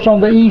Air Force on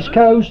the East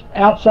Coast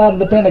outside of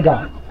the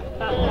Pentagon.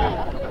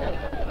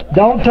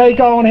 Don't take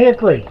on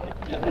Hickory.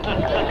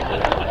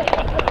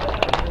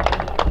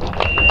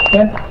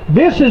 And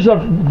this is a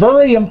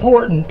very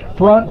important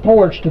front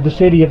porch to the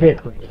city of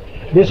Hickory.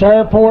 This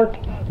airport,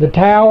 the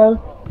tower,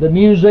 the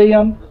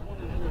museum,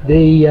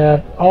 the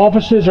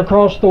offices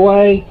across the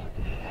way,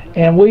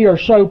 and we are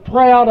so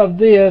proud of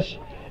this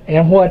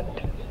and what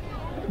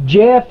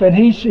Jeff and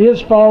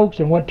his folks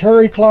and what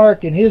Terry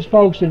Clark and his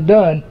folks have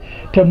done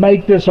to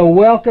make this a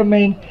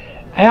welcoming,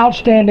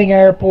 outstanding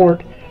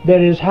airport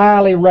that is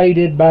highly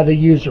rated by the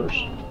users.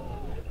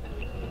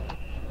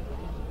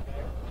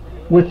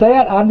 With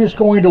that, I'm just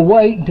going to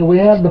wait until we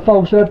have the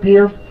folks up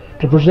here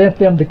to present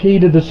them the key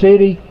to the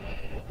city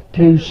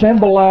to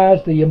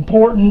symbolize the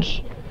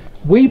importance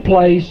we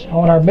place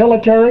on our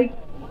military,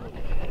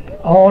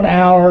 on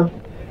our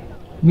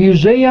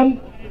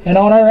museum, and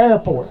on our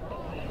airport.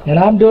 And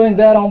I'm doing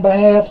that on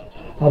behalf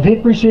of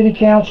Hickory City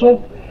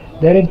Council.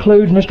 That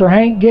includes Mr.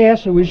 Hank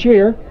Guess, who is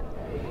here,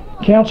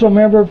 council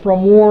member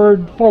from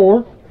Ward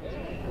 4.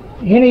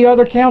 Any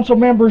other council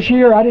members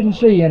here? I didn't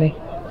see any.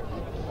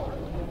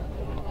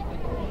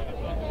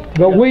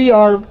 But we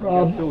are...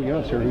 Phil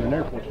Yount's here, who's an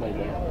Air Force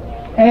Major.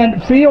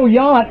 And Phil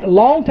Yount,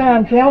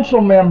 longtime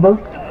council member,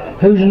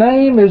 whose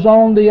name is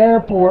on the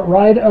airport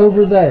right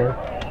over there,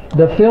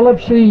 the Philip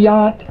C.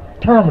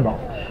 Yount Terminal.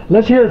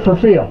 Let's hear it for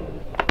Phil.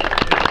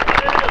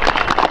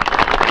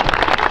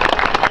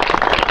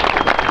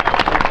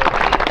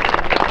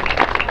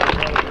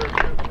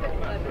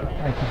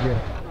 Thank you,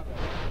 Jeff.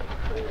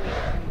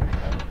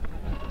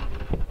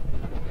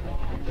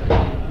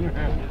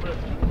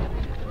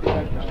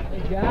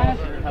 Hey guys,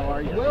 how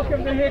are you?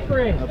 Welcome to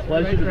Hickory. A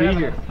pleasure to be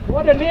here.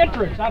 What an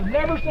entrance! I've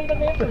never seen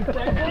an entrance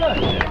that good.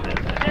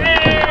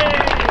 Hey!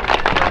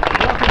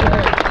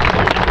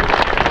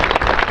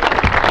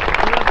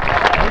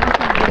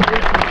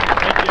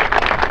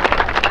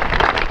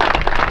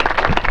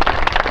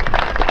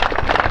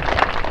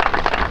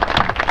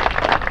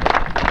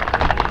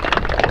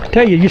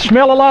 Tell you, you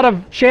smell a lot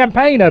of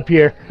champagne up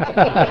here. We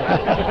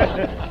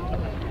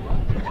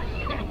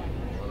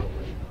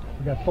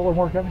got 4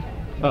 more coming.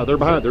 They're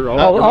behind. They're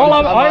all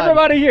of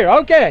everybody here.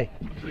 Okay.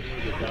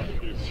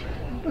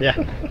 Yeah.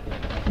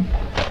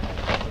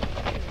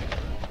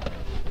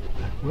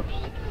 Whoops.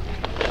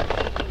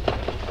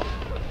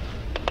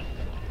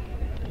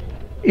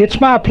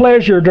 It's my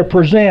pleasure to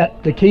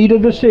present the key to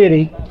the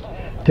city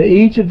to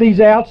each of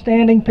these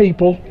outstanding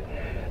people,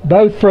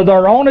 both for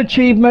their own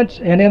achievements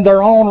and in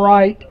their own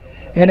right,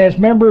 and as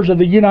members of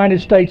the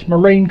United States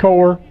Marine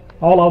Corps,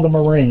 all of the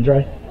Marines,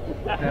 right?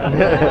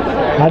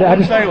 I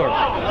just, sailor.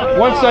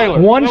 One sailor.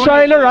 One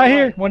sailor, I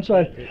hear. One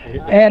sailor.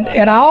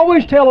 And I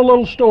always tell a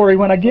little story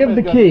when I give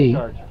the key,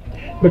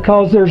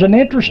 because there's an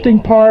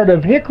interesting part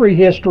of Hickory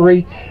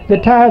history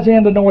that ties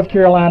into North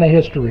Carolina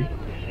history.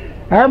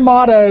 Our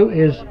motto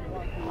is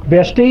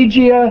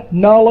Vestigia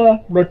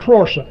nulla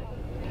retorsa.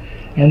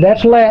 And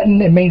that's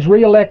Latin. It means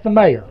re-elect the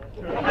mayor.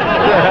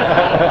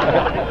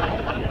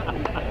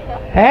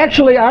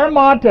 Actually, our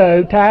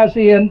motto ties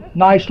in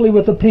nicely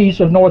with a piece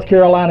of North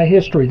Carolina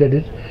history that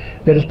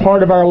is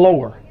part of our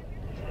lore.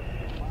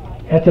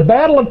 At the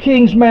Battle of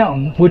Kings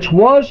Mountain, which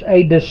was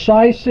a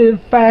decisive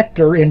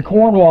factor in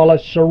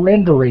Cornwallis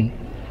surrendering,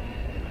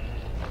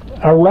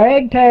 a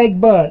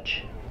ragtag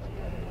bunch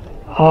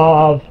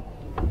of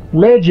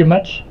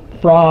regiments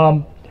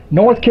from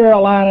North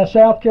Carolina,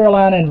 South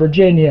Carolina, and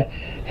Virginia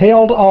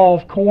held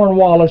off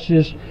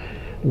Cornwallis's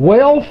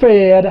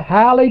well-fed,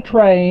 highly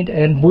trained,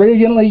 and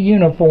brilliantly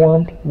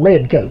uniformed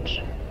redcoats.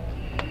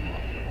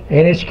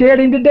 And it scared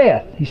him to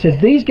death. He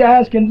said, these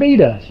guys can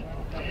beat us.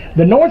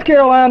 The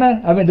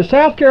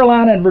South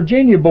Carolina and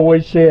Virginia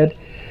boys said,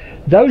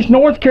 those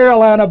North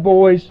Carolina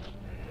boys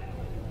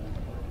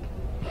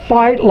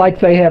fight like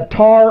they have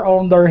tar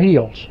on their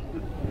heels.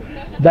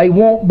 They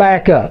won't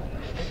back up.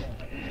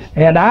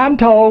 And I'm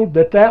told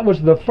that that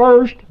was the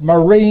first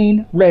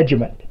Marine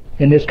regiment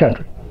in this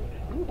country.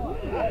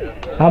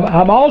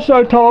 I'm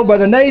also told by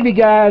the Navy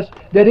guys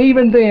that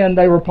even then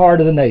they were part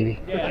of the Navy.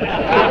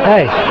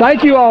 Hey,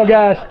 thank you all,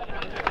 guys.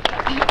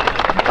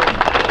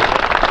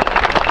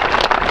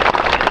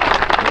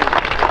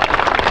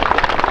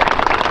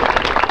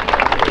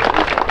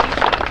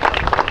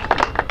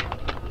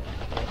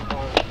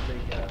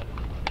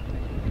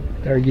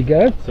 There you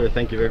go. Sir,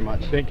 thank you very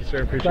much. Thank you,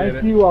 sir. Appreciate it.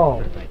 Thank you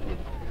all.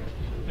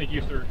 Thank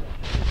you, sir.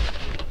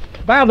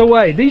 By the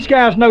way, these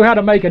guys know how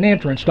to make an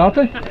entrance, don't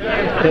they?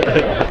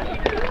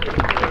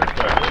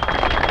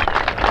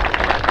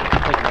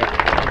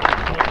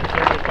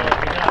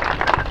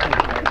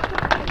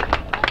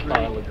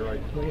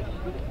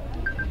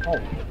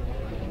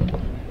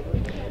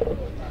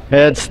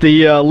 It's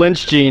the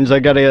Lynch jeans. I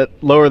gotta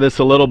lower this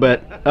a little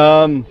bit.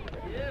 The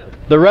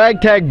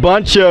ragtag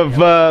bunch of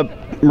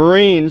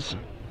Marines,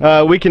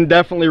 we can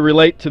definitely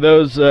relate to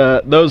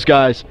those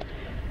guys.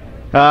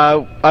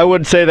 I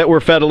would say that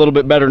we're fed a little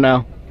bit better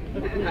now.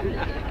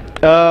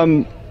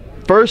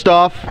 First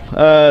off,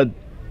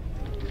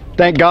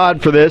 thank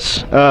God for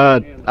this.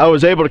 I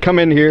was able to come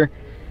in here,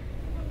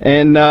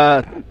 and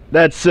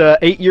that's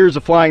 8 years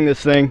of flying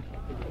this thing.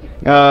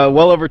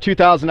 Well over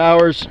 2,000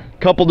 hours,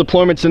 couple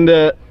deployments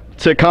into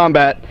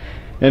combat,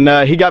 and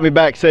he got me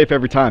back safe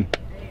every time.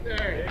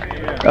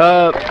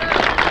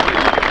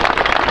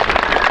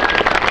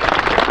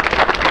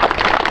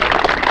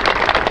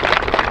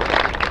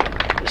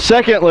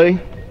 Secondly,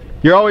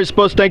 you're always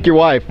supposed to thank your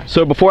wife.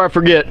 So before I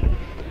forget,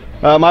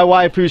 my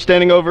wife, who's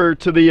standing over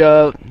to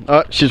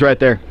the, she's right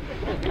there.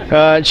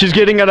 She's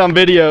getting it on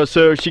video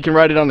so she can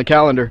write it on the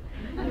calendar.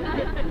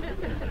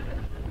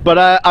 But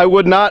I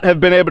would not have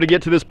been able to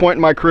get to this point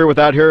in my career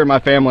without her and my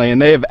family,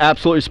 and they have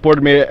absolutely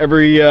supported me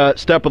every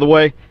step of the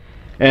way.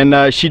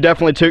 And she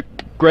definitely took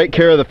great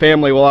care of the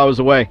family while I was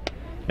away.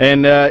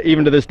 And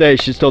even to this day,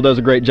 she still does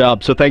a great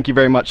job. So thank you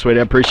very much, sweetie.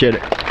 I appreciate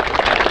it.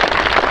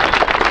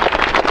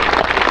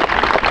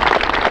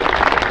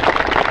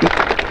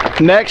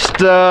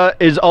 Next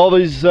is all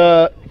these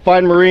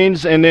fine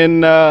Marines, and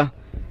then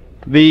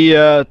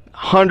the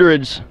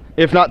hundreds,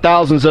 if not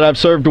thousands, that I've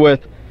served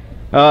with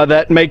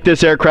that make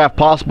this aircraft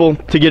possible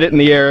to get it in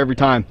the air every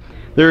time.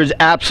 There is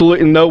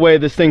absolutely no way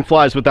this thing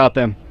flies without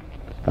them.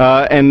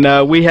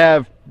 And we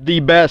have the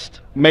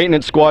best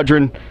maintenance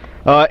squadron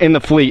in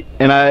the fleet,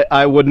 and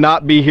I would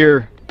not be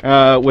here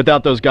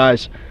without those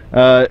guys.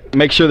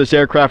 Make sure this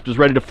aircraft is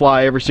ready to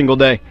fly every single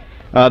day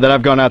that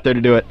I've gone out there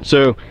to do it.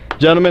 So,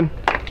 gentlemen,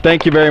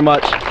 thank you very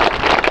much.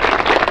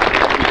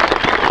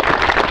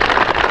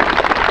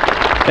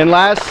 And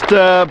last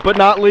but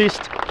not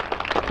least,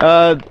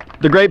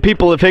 the great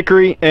people of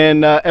Hickory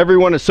and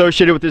everyone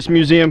associated with this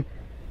museum.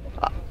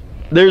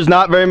 There's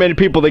not very many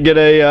people that get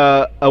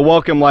a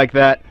welcome like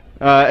that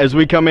as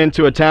we come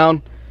into a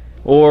town,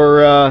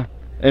 or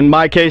in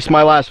my case,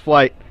 my last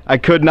flight. I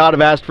could not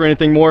have asked for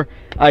anything more.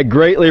 I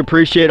greatly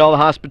appreciate all the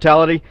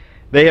hospitality.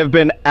 They have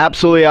been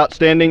absolutely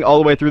outstanding all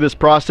the way through this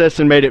process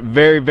and made it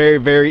very, very,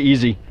 very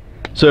easy.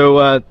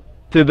 So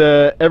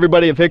to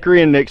everybody of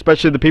Hickory, and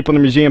especially the people in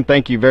the museum,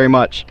 thank you very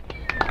much.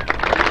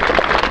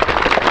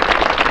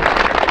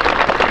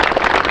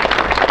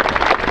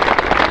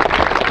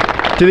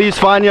 To these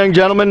fine young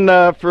gentlemen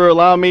for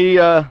allowing me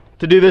to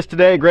do this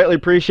today, I greatly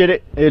appreciate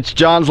it. It's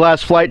John's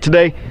last flight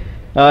today.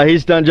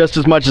 He's done just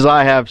as much as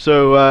I have,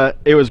 so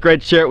it was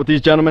great to share it with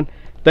these gentlemen.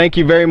 Thank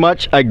you very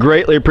much. I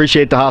greatly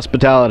appreciate the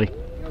hospitality.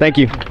 Thank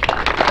you.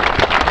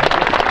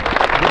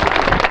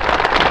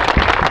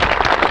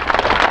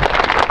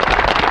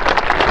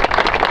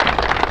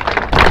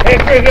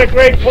 Hickory's a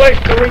great place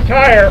to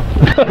retire.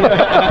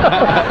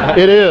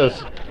 It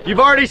is.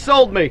 You've already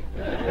sold me.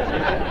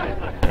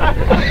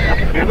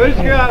 This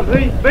guy's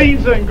eat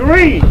beans and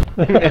green.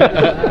 We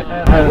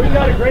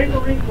got a great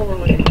Marine Corps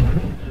leader.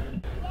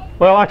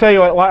 Well, I tell you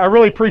what, I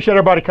really appreciate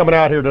everybody coming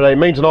out here today. It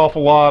means an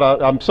awful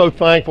lot. I'm so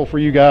thankful for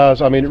you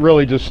guys. I mean, it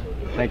really just...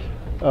 Thank you.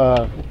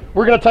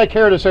 We're going to take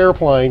care of this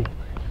airplane.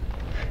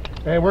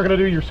 And we're going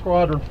to do your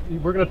squadron.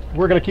 We're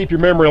going to keep your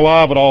memory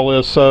alive with all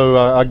this. So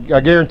I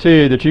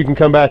guarantee you that you can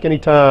come back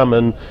anytime,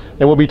 and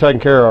we'll be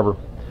taking care of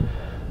her.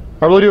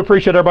 I really do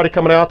appreciate everybody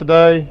coming out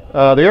today.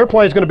 The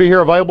airplane is going to be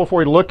here available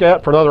for you to look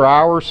at for another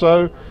hour or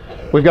so.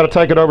 We've got to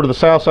take it over to the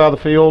south side of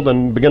the field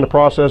and begin the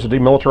process of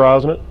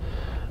demilitarizing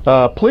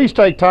it. Please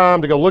take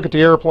time to go look at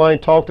the airplane,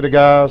 talk to the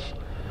guys.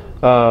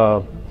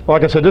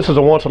 Like I said, this is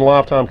a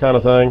once-in-a-lifetime kind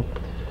of thing.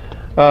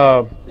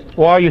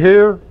 While you're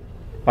here,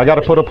 I got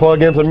to put a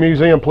plug into the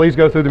museum. Please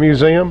go through the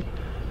museum.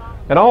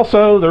 And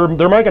also,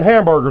 they're making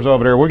hamburgers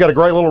over there. We've got a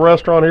great little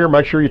restaurant here.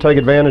 Make sure you take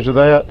advantage of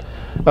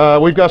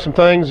that. We've got some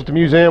things at the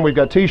museum. We've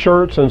got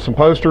T-shirts and some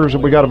posters that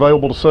we got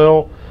available to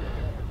sell.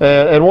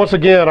 And once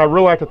again, I'd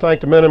really like to thank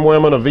the men and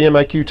women of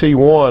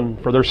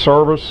VMAQT-1 for their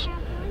service.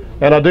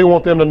 And I do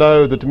want them to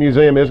know that the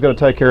museum is going to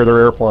take care of their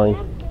airplane.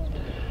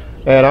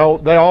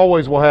 And they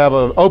always will have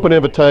an open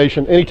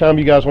invitation anytime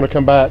you guys want to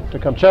come back to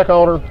come check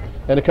on her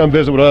and to come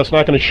visit with us. And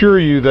I can assure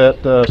you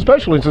that,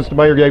 especially since the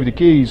mayor gave you the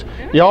keys,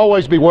 you'll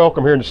always be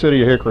welcome here in the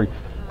city of Hickory.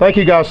 Thank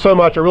you guys so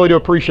much. I really do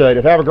appreciate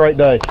it. Have a great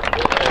day.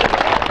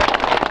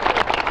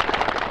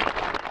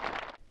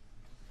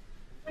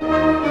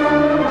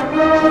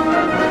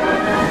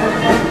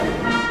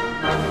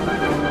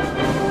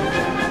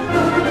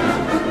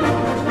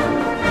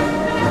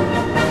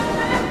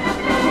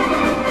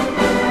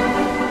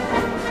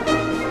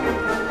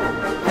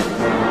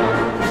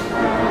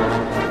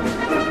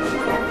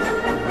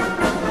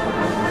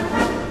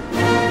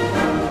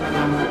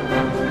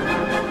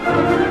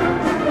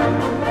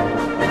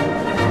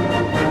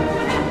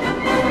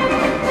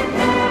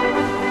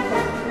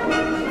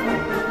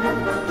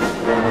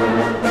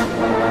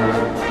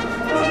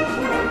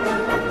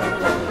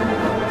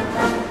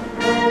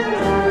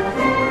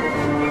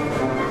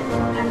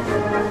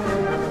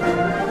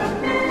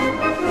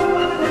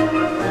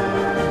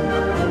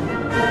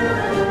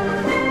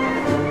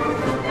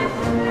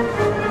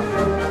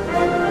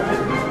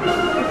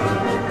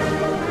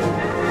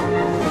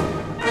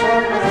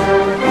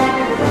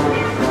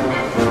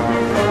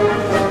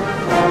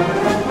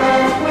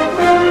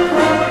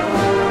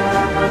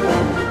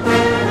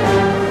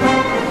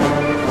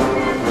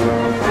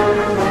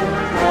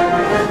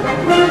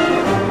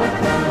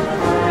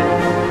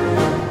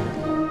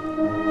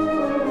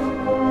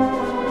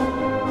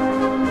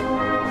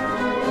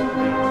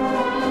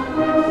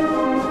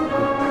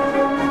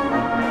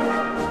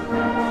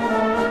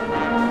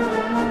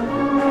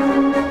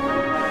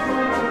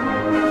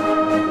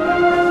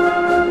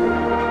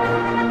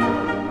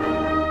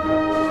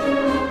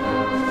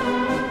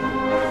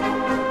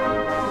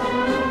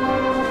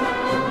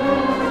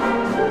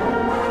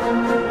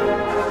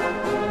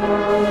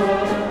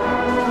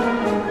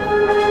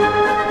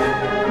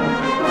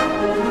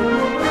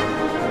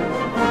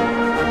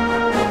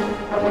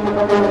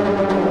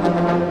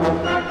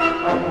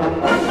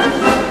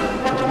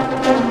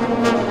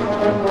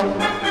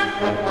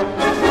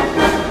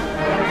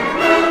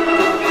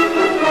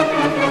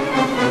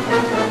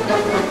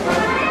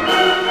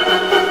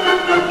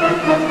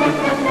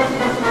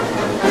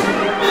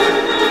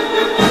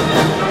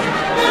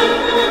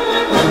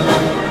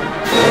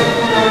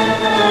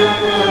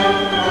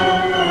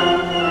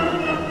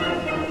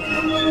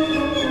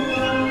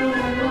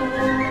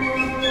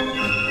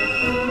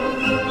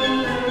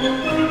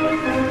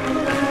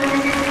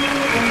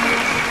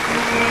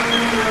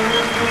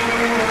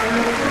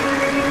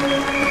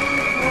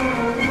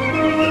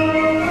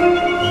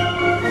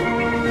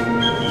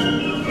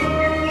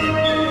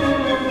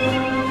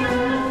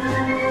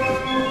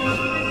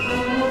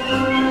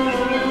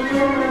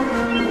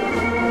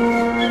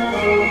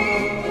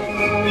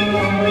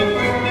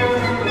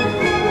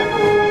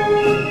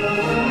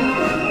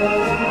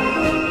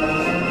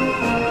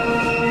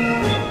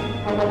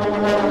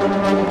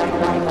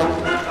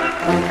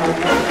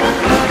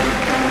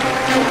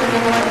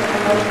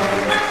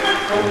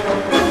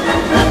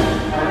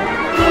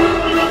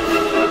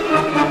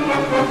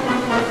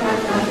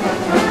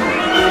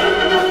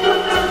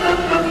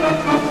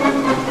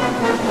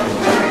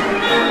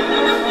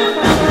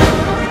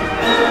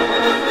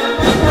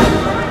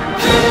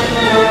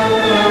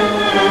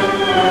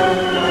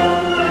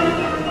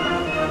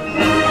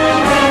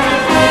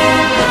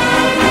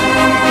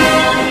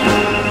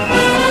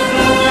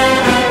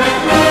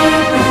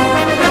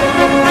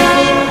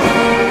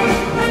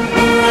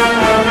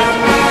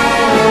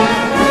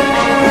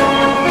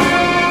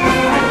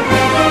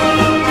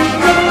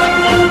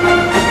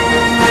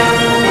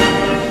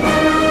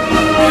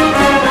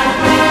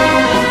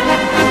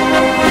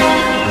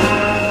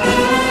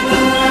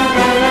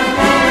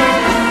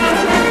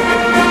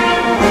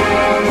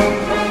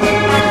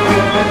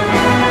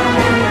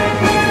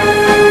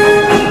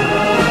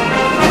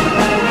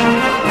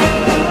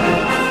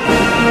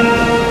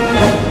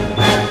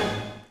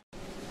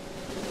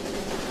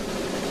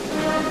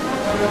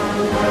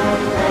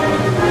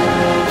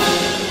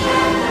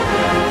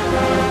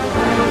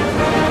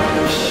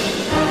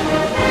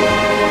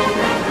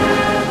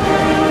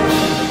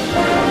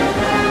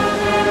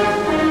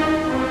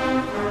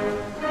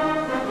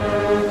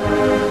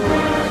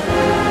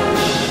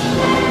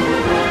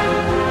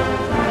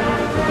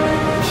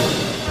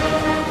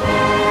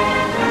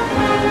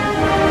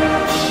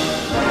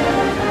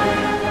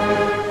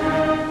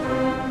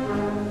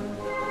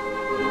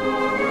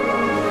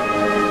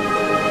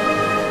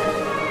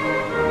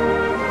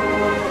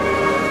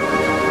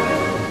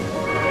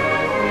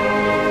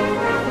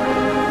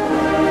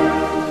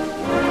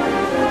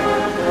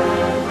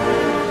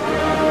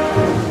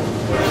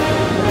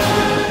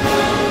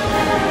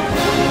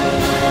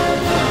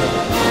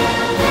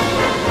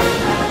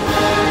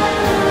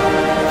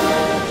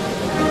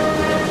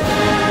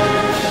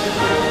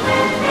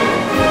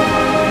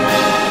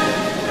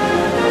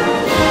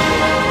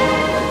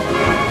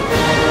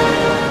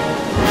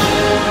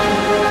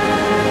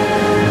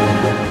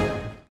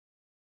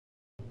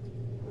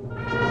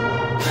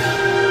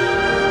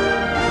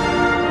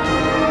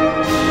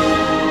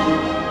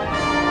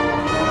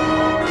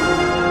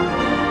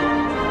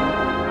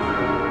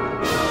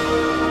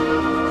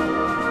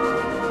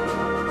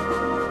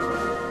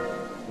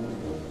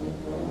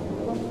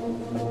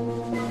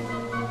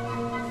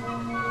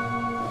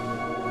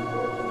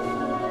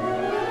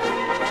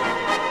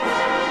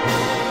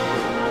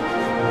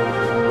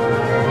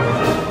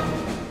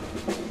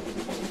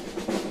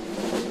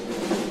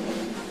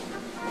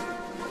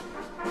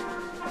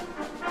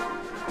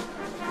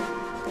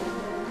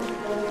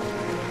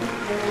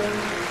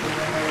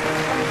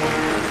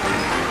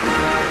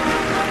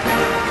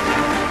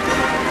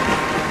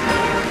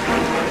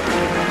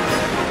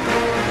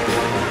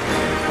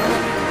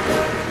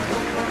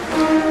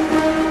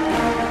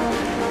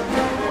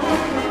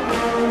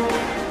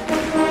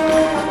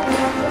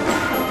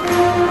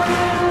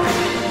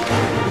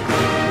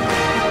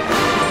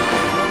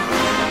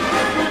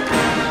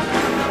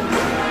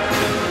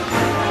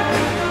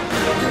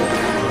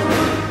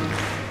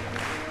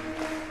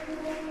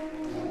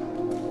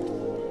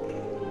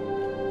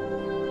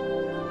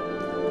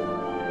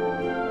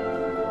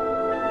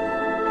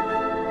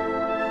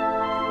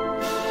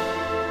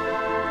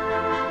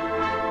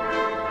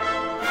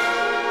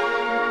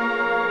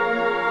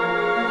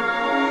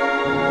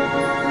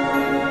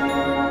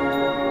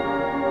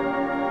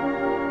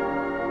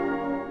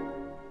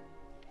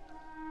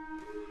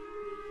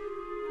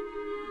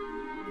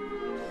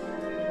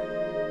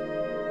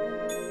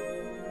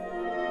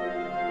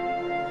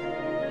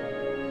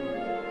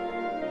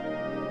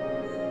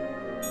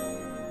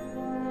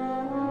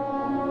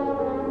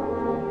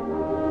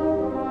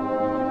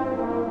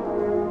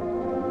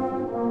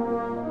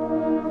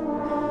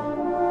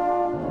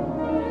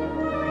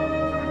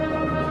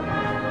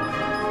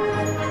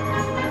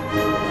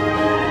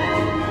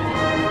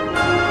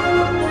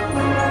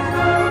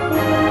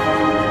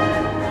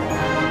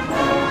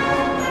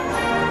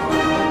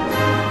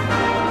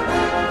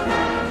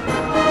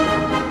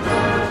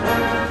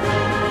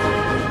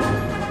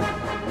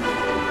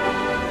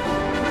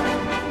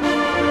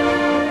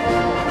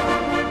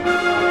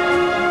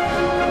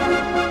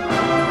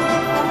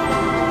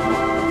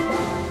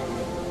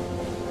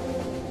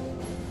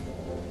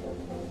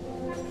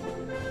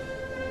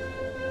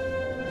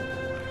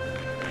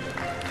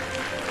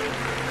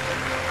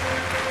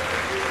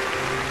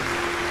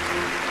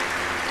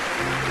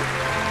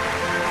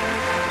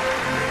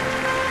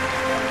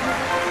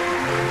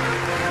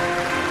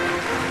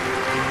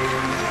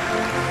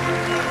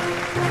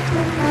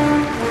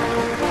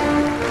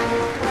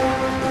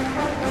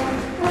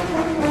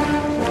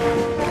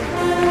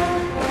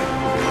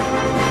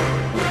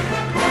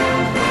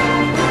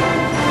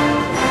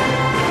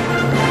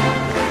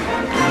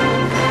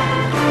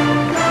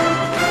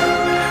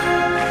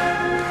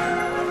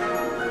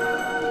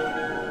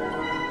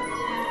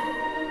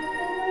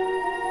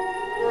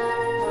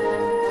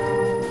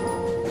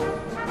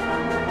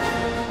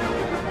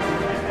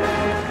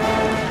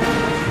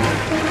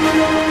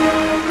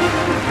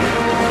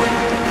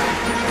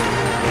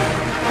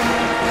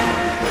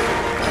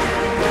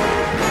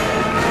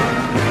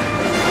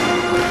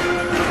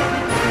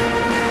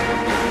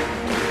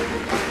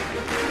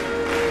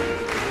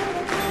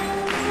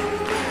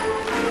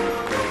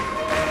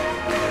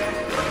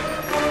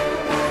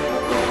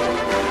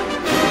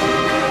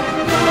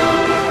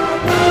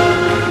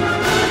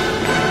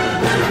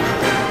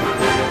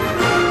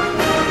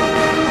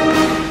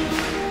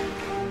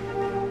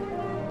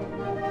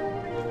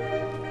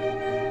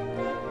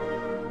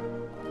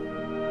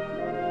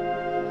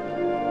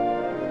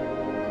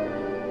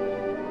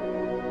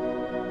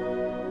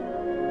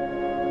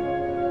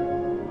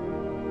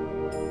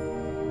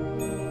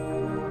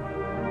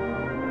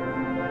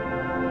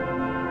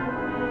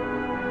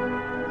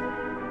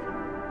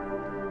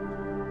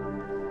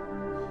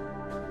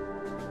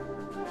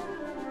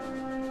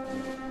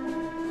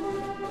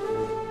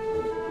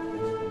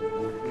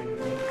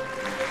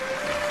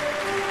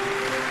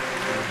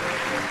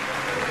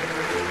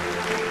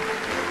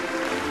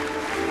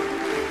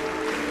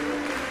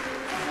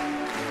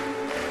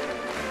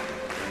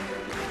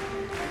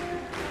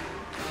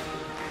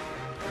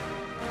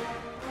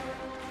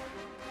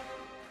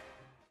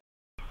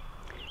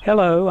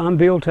 Hello, I'm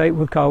Bill Tate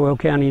with Caldwell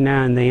County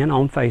Now and Then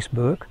on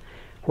Facebook,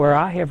 where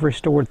I have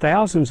restored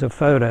thousands of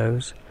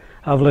photos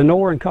of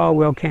Lenoir and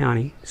Caldwell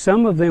County,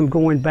 some of them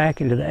going back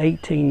into the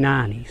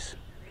 1890s.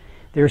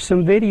 There's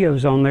some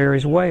videos on there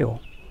as well.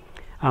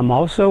 I'm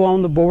also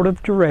on the board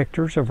of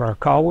directors of our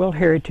Caldwell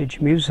Heritage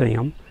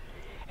Museum,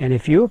 and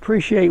if you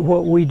appreciate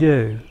what we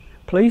do,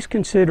 please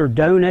consider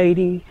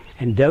donating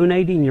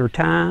your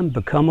time,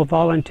 become a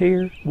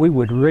volunteer. We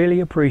would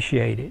really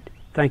appreciate it.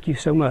 Thank you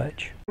so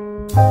much.